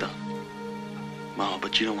us and stuff. Oh,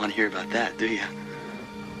 but you don't want to hear about that, do you?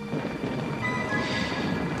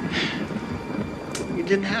 We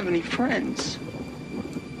didn't have any friends.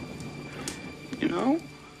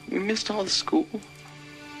 We missed all the school.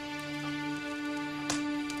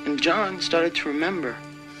 And John started to remember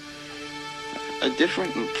a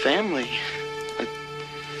different family, a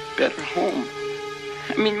better home.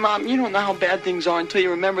 I mean, Mom, you don't know how bad things are until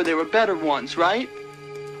you remember there were better ones, right?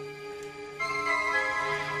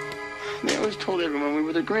 They always told everyone we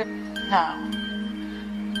were the great. No.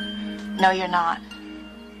 No, you're not.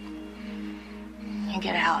 You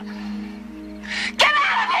get out. Get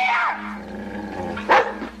out of here!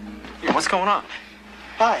 Hey, what's going on?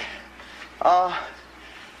 Hi.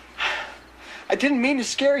 I didn't mean to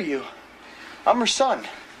scare you. I'm her son.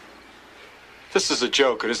 This is a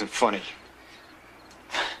joke. It isn't funny.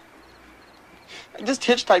 I just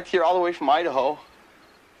hitchhiked here all the way from Idaho.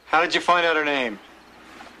 How did you find out her name?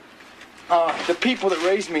 The people that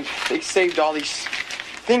raised me, they saved all these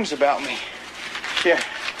things about me. Here.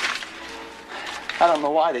 I don't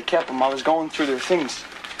know why they kept them. I was going through their things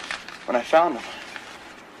when I found them.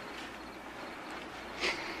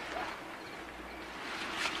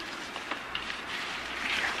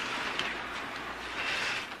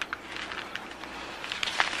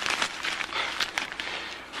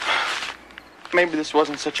 Maybe this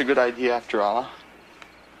wasn't such a good idea after all.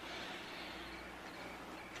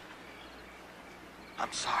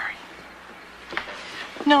 I'm sorry.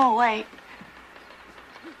 No, wait.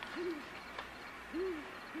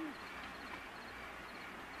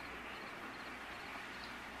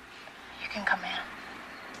 You can come in.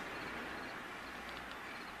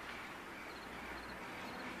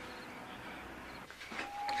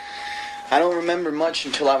 I don't remember much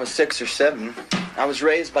until I was 6 or 7. I was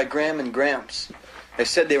raised by Graham and Gramps. They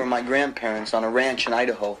said they were my grandparents on a ranch in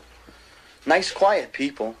Idaho. Nice, quiet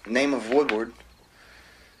people, name of Woodward.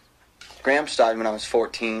 Gramps died when I was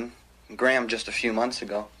 14, and Graham just a few months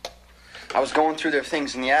ago. I was going through their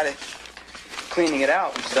things in the attic, cleaning it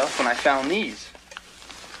out and stuff, when I found these.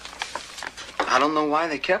 I don't know why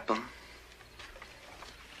they kept them.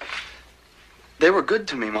 They were good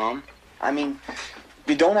to me, Mom. I mean,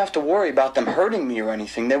 you don't have to worry about them hurting me or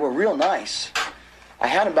anything. They were real nice. I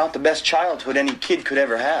had about the best childhood any kid could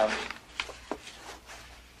ever have.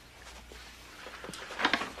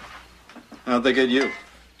 How'd they get you?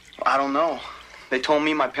 I don't know. They told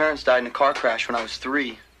me my parents died in a car crash when I was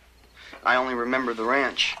 3. I only remember the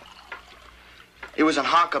ranch. It was in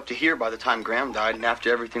hock up to here by the time Graham died, and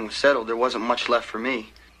after everything was settled, there wasn't much left for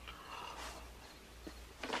me.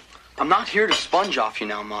 I'm not here to sponge off you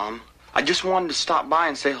now, Mom. I just wanted to stop by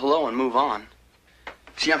and say hello and move on.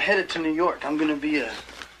 See, I'm headed to New York. I'm gonna be a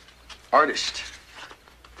artist.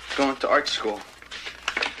 Going to art school.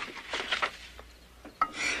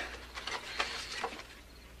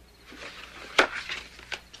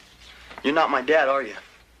 You're not my dad, are you?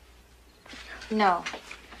 No.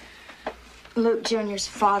 Luke Jr.'s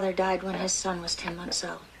father died when his son was 10 months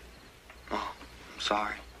old. Oh, I'm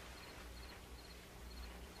sorry.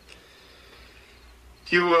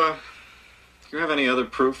 Do you have any other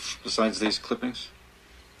proof besides these clippings?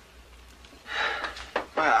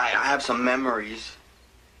 I have some memories.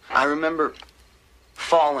 I remember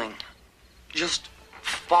falling. Just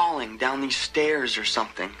falling down these stairs or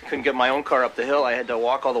something. Couldn't get my own car up the hill. I had to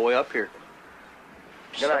walk all the way up here.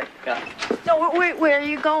 Good night. Yeah. No, where are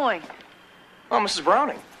you going? Oh, Mrs.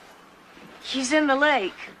 Browning. He's in the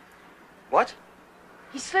lake. What?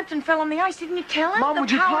 He slipped and fell on the ice. Didn't you tell him? Mom,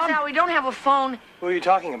 would you The power's calm- out. We don't have a phone. Who are you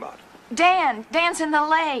talking about? Dan. Dan's in the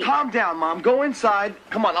lake. Calm down, Mom. Go inside.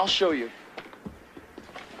 Come on, I'll show you.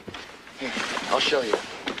 Here, I'll show you.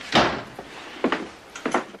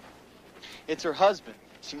 It's her husband.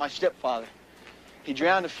 See, my stepfather. He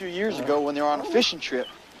drowned a few years ago when they were on a fishing trip.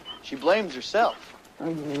 She blames herself.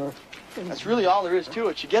 That's really all there is to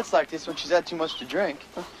it. She gets like this when she's had too much to drink.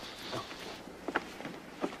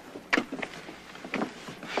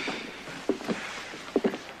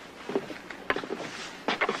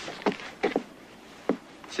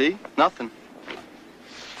 See? Nothing.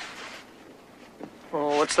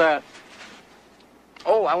 Oh, what's that?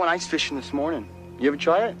 Oh, I went ice fishing this morning. You ever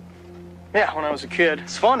try it? Yeah, when I was a kid.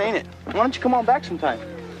 It's fun, ain't it? Why don't you come on back sometime?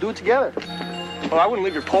 Do it together. Well, I wouldn't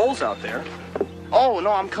leave your poles out there. Oh,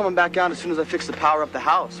 no, I'm coming back out as soon as I fix the power up the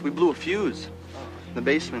house. We blew a fuse in the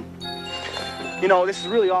basement. You know, this is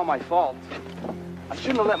really all my fault. I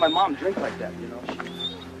shouldn't have let my mom drink like that, you know.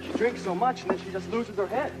 She drinks so much and then she just loses her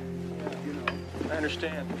head. You know. I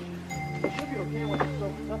understand. She'll be okay when she's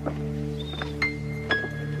sobers up.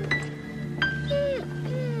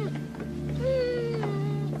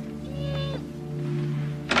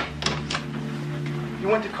 You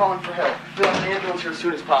went to calling for help. We'll have an ambulance here as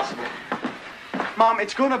soon as possible. Mom,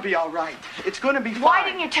 it's gonna be all right. It's gonna be fine. Why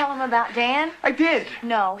didn't you tell him about Dan? I did.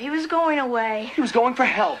 No, he was going away. He was going for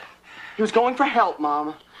help. He was going for help,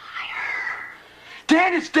 Mom.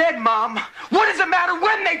 Dan is dead, Mom. What does it matter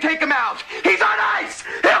when they take him out? He's on ice.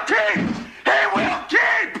 He'll keep. He will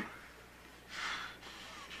keep.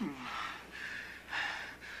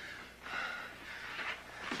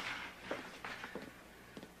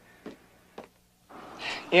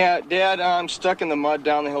 Yeah, Dad, I'm stuck in the mud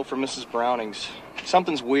down the hill from Mrs. Browning's.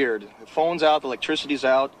 Something's weird. The phone's out, the electricity's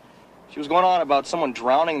out. She was going on about someone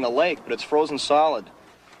drowning in the lake, but it's frozen solid.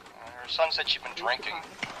 Her son said she'd been drinking.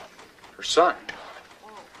 Her son?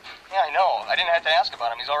 Yeah, I know. I didn't have to ask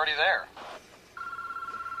about him. He's already there.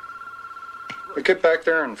 We get back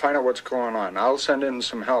there and find out what's going on. I'll send in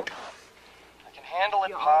some help. I can handle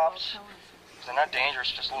it, Pops. They're not dangerous,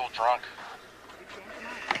 just a little drunk.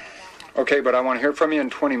 Okay, but I want to hear from you in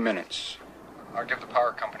 20 minutes. I'll give the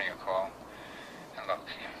power company a call. And look,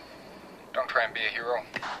 don't try and be a hero.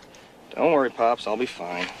 Don't worry, Pops. I'll be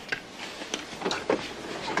fine.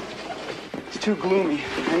 It's too gloomy.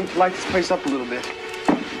 I need to light this place up a little bit.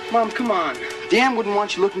 Mom, come on. Dan wouldn't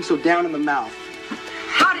want you looking so down in the mouth.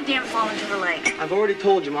 How did Dan fall into the lake? I've already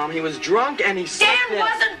told you, Mom. He was drunk and he Dan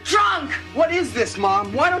wasn't drunk! What is this,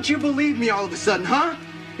 Mom? Why don't you believe me all of a sudden, huh?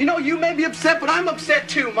 You know, you may be upset, but I'm upset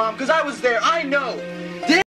too, Mom, because I was there. I know.